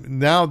in time,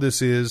 now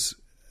this is,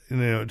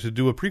 to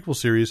do a prequel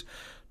series,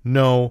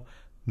 no,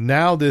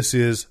 now this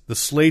is, the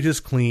slate is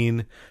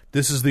clean.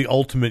 This is the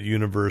ultimate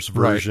universe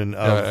version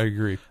I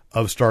agree.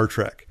 Of Star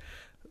Trek.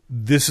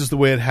 This is the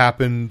way it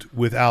happened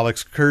with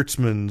Alex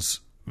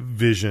Kurtzman's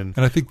vision.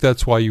 And I think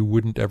that's why you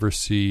wouldn't ever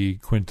see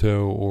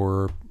Quinto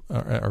or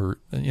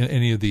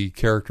any of the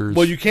characters.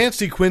 Well, you can't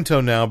see Quinto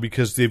now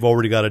because they've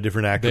already got a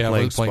different actor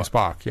playing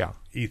Spock. Yeah.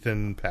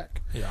 Ethan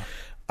Peck. Yeah.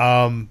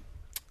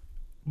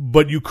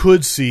 But you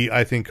could see,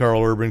 I think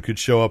Carl Urban could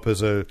show up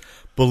as a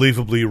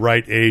believably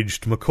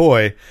right-aged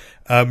McCoy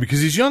because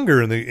he's younger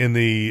in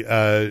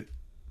the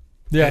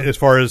as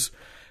far as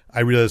I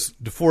realized,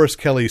 DeForest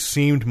Kelley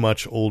seemed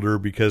much older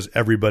because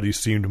everybody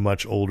seemed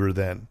much older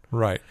then.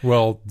 Right.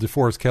 Well,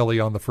 DeForest Kelley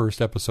on the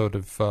first episode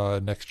of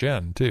Next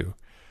Gen too.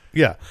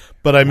 Yeah,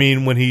 but I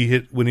mean, when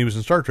he was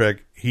in Star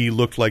Trek, he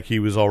looked like he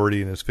was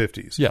already in his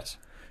 50s. Yes.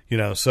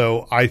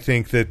 So I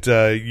think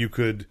that you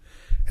could,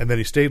 and then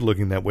he stayed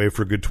looking that way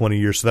for a good 20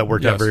 years, so that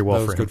worked out very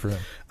well for him. Good for him.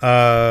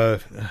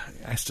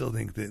 I still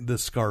think the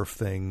scarf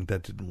thing,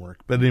 that didn't work.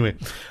 But anyway,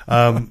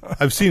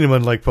 I've seen him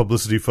on like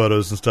publicity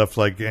photos and stuff,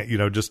 like,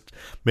 just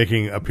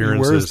making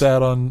appearances. Where's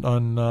that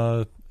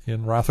on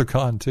in Wrath of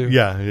Khan too?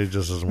 Yeah, it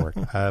just doesn't work.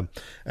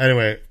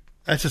 Anyway,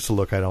 that's just a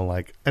look I don't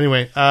like.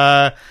 Anyway,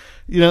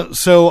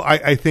 so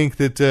I think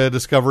that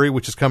Discovery,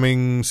 which is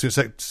coming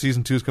soon,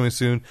 season 2 is coming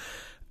soon,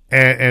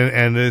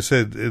 and they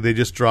said they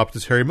just dropped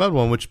this Harry Mudd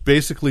one, which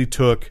basically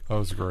took that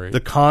was great.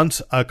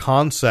 a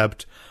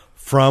concept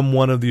from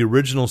one of the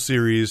original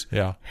series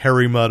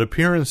Harry Mudd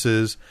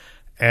appearances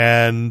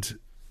and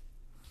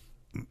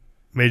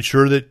made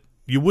sure that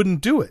you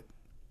wouldn't do it.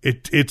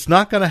 It's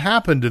not going to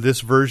happen to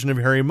this version of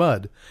Harry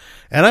Mudd,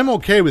 and I'm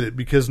okay with it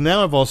because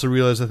now I've also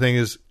realized the thing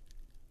is,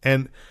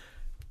 and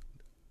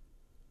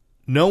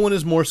no one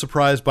is more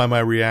surprised by my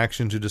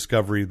reaction to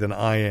Discovery than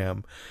I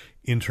am,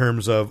 in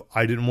terms of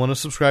I didn't want to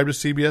subscribe to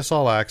CBS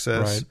All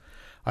Access. Right.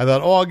 I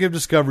thought, I'll give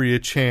Discovery a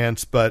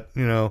chance, but,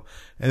 and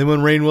then when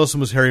Rainn Wilson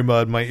was Harry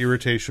Mudd, my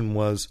irritation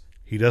was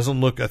he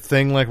doesn't look a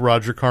thing like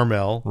Roger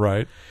Carmel.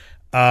 Right.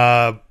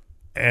 And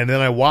And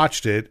then I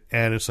watched it,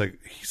 and it's like,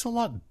 he's a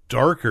lot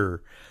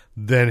darker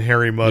than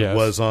Harry Mudd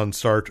was on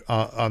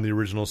on the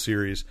original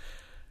series.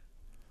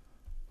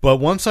 But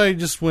once I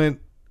just went,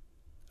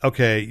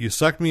 okay, you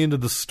sucked me into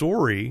the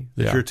story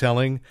that you're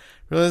telling,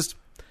 realized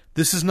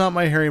this is not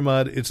my Harry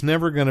Mudd. It's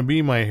never going to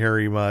be my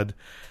Harry Mudd.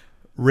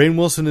 Rainn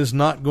Wilson is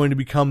not going to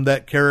become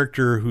that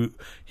character who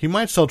he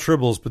might sell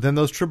tribbles, but then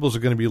those tribbles are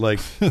going to be like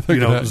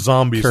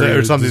zombies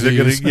or something. They're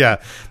going to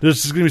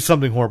there's going to be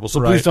something horrible. So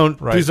please don't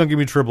give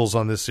me tribbles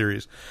on this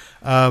series.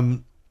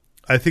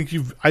 I think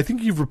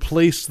you've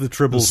replaced the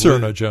tribbles.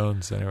 Cyrano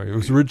Jones. Anyway, it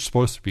was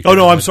supposed to be. Oh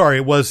no, I'm sorry.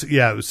 It was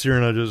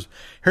Cyrano Jones.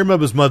 Harry Mudd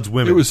was Mudd's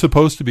women. It was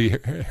supposed to be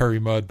Harry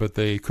Mudd, but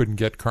they couldn't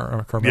get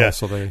Carmel,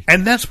 so they.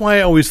 And that's why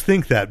I always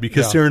think that,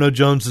 because Cyrano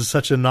Jones is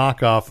such a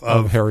knockoff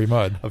of Harry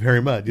Mudd. Of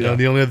Harry Mudd. You know,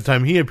 the only other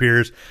time he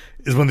appears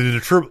is when they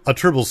did a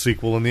Tribble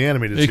sequel in the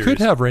animated series. They could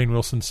have Rainn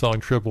Wilson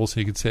selling Tribbles,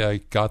 so you could say, "I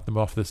got them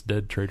off this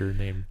dead trader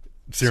named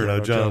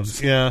Cyrano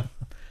Jones." Yeah.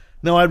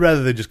 No, I'd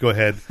rather they just go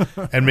ahead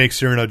and make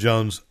Cyrano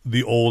Jones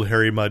the old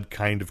Harry Mudd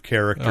kind of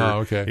character.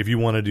 Oh, okay. If you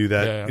want to do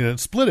that, you know,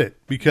 split it,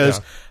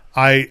 because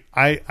I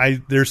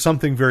there's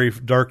something very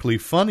darkly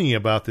funny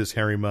about this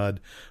Harry Mudd,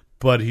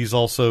 but he's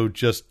also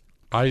just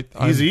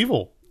he's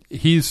evil.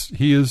 He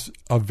is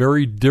a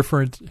very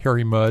different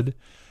Harry Mudd.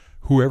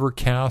 Whoever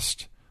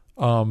cast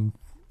Rainn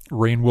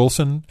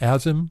Wilson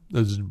as him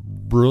is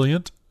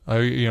brilliant.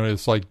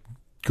 It's like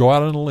go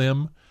out on a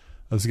limb.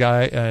 This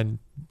guy, and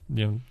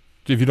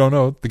if you don't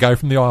know, the guy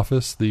from The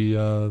Office,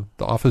 the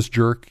Office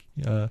jerk.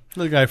 The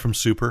guy from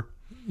Super.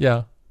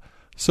 Yeah.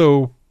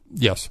 So,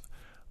 yes.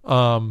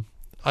 And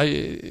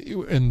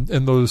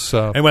those...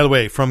 and by the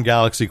way, from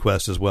Galaxy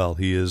Quest as well.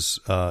 He is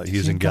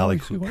in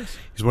Galaxy Quest?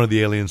 He's one of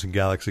the aliens in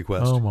Galaxy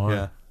Quest. Oh, my.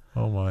 Yeah.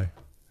 Oh, my.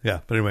 Yeah,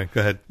 but anyway, go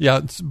ahead.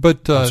 Yeah,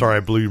 but... I'm sorry,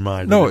 I blew your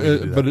mind. No,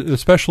 but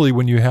especially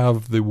when you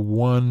have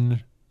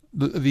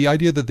the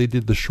idea that they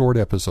did the short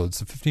episodes,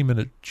 the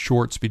 15-minute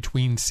shorts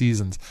between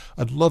seasons.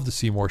 I'd love to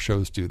see more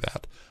shows do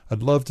that.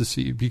 I'd love to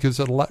see, because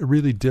it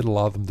really did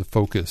allow them to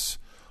focus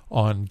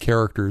on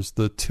characters.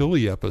 The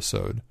Tilly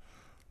episode,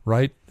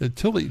 right?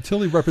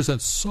 Tilly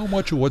represents so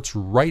much of what's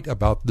right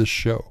about this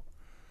show.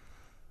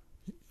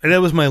 And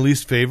that was my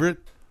least favorite,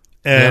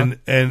 and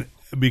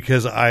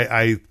because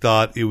I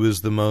thought it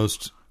was the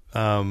most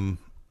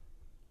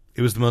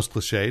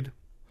cliched.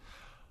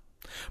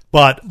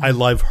 But I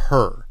love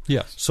her.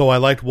 Yes. So I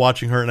liked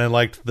watching her, and I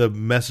liked the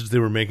message they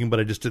were making, but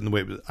I just didn't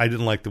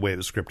like the way it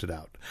was scripted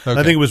out. Okay.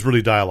 I think it was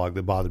really dialogue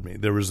that bothered me.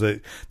 There was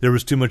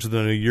too much of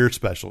the New Year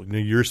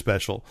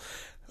special.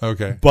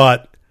 Okay.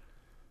 But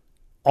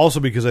also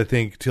because I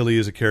think Tilly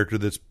is a character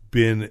that's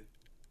been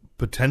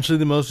potentially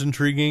the most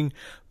intriguing,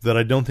 that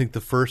I don't think the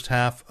first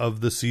half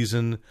of the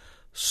season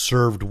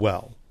served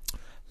well.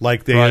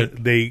 Like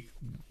they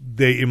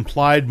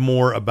implied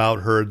more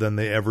about her than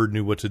they ever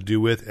knew what to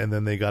do with, and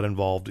then they got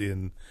involved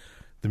in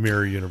the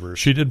mirror universe.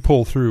 She did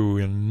pull through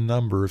in a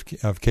number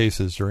of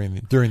cases during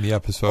the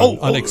episode.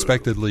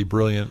 Unexpectedly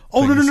brilliant.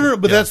 Oh no!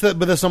 But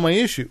that's not my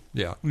issue.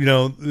 Yeah,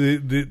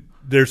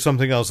 there's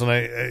something else,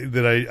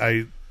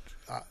 and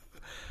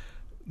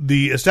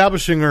the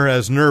establishing her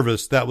as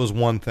nervous, that was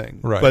one thing,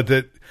 right? But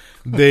that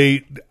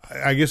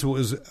I guess it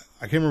was.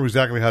 I can't remember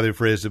exactly how they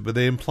phrased it, but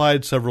they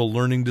implied several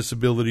learning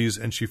disabilities,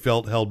 and she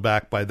felt held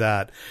back by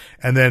that.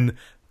 And then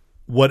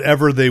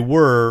whatever they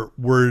were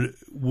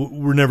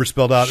never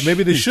spelled out.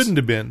 Maybe they shouldn't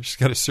have been. She's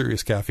got a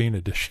serious caffeine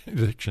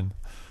addiction.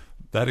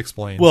 That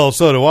explains. Well,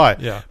 so do I.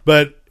 Yeah.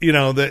 But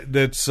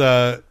that's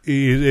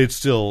it's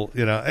still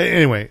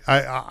Anyway,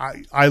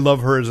 I love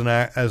her as an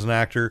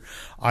actor.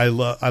 I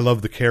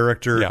love the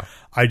character. Yeah.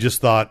 I just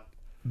thought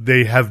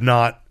they have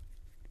not.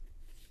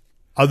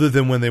 Other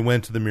than when they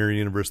went to the mirror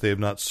universe, they have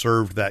not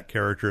served that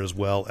character as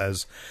well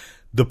as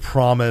the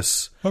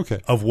promise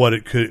of what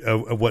it could,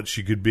 of what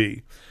she could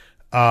be.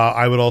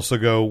 I would also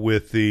go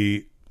with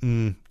the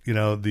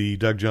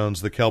Doug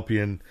Jones, the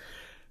Kelpian.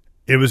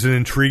 It was an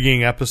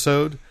intriguing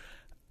episode.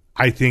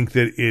 I think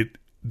that it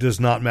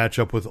does not match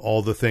up with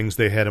all the things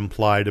they had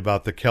implied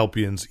about the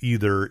Kelpians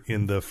either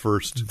in the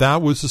first.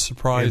 That was a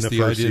surprise.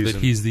 The idea season. That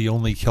he's the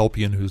only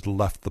Kelpian who's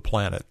left the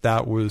planet.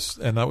 That was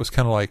kind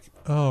of like,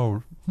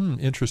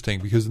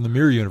 interesting, because in the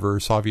mirror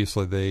universe,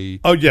 obviously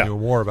they knew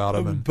more about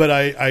him. But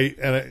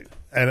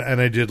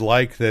I did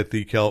like that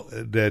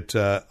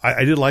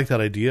I did like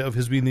that idea of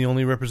his being the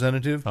only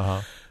representative.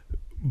 Uh-huh.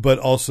 But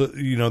also,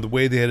 the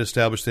way they had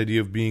established the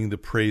idea of being the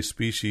prey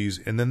species,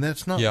 and then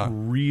that's not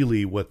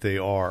really what they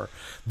are.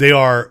 They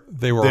are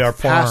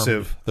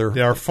passive.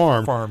 They are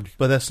farmed,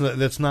 but that's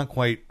not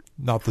quite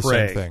not the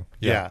prey. same thing.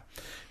 Yeah.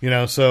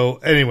 So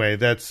anyway,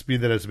 that's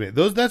that's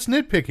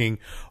nitpicking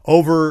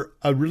over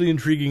a really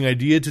intriguing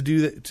idea to do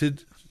that, to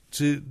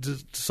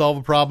solve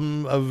a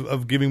problem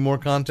of giving more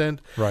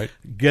content. Right.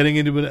 Getting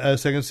into a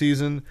second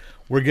season,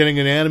 we're getting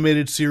an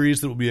animated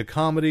series that will be a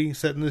comedy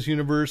set in this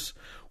universe.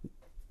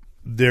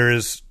 There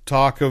is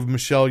talk of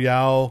Michelle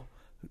Yeoh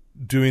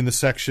doing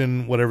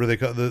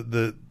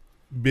the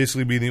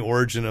basically being the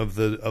origin of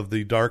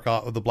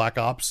the Black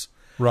Ops.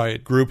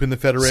 right group in the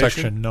Federation.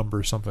 section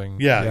number something.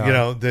 Yeah, you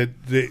know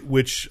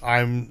which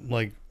I'm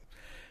like,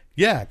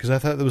 yeah, because I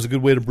thought that was a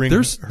good way to bring.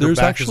 There's back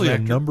actually as a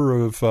an actor.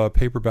 number of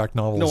paperback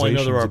novelizations. No, I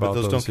know there are, but about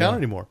those don't count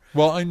anymore.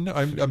 Well,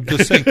 I'm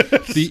just saying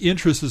the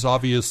interest is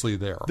obviously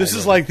there. This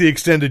is already. like the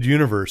extended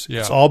universe.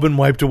 Yeah. It's all been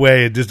wiped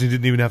away, and Disney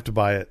didn't even have to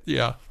buy it.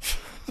 Yeah.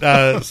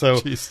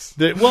 So, Jesus.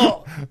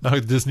 well, Now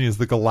Disney is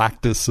the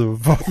Galactus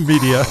of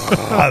media.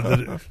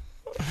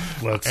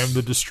 I'm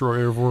the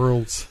destroyer of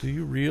worlds. Do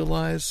you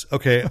realize?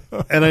 Okay,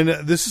 and I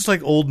know this is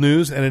like old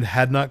news, and it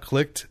had not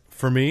clicked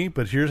for me.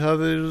 But here's how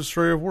the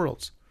destroyer of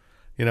worlds.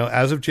 You know,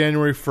 as of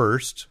January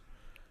 1st,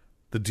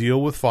 the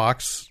deal with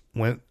Fox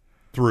went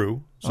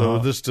through. So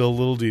there's still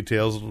little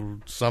details.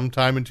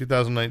 Sometime in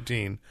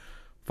 2019,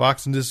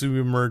 Fox and Disney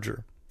will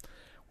merger.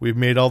 We've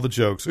made all the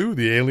jokes. Ooh,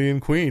 the alien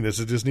queen is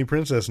a Disney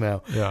princess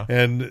now. Yeah.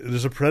 And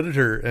there's a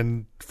Predator,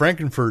 and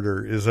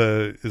Frankenfurter is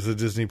a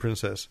Disney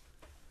princess.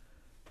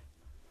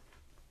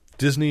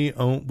 Disney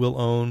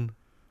will own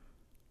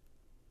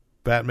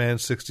Batman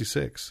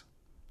 66.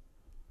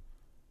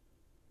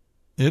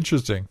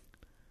 Interesting.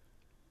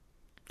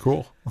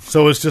 Cool.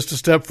 So it's just a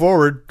step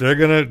forward. They're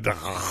going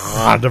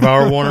to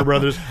devour Warner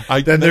Brothers.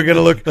 Then they're going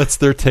to look. That's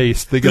their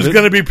taste. There's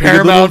going to be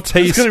Paramount.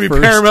 There's going to be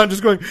Paramount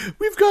just going,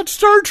 we've got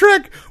Star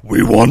Trek.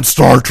 We want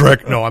Star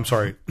Trek. No, I'm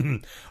sorry.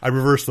 I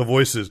reversed the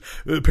voices.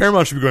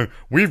 Paramount should be going,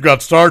 we've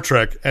got Star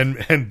Trek.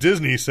 And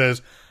Disney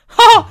says,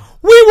 ha,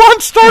 we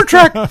want Star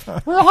Trek.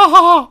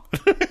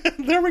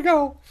 There we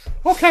go.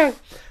 Okay.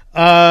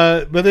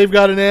 But they've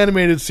got an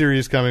animated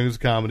series coming as a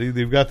comedy.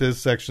 They've got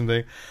this section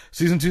thing.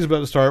 Season 2 is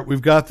about to start.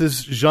 We've got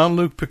this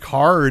Jean-Luc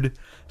Picard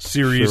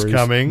series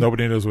coming.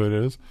 Nobody knows what it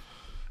is.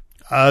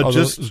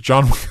 Just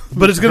John,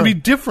 but it's going to be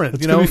different.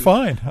 It's going to be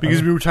fine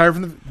because we retired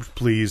from the.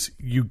 Please,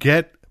 you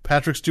get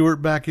Patrick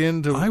Stewart back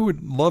in. I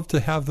would love to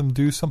have them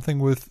do something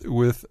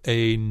with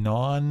a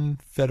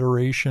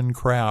non-Federation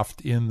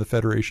craft in the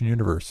Federation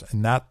universe,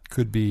 and that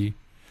could be.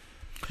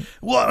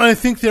 Well, I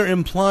think they're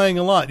implying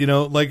a lot. You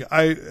know, like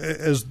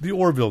as the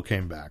Orville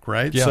came back,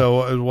 right? Yeah.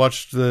 So I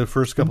watched the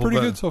first couple. Pretty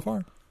good so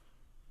far.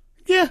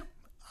 Yeah,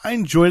 I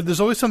enjoyed it.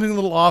 There's always something a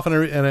little off,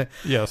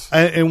 yes.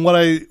 And what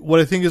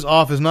I think is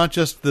off is not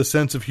just the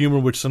sense of humor,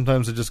 which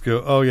sometimes I just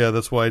go, oh yeah,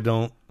 that's why I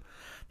don't.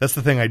 That's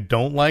the thing I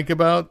don't like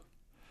about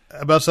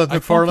Seth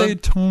MacFarlane. I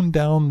think they toned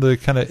down the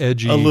kind of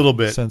edgy a little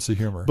bit sense of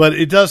humor, but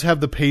it does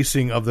have the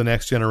pacing of the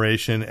Next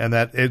Generation, and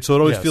so it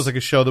always Yes. feels like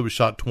a show that was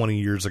shot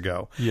 20 years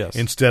ago, Yes.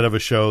 instead of a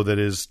show that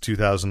is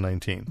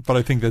 2019. But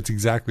I think that's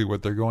exactly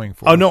what they're going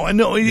for. Oh no,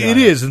 it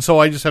is, and so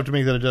I just have to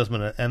make that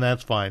adjustment, and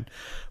that's fine.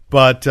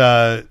 But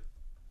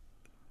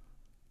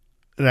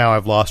now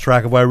I've lost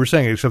track of why we're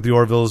saying it, except the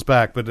Orville is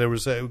back. But there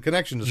was a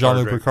connection to Star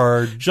Jean-Luc Trek.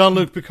 Picard.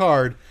 Jean-Luc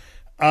Picard.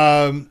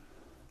 No,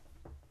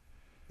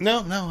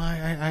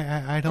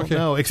 I don't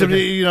know. Except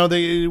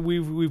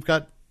we've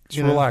got.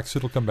 Just relax;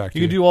 it'll come back to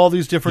you. You can do all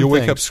these different You'll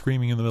things. wake up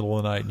screaming in the middle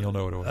of the night, and you'll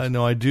know what it was. I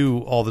know I do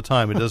all the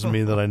time. It doesn't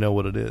mean that I know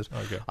what it is.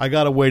 Okay. I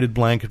got a weighted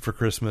blanket for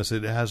Christmas.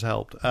 It has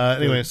helped.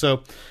 Anyway,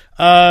 so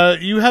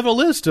you have a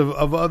list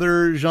of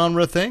other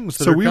genre things.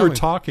 That So are we coming. were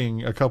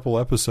talking a couple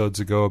episodes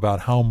ago about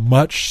how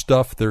much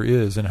stuff there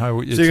is and how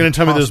it's So you're going to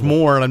tell me there's impossible.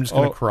 more, and I'm just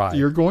going to cry.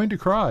 You're going to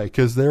cry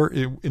because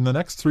in the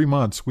next 3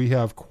 months we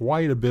have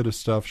quite a bit of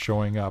stuff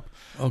showing up.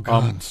 Oh,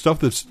 God. Stuff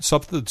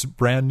that's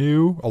brand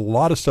new, a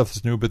lot of stuff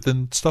that's new, but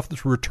then stuff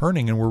that's returning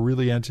and we're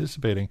really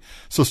anticipating.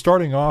 So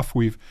starting off,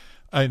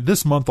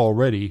 this month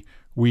already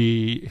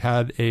we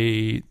had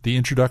the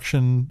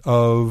introduction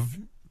of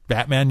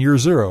Batman Year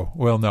Zero.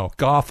 Well, no,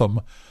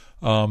 Gotham.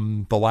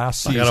 The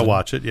last season. I got to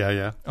watch it.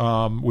 Yeah.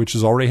 Which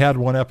has already had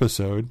one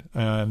episode,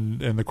 and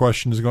the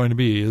question is going to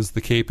be: is the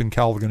Cape and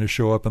Cal going to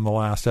show up in the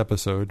last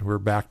episode? We're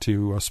back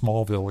to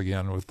Smallville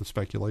again with the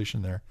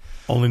speculation there.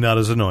 Only not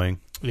as annoying.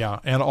 Yeah,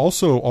 and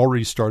also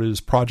already started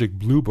is Project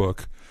Blue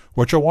Book,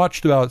 which I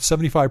watched about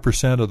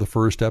 75% of the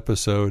first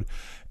episode,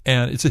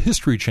 and it's a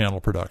History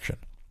Channel production.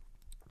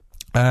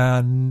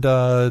 And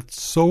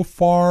so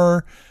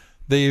far,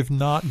 they've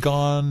not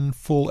gone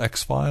full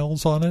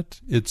X-Files on it.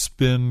 It's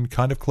been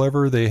kind of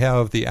clever. They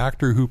have the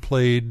actor who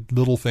played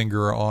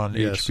Littlefinger on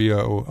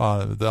HBO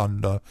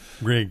on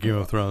Great Game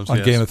of Thrones. on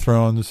yes. Game of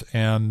Thrones,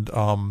 and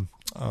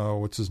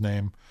what's his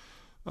name?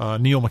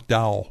 Neil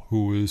McDowell,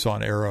 who is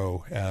on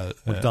Arrow.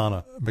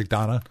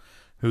 McDonough.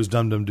 Who's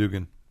Dum Dum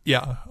Dugan.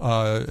 Yeah.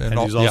 And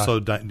he's also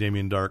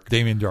Damien Dark.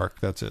 Damien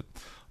Dark, that's it.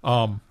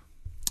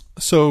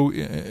 So,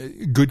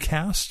 good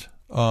cast.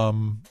 I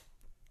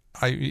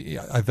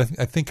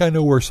think I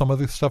know where some of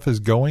the stuff is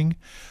going.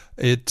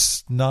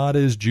 It's not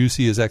as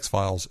juicy as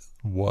X-Files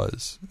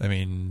was. I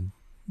mean,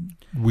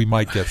 we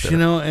might get there. You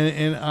know,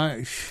 and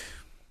I...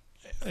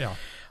 Yeah.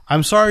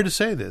 I'm sorry to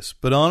say this,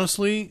 but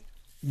honestly,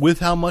 with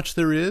how much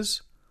there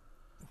is...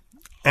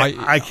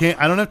 I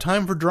don't have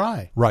time for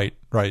dry. Right.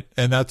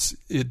 And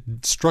it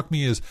struck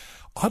me as,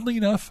 oddly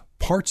enough,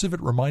 parts of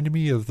it reminded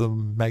me of the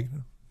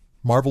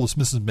Marvelous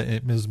Ms.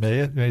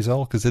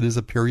 Maisel, because it is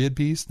a period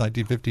piece,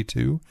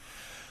 1952.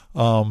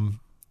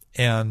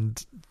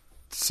 And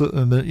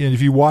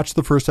if you watch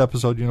the first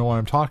episode, you know what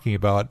I'm talking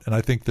about, and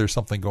I think there's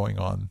something going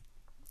on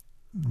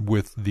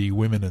with the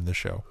women in the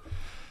show.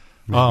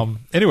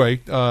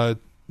 Anyway,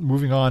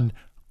 moving on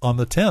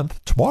the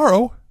 10th,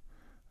 tomorrow,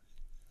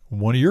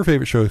 one of your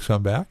favorite shows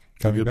coming back.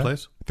 The Good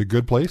Place? The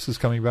Good Place is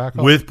coming back.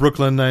 With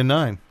Brooklyn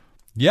Nine-Nine.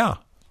 Yeah.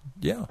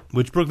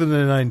 Which Brooklyn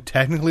Nine-Nine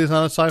technically is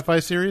not a sci-fi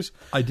series.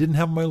 I didn't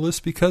have on my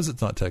list because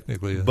it's not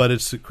technically. But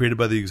it's created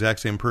by the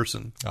exact same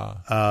person.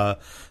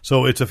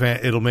 So it's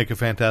it'll make a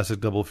fantastic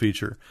double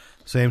feature.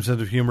 Same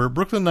sense of humor.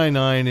 Brooklyn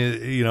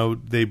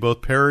Nine-Nine, they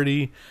both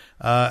parody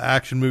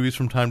action movies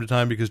from time to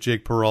time because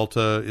Jake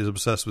Peralta is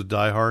obsessed with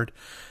Die Hard,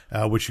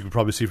 which you can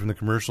probably see from the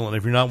commercial. And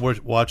if you're not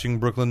watching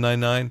Brooklyn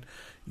Nine-Nine,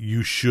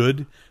 you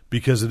should,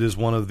 because it is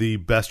one of the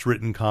best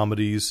written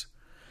comedies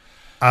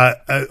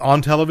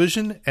on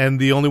television, and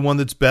the only one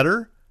that's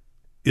better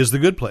is The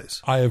Good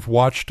Place. I have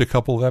watched a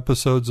couple of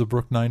episodes of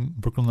Brooklyn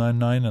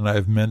Nine-Nine, and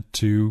I've meant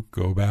to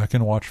go back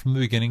and watch from the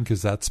beginning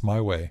because that's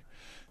my way.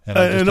 And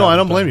I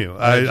don't blame you.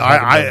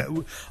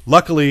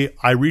 Luckily,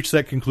 I reached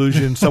that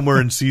conclusion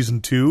somewhere in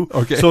season 2,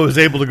 okay. So I was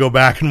able to go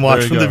back and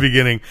watch from go. the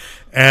beginning.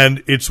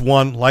 And it's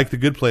one, like The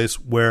Good Place,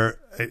 where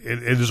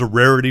it is a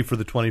rarity for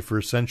the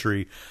 21st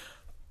century.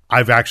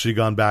 I've actually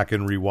gone back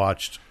and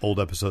rewatched old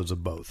episodes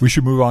of both. We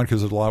should move on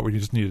because there's a lot we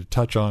just need to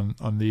touch on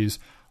these.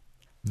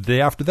 The day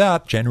after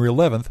that, January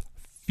 11th,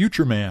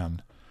 Future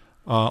Man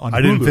on Hulu.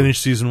 I didn't finish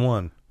season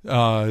 1,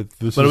 but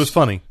it was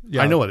funny.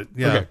 Yeah. I know it.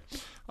 Yeah.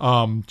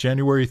 Okay.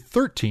 January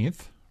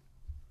 13th,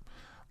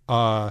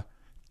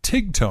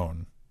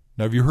 Tigtone.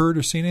 Now, have you heard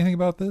or seen anything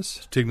about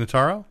this? Tig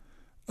Notaro?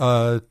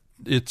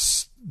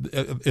 It's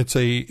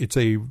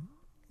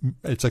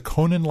a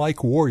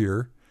Conan-like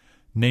warrior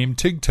named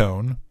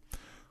Tigtone,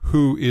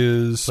 who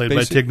is played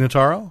by Tig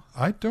Notaro?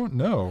 I don't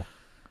know.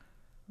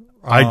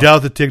 I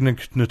doubt that Tig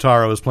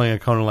Notaro is playing a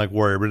Conan-like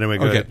warrior, but anyway,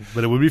 go ahead.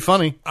 But it would be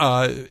funny.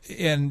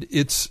 And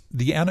it's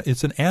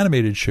an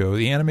animated show.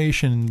 The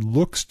animation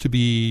looks to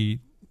be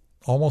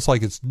almost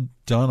like it's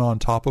done on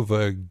top of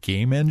a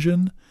game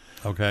engine.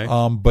 Okay.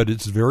 But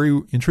it's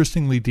very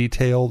interestingly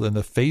detailed, and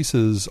the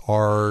faces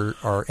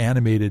are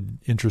animated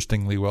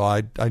interestingly well.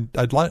 I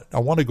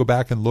want to go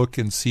back and look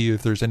and see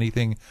if there's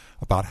anything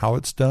about how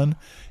it's done.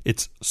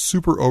 It's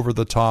super over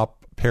the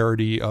top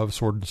parody of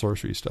sword and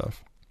sorcery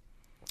stuff.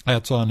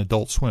 That's on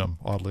Adult Swim,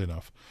 oddly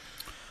enough.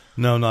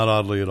 No, not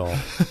oddly at all.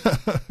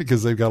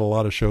 Because they've got a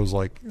lot of shows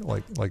like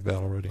that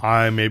already.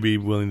 I may be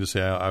willing to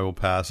say I will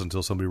pass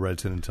until somebody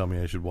writes in and tell me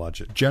I should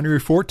watch it. January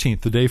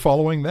 14th, the day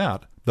following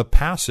that, The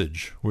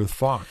Passage with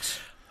Fox.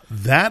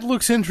 That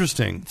looks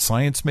interesting.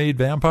 Science-made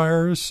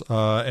vampires,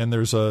 and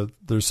there's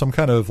some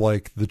kind of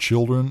like the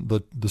children.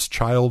 this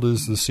child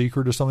is the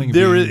secret or something.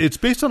 It's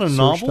based on a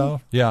novel.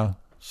 Out. Yeah.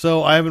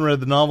 So I haven't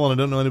read the novel, and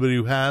I don't know anybody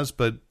who has.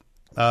 But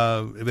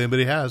if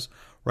anybody has,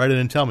 write in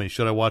and tell me.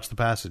 Should I watch The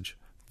Passage?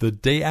 The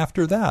day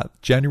after that,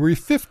 January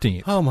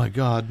 15th. Oh my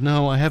God,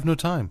 no! I have no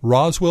time.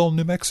 Roswell,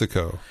 New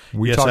Mexico.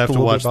 We talked I have a to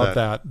little watch bit about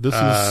that. This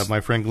is my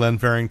friend Glenn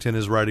Farrington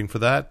is writing for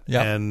that.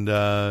 Yeah, and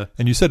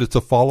you said it's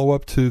a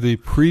follow-up to the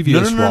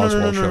previous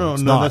Roswell show.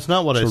 No, that's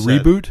not what I said. It's a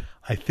reboot.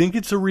 I think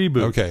it's a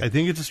reboot. Okay, I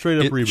think it's a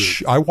straight-up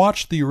reboot. I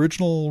watched the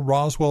original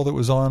Roswell that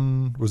was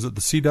on. Was it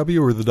the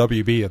CW or the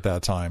WB at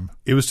that time?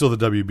 It was still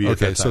the WB. Okay, at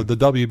that time. So the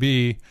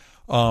WB,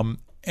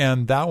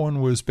 and that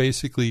one was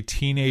basically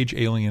teenage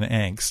alien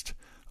angst.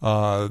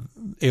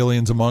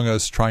 Aliens Among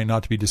Us trying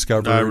not to be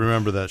discovered. I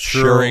remember that.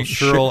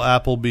 Cheryl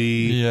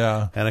Appleby.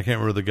 Yeah. And I can't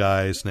remember the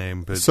guy's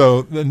name. But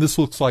so then this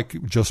looks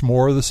like just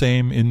more of the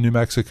same in New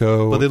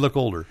Mexico. But they look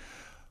older.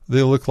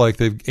 They look like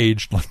they've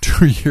aged like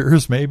 2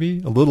 years,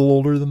 maybe. A little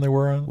older than they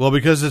were on. Well,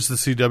 because it's the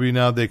CW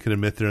now, they can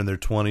admit they're in their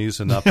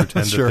 20s and not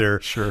pretend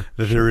that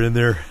they're in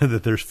there,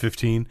 that they're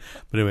 15.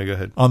 But anyway, go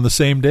ahead. On the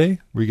same day,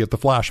 we get the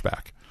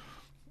flashback.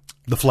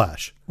 The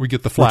Flash. We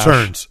get the Flash.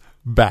 Returns.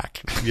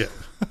 Back. Yeah.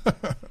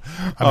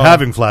 I'm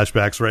having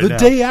flashbacks right now. The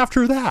day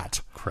after that.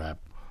 Crap.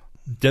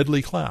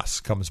 Deadly Class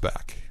comes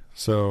back.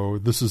 So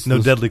this is...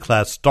 Deadly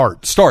Class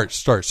starts.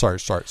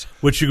 Starts.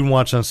 Which you can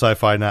watch on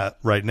Sci-Fi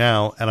right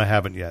now, and I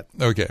haven't yet.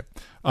 Okay.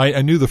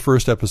 I knew the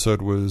first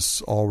episode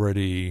was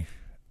already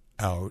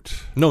out.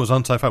 No, it was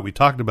on Sci-Fi. We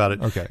talked about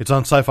it. Okay. It's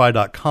on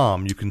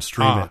sci-fi.com. You can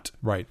stream it.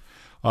 Right.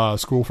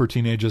 School for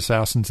Teenage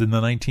Assassins in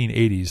the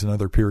 1980s,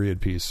 another period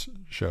piece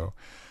show.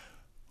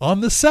 On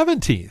the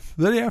 17th,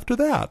 the day after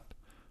that,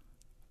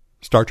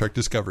 Star Trek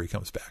Discovery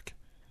comes back.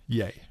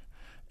 Yay.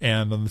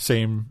 And on the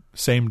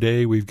same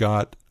day, we've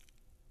got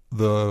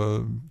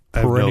the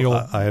perennial...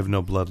 I have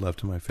no blood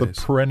left in my face.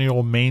 The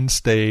perennial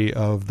mainstay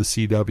of the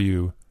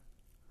CW,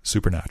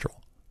 Supernatural.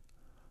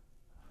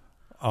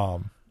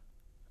 I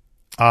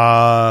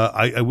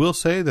will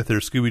say that their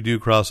Scooby-Doo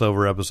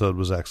crossover episode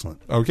was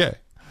excellent. Okay.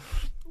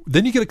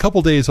 Then you get a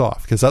couple days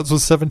off, because that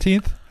was the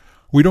 17th.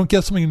 We don't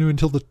get something new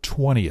until the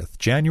 20th.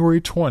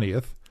 January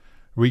 20th,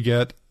 we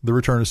get the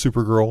return of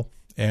Supergirl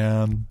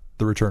and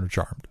the return of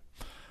Charmed.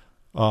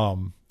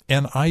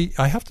 And I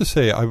have to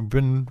say, I've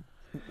been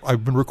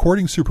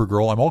recording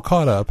Supergirl. I'm all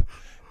caught up,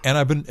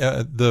 and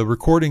the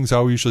recordings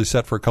I usually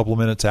set for a couple of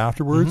minutes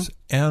afterwards,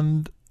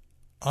 and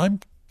I'm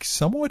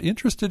somewhat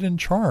interested in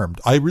Charmed.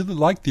 I really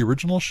liked the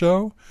original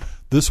show.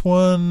 This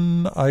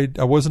one, I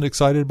wasn't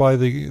excited by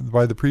the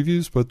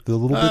previews, but the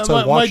little bits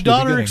I watched. My at the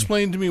daughter beginning.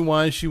 explained to me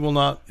why she will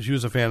not. She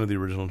was a fan of the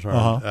original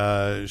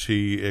Charmed.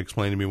 She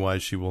explained to me why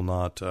she will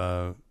not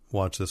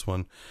watch this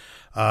one,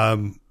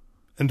 and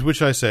to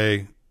which I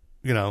say,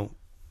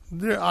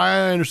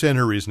 I understand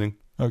her reasoning.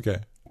 Okay,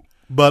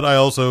 but I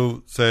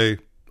also say,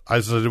 I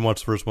didn't watch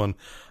the first one.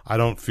 I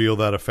don't feel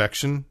that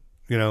affection.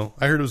 I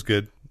heard it was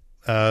good.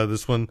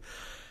 This one,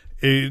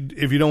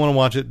 if you don't want to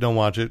watch it, don't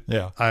watch it.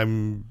 Yeah,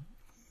 I'm,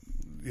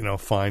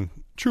 fine.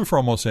 True for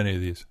almost any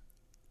of these.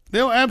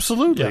 No,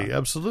 absolutely,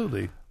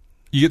 absolutely.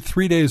 You get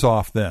 3 days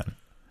off then.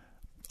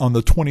 On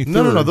the 23rd.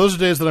 No. Those are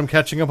days that I'm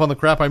catching up on the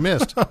crap I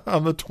missed.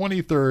 On the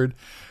 23rd,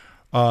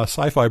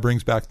 Sci-Fi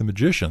brings back The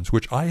Magicians,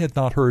 which I had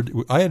not heard.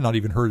 I had not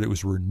even heard it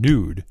was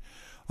renewed.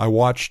 I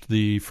watched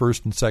the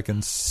first and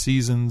second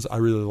seasons. I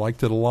really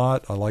liked it a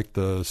lot. I liked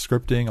the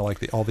scripting. I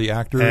liked all the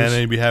actors. And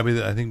I'd be happy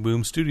that I think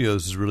Boom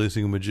Studios is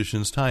releasing a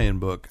Magician's tie-in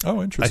book.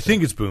 Oh, interesting. I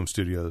think it's Boom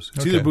Studios.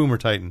 It's either Boom or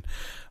Titan.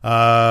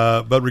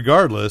 But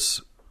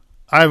regardless,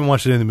 I haven't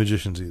watched any of the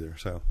Magicians either.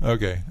 So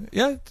okay,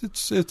 yeah,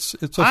 it's a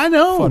I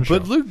know, fun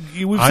but show. look,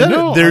 we've said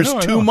it. There's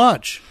too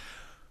much.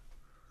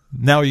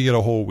 Now you get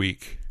a whole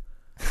week.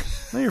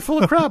 No, you're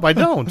full of crap. I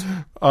don't.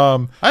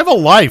 I have a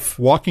life.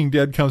 Walking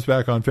Dead comes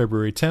back on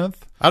February 10th.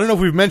 I don't know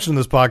if we've mentioned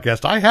this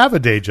podcast. I have a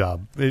day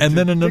job. And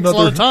then it takes a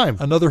lot of time.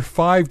 Another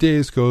 5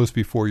 days goes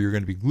before you're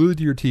going to be glued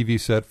to your TV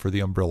set for the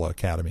Umbrella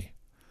Academy.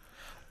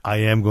 I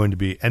am going to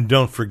be. And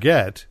don't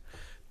forget,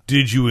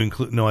 did you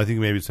include... No, I think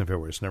maybe it's in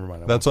February, so never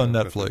mind. That's on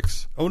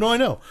Netflix. Oh, no, I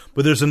know.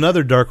 But there's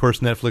another Dark Horse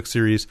Netflix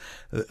series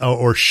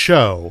or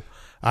show.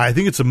 I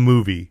think it's a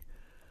movie,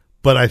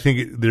 but I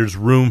think there's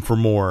room for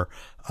more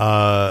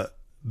that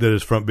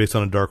is based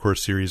on a Dark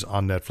Horse series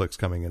on Netflix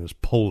coming in as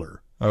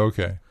Polar. Oh,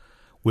 okay.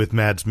 With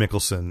Mads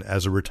Mikkelsen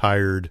as a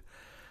retired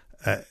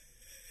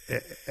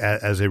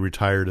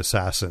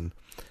assassin.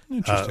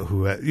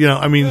 Interesting.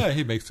 Yeah,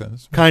 he makes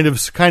sense. Kind of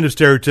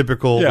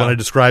stereotypical Yeah. when I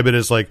describe it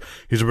as like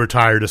he's a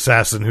retired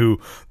assassin who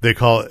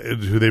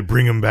they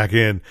bring him back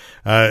in.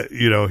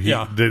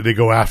 They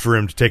go after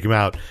him to take him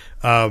out,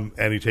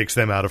 and he takes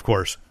them out, of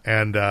course.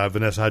 And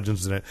Vanessa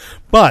Hudgens is in it,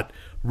 but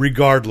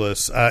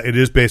regardless, it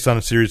is based on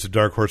a series of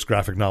Dark Horse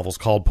graphic novels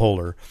called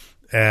Polar.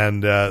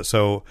 And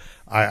so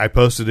I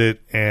posted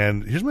it,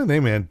 and here's my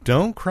thing, man.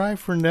 Don't cry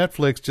for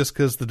Netflix just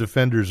because the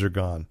Defenders are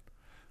gone.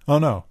 Oh,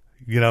 no.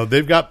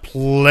 They've got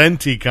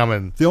plenty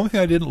coming. The only thing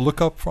I didn't look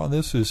up on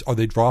this is, are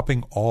they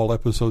dropping all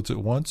episodes at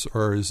once,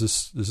 or is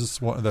this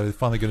one that they're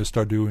finally going to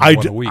start doing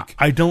one a week?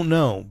 I don't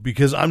know,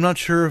 because I'm not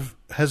sure if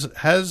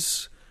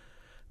has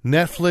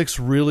Netflix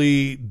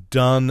really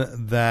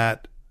done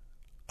that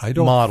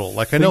model.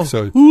 Like I know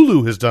so.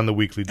 Hulu has done the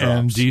weekly drops,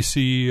 and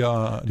DC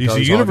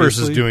Universe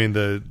obviously. is doing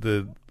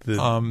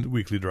the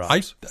weekly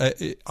drops.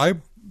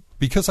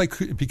 Because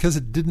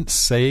it didn't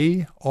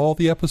say all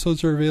the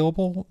episodes are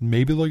available.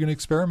 Maybe they're going to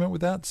experiment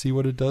with that, see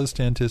what it does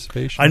to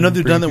anticipation. I know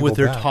they've done that with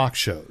their back. talk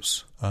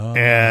shows,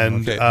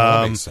 and okay.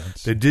 That makes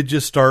sense. They did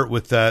just start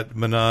with that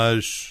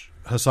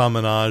Hassan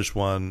Minaj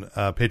one,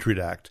 Patriot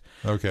Act.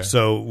 Okay,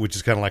 so which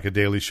is kind of like a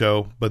daily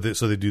show, but they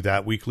do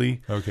that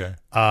weekly. Okay.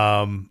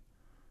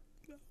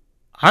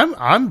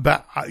 I'm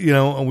back,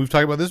 and we've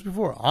talked about this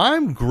before.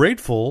 I'm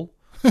grateful,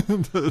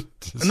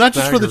 not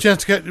just for the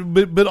chance to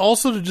get, but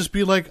also to just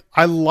be like,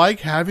 I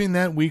like having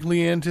that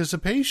weekly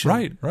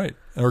anticipation. Right.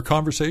 Or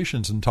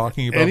conversations and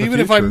talking about. And the even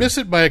if future. I miss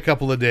it by a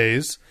couple of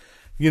days,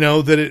 and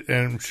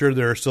I'm sure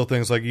there are still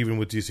things like even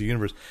with DC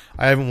Universe,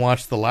 I haven't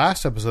watched the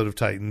last episode of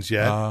Titans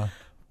yet,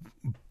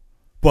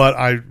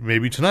 but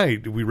maybe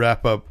tonight we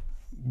wrap up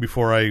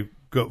before I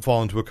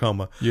fall into a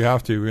coma. You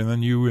have to, and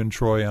then you and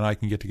Troy and I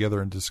can get together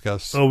and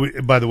discuss. Oh,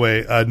 by the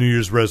way, New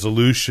Year's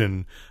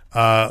resolution,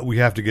 we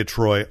have to get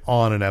Troy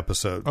on an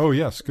episode. Oh,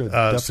 yes, good.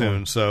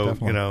 Soon. So,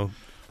 definitely.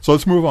 So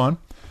let's move on.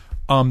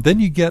 Then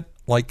you get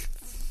like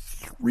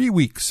 3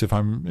 weeks, if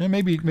I'm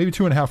maybe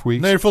 2.5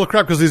 weeks. No, you're full of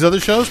crap because these other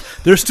shows,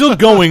 they're still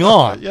going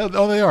on. Yeah,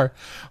 they are.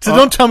 So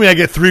don't tell me I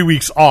get 3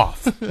 weeks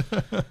off. Okay.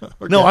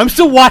 No, I'm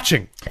still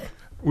watching.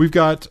 We've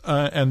got,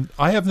 and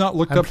I have not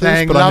looked up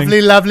playing this, but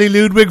lovely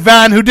Ludwig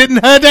van, who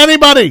didn't hurt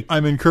anybody.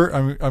 I'm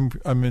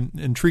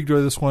intrigued by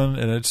this one,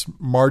 and it's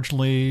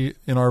marginally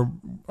in our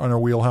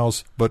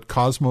wheelhouse. But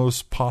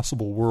Cosmos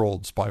Possible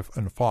Worlds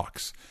and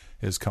Fox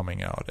is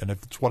coming out, and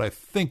if it's what I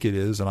think it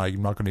is, and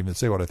I'm not going to even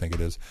say what I think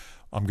it is,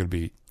 I'm going to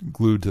be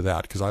glued to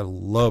that because I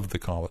love the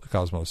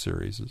Cosmos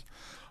series.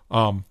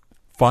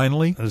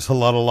 Finally, there's a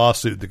lot of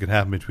lawsuit that can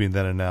happen between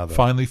then and now. Though.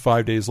 Finally,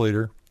 5 days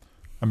later,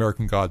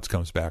 American Gods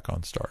comes back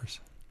on Stars.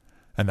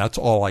 And that's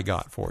all I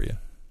got for you.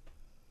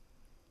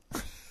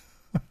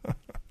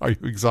 Are you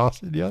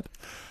exhausted yet?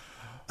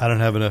 I don't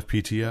have enough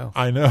PTO.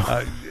 I know.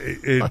 I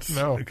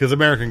know. Because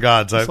American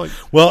Gods. At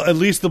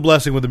least the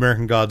blessing with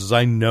American Gods is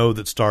I know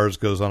that Stars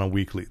goes on a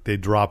weekly. They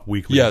drop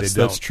weekly. Yes, they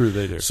don't. That's true.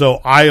 They do.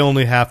 So I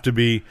only have to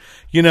be,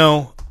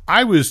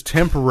 I was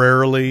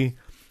temporarily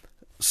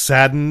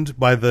saddened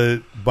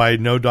by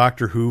no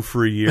Doctor Who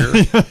for a year.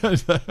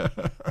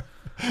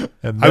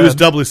 And I was then-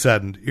 doubly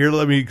saddened. Here,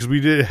 let me, because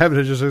we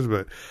haven't just talked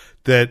about it,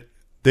 that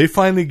they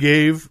finally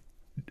gave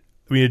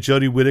me a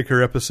Jodie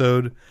Whittaker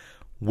episode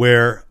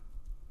where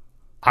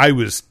I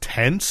was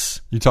tense.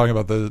 You're talking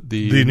about the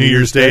New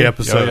Year's Day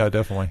episode. Yeah,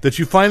 definitely. That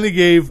you finally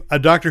gave a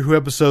Doctor Who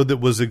episode that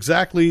was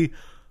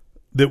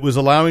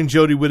allowing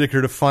Jodie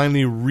Whittaker to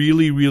finally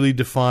really, really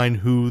define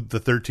who the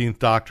 13th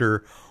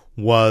Doctor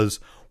was,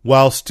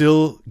 while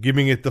still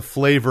giving it the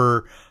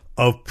flavor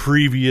of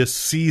previous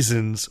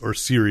seasons or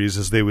series,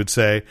 as they would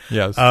say.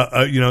 Yes.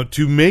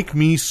 To make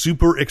me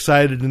super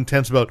excited and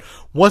tense about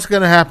what's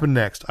going to happen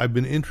next. I've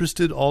been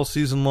interested all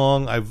season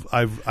long.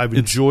 I've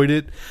enjoyed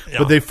it,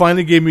 but they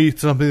finally gave me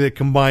something that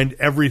combined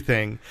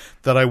everything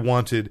that I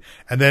wanted,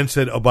 and then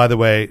said, "Oh, by the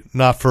way,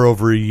 not for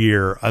over a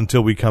year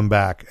until we come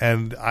back."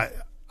 And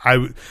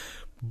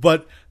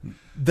but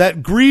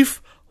that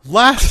grief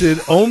lasted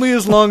only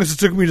as long as it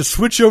took me to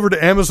switch over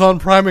to Amazon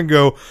Prime and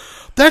go,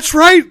 "That's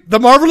right, The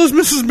Marvelous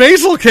Mrs.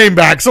 Maisel came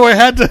back." So we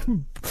had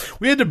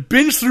to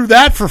binge through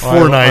that for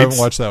 4 nights. I haven't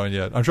watched that one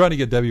yet. I'm trying to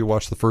get Debbie to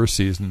watch the first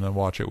season and then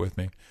watch it with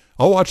me.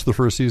 I'll watch the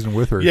first season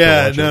with her.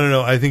 Yeah,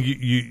 no. I think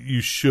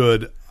you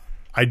should.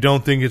 I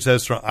don't think it's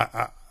as strong.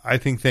 I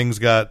think things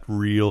got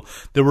real.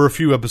 There were a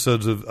few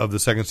episodes of the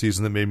second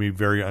season that made me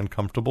very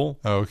uncomfortable.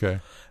 Oh, okay.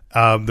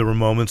 There were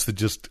moments that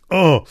just,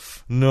 oh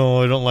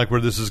no, I don't like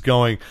where this is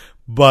going,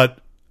 but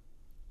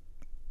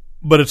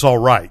it's all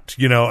right.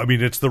 I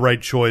mean, it's the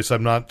right choice.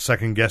 I'm not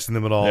second guessing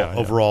them at all. Yeah,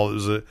 Overall, it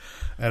was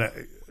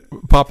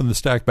popping the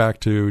stack back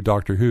to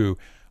Doctor Who.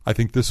 I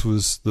think this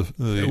was the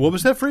what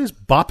was that phrase?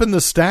 Bopping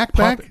the stack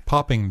back?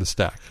 Popping the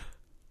stack.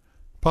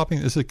 Popping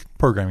is a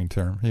programming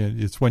term.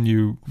 It's when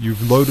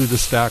you've loaded a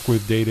stack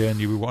with data and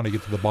you want to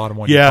get to the bottom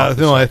one. Yeah,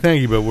 no, I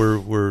thank you, but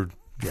we're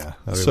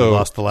so we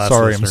lost the last.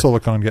 Sorry, listener. I'm a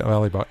Silicon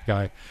Valley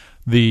guy.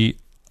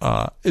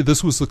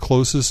 This was the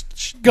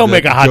closest. Go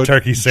make a hot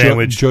turkey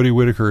sandwich. Jodie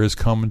Whittaker has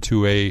come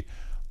to a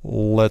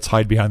let's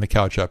hide behind the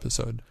couch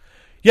episode.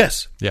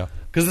 Yes. Yeah.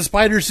 Because the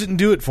spiders didn't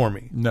do it for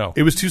me. No.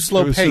 It was too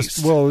slow paced.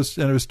 It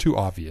was too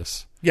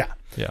obvious. Yeah.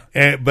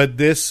 Yeah. But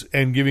this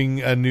and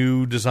giving a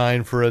new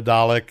design for a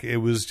Dalek, it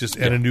was just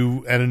and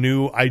a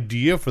new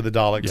idea for the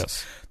Daleks.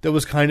 Yes. That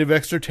was kind of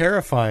extra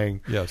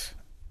terrifying. Yes.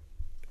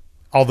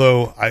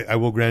 Although I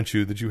will grant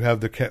you that you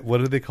have what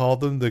do they call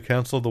them? The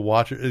Council of the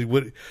Watchers,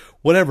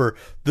 whatever.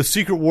 The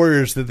secret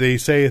warriors that they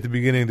say at the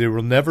beginning, they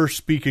will never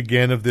speak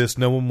again of this.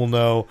 No one will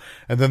know.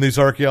 And then these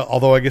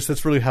although I guess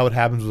that's really how it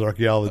happens with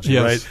archaeology,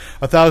 yes.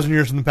 right? 1,000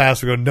 years in the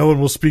past, we go, no one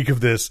will speak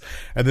of this.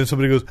 And then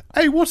somebody goes,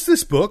 "Hey, what's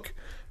this book?"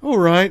 All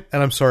right.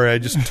 And I'm sorry, I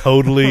just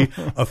totally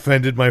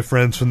offended my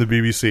friends from the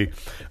BBC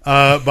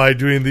by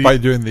doing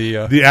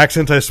the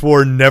accent I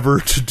swore never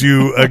to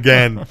do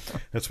again.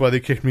 That's why they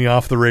kicked me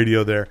off the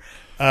radio there.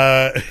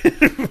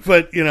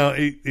 But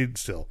it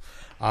still,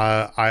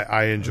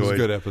 I enjoyed. It was a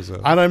good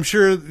episode, and I'm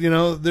sure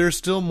there's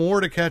still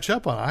more to catch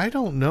up on. I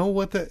don't know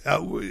what I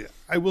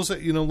will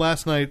say.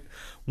 Last night,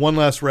 one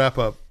last wrap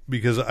up,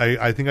 because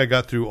I think I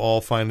got through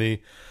all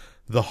finally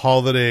the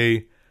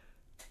holiday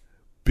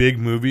big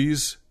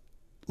movies.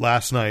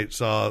 Last night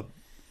saw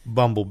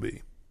Bumblebee.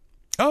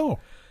 Oh,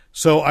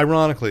 so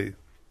ironically,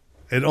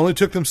 it only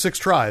took them 6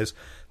 tries.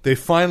 They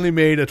finally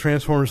made a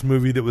Transformers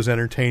movie that was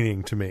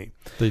entertaining to me.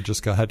 They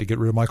just had to get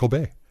rid of Michael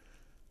Bay.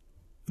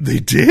 They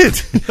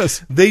did.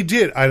 Yes. They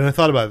did. And I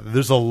thought about it.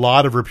 There's a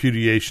lot of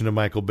repudiation of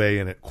Michael Bay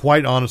in it,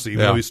 quite honestly,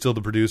 even though he's still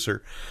the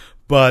producer.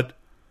 But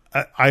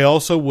I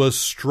also was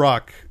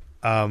struck.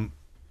 I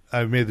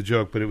made the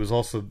joke, but it was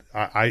also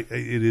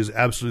it is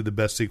absolutely the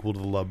best sequel to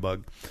The Love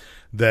Bug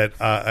that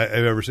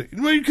I've ever seen.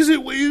 Because it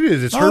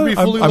is. It's Herbie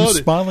fully loaded.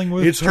 I'm smiling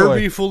with It's joy.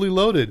 Herbie fully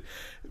loaded.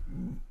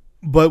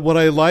 But what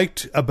I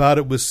liked about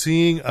it was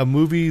seeing a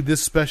movie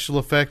this special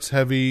effects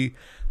heavy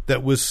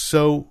that was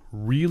so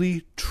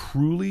really,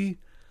 truly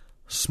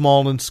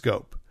small in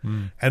scope.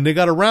 And they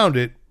got around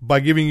it by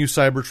giving you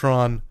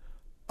Cybertron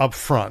up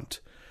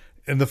front.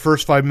 And the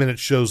first 5 minutes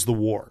shows the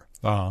war.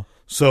 Uh-huh.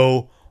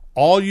 So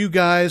all you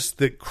guys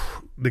that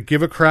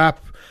give a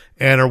crap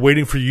and are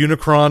waiting for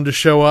Unicron to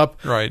show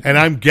up. Right. And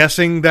I'm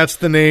guessing that's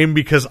the name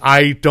because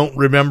I don't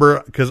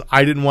remember, because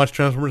I didn't watch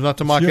Transformers, not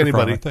to mock Unicron,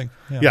 anybody. I think.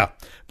 Yeah.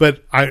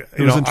 But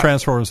it was in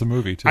Transformers the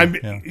movie too. I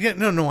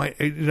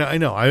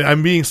know.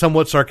 I'm being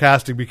somewhat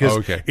sarcastic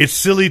because it's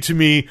silly to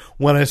me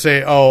when I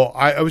say, "Oh,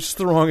 I was just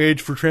the wrong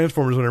age for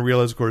Transformers," when I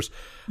realized, of course,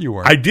 you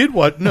weren't. I did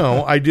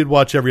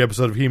watch every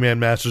episode of He-Man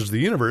Masters of the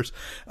Universe.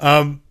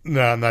 No,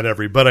 not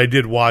every, but I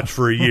did watch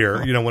for a year.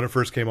 When it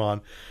first came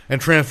on,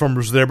 and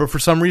Transformers was there. But for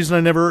some reason,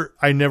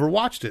 I never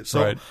watched it.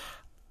 So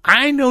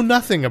I know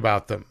nothing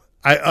about them,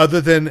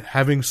 other than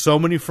having so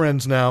many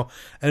friends now,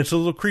 and it's a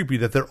little creepy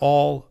that they're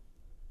all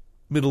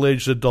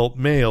middle-aged adult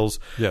males.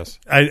 Yes.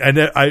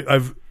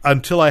 I've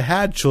until I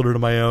had children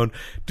of my own,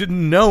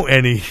 didn't know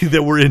any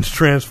that were into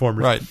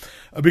Transformers. Right.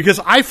 Because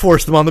I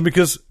forced them on them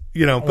because,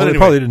 but anyway. They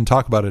probably didn't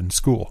talk about it in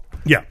school.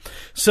 Yeah.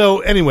 So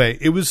anyway,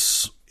 it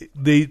was,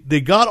 they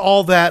got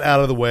all that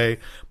out of the way,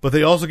 but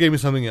they also gave me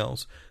something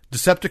else.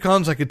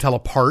 Decepticons I could tell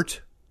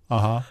apart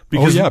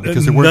Because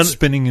because they weren't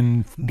spinning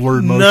in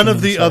blurred motion. None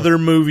of the other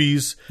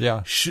movies,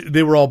 Yeah.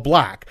 They were all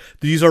black.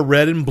 These are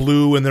red and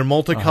blue, and they're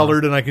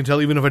multicolored, and I can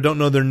tell, even if I don't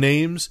know their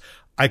names,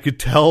 I could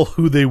tell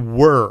who they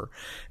were.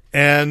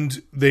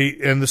 And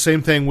the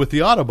same thing with the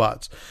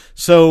Autobots.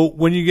 So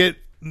when you get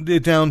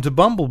it down to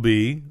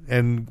Bumblebee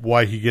and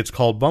why he gets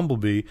called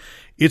Bumblebee,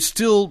 it's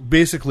still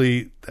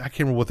basically, I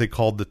can't remember what they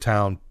called the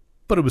town,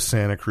 but it was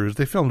Santa Cruz.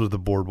 They filmed it at the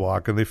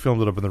boardwalk, and they filmed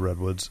it up in the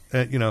Redwoods.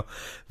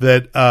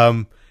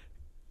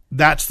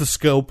 That's the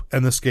scope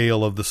and the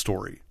scale of the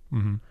story.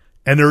 Mm-hmm.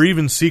 And there are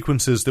even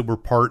sequences that were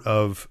part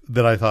of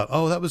that I thought,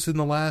 oh, that was in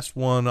the last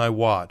one I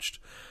watched.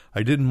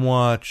 I didn't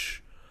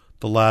watch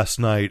The Last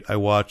Night. I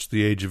watched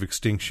The Age of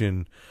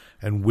Extinction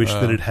and wished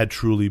that it had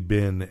truly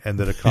been, and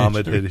that a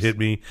comet had hit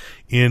me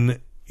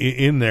in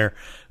there.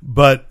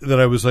 But that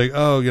I was like,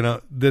 oh,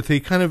 that they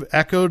kind of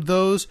echoed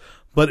those,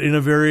 but in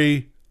a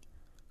very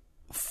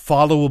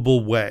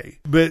followable way.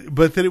 But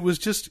that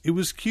it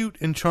was cute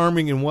and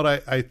charming. And what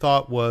I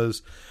thought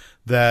was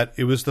that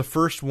it was the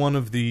first one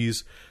of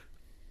these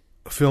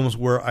films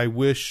where I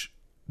wish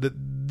that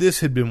this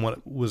had been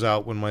what was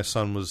out when my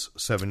son was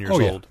 7 years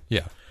old.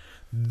 Yeah.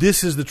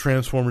 This is the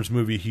Transformers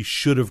movie he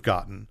should have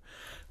gotten.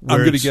 I'm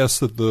going to guess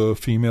that the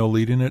female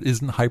lead in it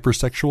isn't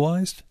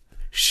hypersexualized.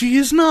 She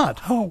is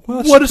not. Oh,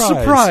 what a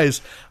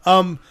surprise.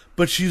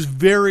 But she's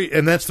very,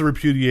 and that's the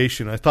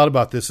repudiation. I thought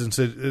about this and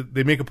said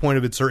they make a point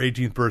of it's her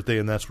 18th birthday,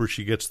 and that's where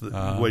she gets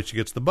the way she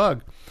gets the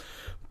bug.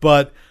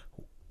 But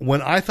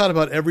when I thought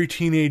about every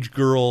teenage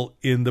girl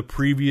in the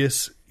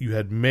previous, you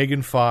had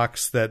Megan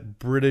Fox, that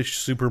British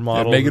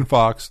supermodel. Megan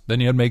Fox. Then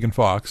you had Megan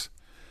Fox.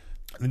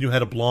 And then you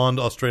had a blonde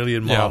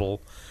Australian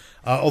model.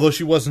 Although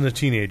she wasn't a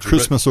teenager.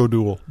 Christmas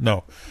O'Doul.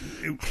 No.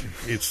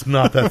 It's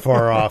not that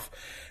far off.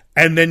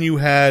 And then you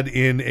had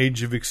in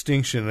Age of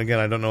Extinction, again,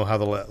 I don't know how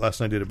the Last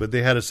Night did it, but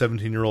they had a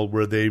 17-year-old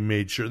where they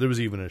made sure, there was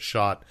even a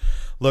shot.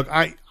 Look,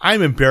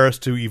 I'm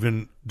embarrassed to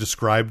even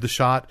describe the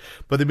shot,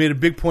 but they made a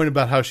big point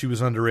about how she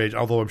was underage,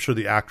 although I'm sure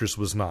the actress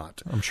was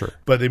not. I'm sure.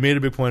 But they made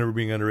a big point of her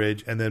being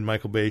underage, and then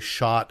Michael Bay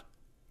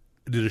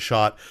did a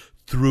shot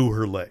through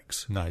her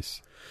legs.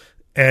 Nice.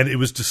 And it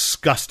was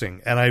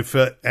disgusting. And I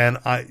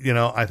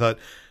thought,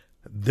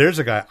 there's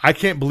a guy. I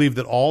can't believe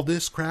that all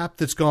this crap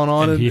that's gone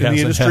on in the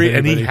industry,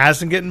 and he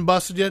hasn't gotten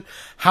busted yet.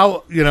 How,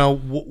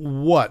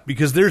 what?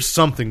 Because there's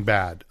something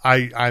bad.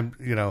 I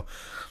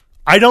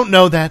don't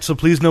know that, so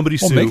please nobody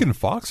sue. Well, Megan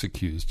Fox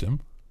accused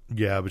him.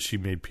 Yeah, but she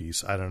made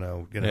peace. I don't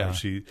know.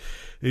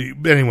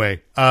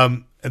 Anyway.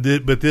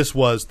 But this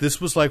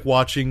was like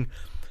watching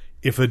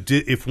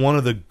if one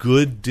of the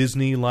good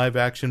Disney live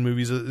action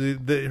movies,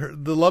 the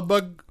Love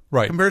Bug.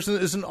 Right. Comparison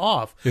isn't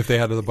off. If they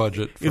had the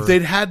budget. If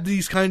they'd had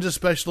these kinds of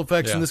special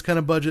effects and this kind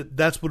of budget,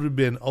 that's what it would have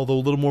been, although a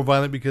little more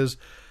violent because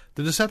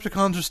the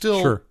Decepticons are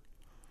still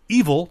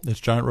evil. It's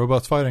giant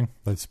robots fighting.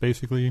 That's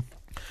basically...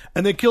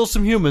 And they kill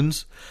some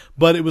humans,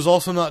 but it was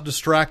also not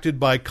distracted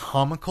by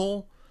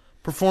comical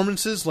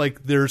performances.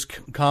 Like, there's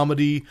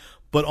comedy,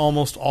 but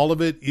almost all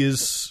of it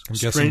is I'm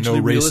strangely guessing no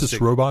realistic.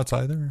 Racist robots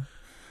either?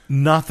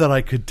 Not that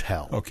I could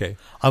tell. Okay.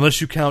 Unless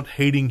you count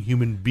hating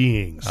human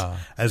beings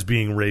as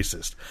being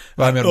racist.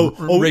 Well, I mean,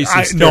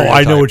 racist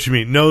I know what you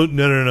mean. No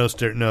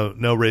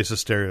racist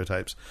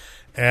stereotypes.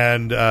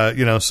 And,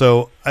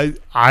 so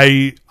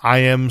I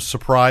am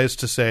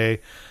surprised to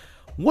say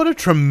what a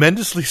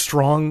tremendously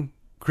strong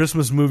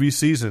Christmas movie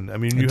season. I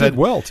mean, you had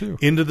well, too.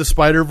 Into the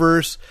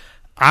Spider-Verse,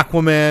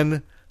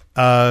 Aquaman,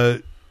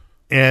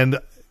 and...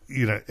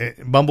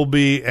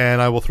 Bumblebee,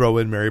 and I will throw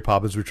in Mary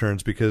Poppins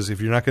Returns, because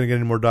if you're not going to get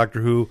any more Doctor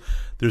Who,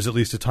 there's at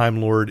least a Time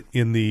Lord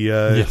in the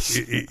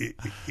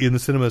in the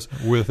cinemas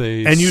with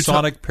a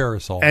sonic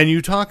parasol. And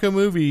you talk a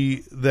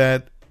movie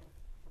that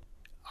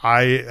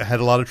I had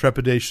a lot of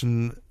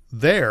trepidation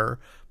there,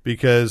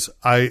 because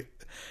the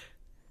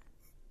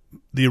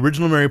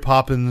original Mary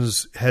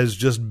Poppins has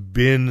just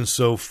been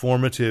so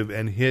formative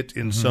and hit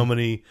in so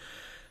many.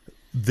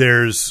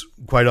 There's,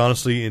 quite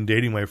honestly, in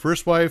dating my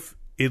first wife,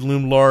 it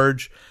loomed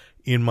large.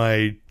 In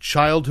my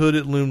childhood,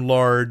 it loomed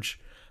large.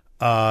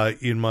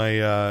 With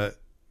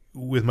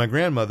my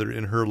grandmother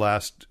in her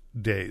last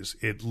days,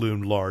 it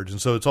loomed large,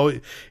 and so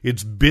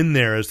it's been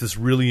there as this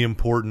really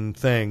important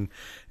thing.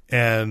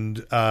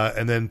 And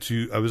then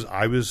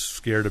I was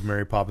scared of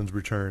Mary Poppins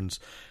Returns,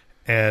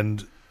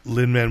 and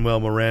Lin-Manuel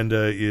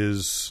Miranda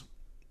is.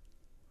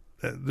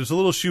 There's a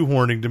little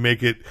shoehorning to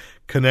make it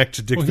connect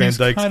to Dick Van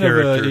Dyke's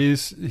character.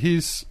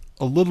 He's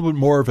a little bit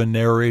more of a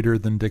narrator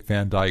than Dick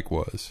Van Dyke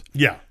was.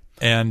 Yeah.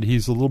 And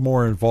he's a little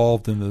more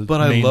involved in the main story.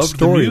 But I loved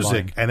the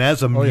music. And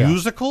as a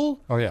musical,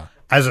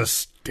 as a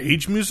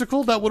stage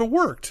musical, that would have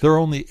worked. There are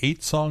only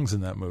 8 songs in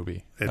that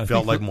movie. It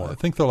felt like more. I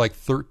think they're like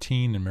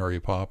 13 in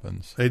Mary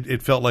Poppins.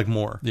 It felt like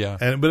more. Yeah.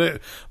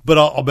 But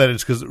I'll bet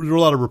it's because there were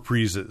a lot of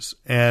reprises.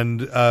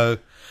 And a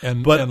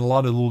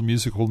lot of little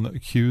musical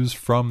cues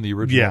from the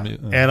original. Yeah.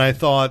 And I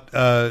thought,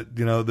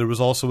 there was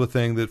also a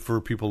thing that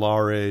for people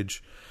our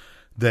age,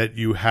 that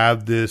you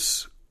have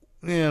this,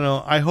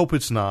 I hope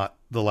it's not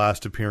the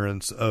last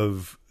appearance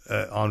of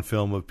on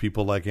film of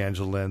people like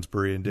Angela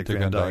Lansbury and Dick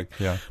Van Dyke.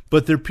 Yeah.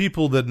 But they're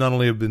people that not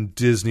only have been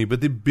Disney,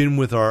 but they've been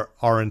with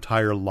our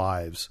entire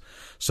lives.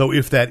 So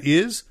if that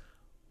is,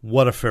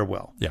 what a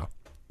farewell. Yeah.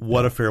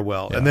 What a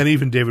farewell. Yeah. And then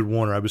even David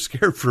Warner, I was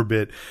scared for a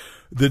bit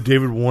that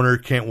David Warner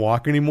can't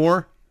walk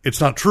anymore. It's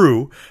not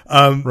true.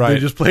 Right. They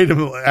just played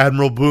him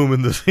Admiral Boom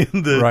in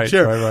the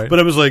chair. Right. But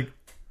I was like,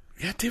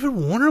 yeah, David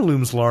Warner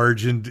looms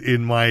large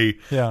in my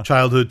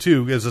childhood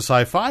too, as a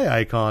sci-fi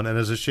icon and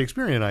as a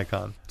Shakespearean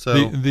icon.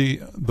 So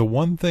the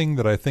one thing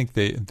that I think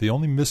the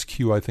only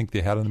miscue I think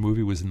they had in the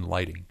movie was in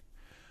lighting,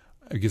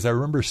 because I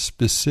remember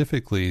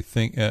specifically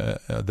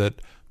that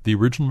the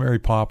original Mary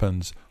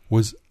Poppins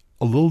was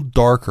a little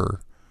darker,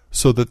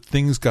 so that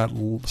things got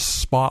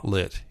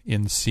spotlit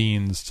in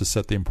scenes to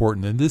set the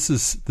important. And this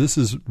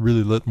is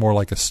really lit more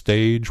like a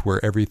stage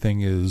where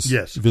everything is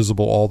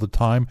visible all the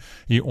time.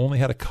 You only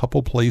had a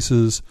couple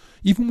places,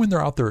 even when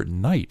they're out there at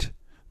night,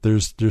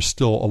 there's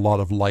still a lot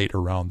of light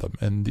around them.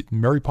 And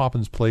Mary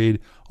Poppins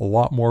played a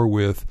lot more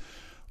with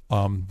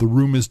the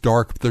room is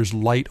dark, but there's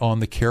light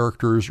on the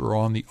characters or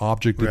on the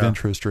object of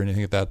interest or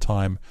anything at that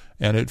time.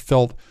 And it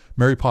felt,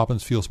 Mary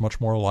Poppins feels much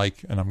more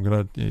like,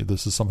 and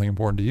this is something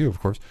important to you,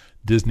 of course,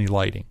 Disney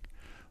lighting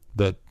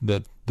that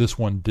this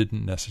one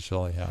didn't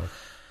necessarily have.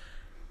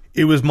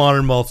 It was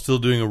modern while still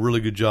doing a really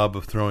good job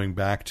of throwing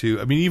back to,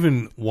 I mean,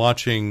 even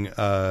watching,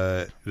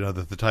 that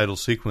the title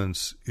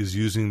sequence is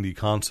using the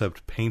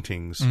concept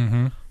paintings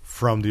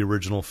from the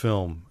original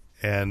film.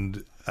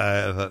 And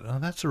I thought, oh,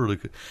 that's a really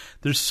good,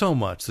 there's so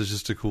much. There's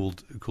just a cool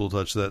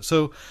touch to that.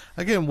 So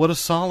again, what a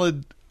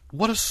solid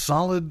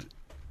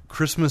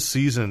Christmas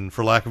season,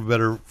 for lack of a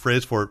better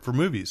phrase for it, for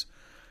movies.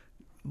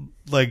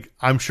 Like,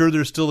 I'm sure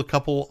there's still a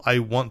couple I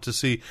want to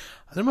see.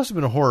 There must have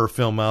been a horror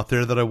film out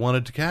there that I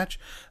wanted to catch,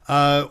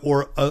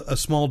 or a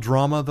small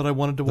drama that I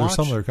wanted to watch. There's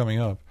some that are coming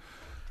up.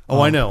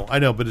 Oh, I know,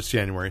 but it's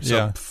January,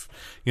 so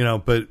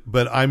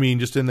but I mean,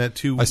 just in that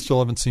too. I still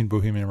haven't seen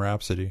Bohemian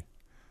Rhapsody,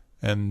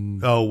 and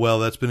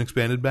that's been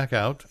expanded back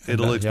out.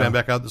 It'll expand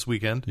back out this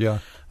weekend. Yeah,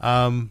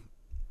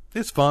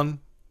 it's fun.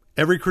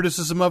 Every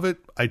criticism of it,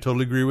 I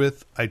totally agree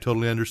with. I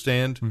totally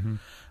understand.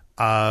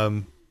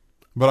 Mm-hmm.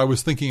 But I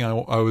was thinking I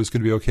was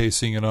going to be okay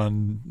seeing it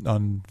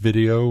on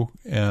video,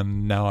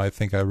 and now I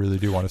think I really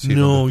do want to see it.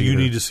 No, you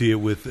need to see it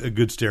with a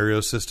good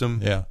stereo system.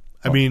 Yeah.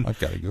 I mean, I've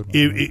got a good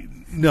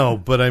one. No,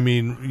 but I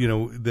mean,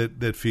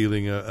 that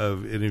feeling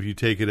of, and if you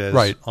take it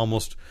as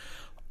almost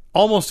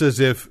as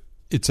if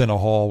it's in a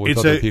hall with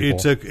other people.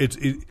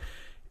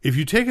 If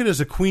you take it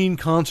as a Queen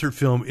concert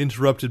film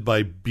interrupted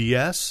by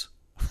BS,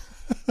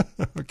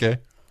 okay,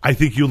 I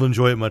think you'll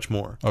enjoy it much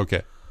more.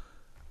 Okay.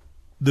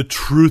 The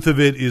truth of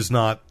it is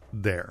not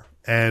there,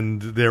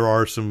 and there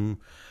are some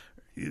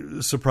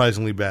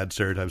surprisingly bad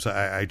stereotypes.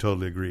 I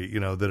totally agree.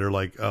 That are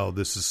like, oh,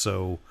 this is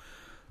so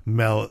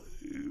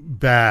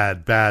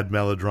bad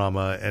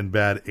melodrama and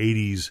bad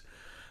 80s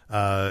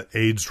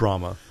AIDS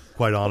drama.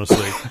 Quite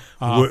honestly,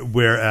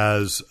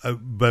 whereas,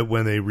 but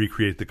when they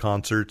recreate the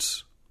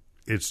concerts,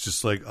 it's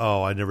just like,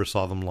 oh, I never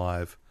saw them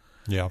live.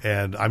 Yeah,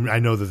 and I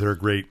know that there are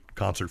great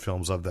concert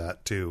films of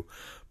that too,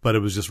 but it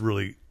was just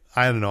really.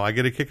 I don't know. I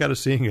get a kick out of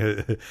seeing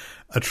a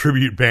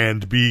tribute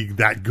band being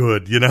that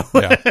good, Yeah.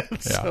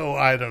 So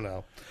I don't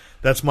know.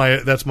 That's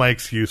my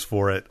excuse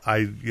for it.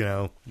 I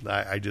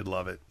did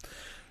love it.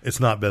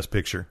 It's not Best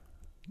Picture.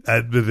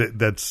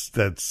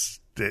 That's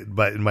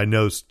but in my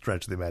no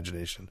stretch of the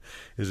imagination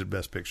is it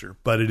Best Picture.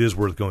 But it is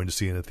worth going to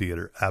see in a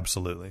theater.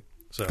 Absolutely.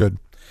 So good.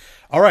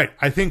 All right,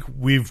 I think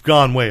we've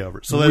gone way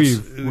over. So it's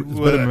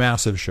been a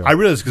massive show. I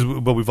realize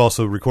but we've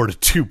also recorded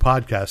 2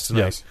 podcasts tonight.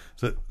 Yes.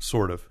 So,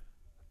 sort of.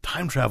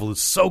 Time travel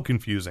is so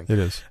confusing. It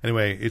is.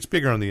 Anyway, it's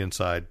bigger on the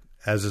inside,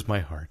 as is my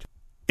heart.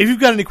 If you've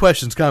got any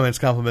questions, comments,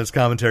 compliments,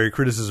 commentary,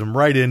 criticism,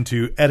 write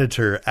into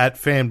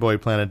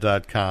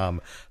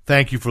editor@fanboyplanet.com.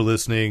 Thank you for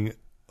listening.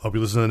 Hope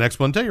you listen to the next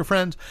one. Tell your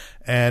friends.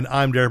 And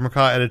I'm Derek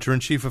McCaw,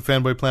 editor-in-chief of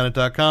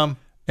fanboyplanet.com.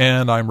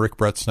 And I'm Rick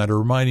Brett Snyder,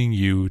 reminding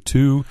you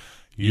to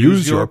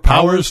use your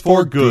powers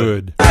for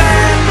good. I'll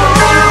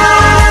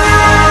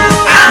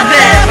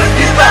never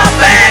give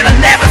up and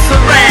I'll never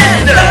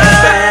surrender.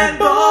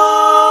 Fanboy.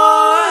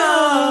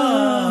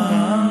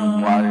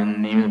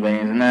 Watching these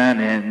veins and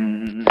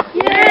learning.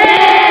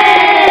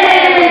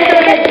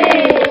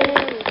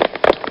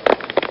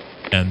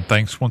 And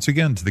thanks once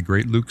again to the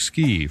great Luke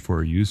Ski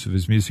for use of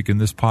his music in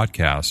this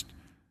podcast.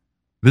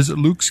 Visit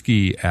Luke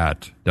Ski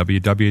at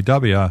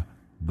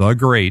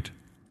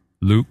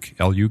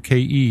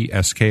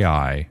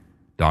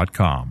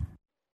www.thegreatlukeski.com.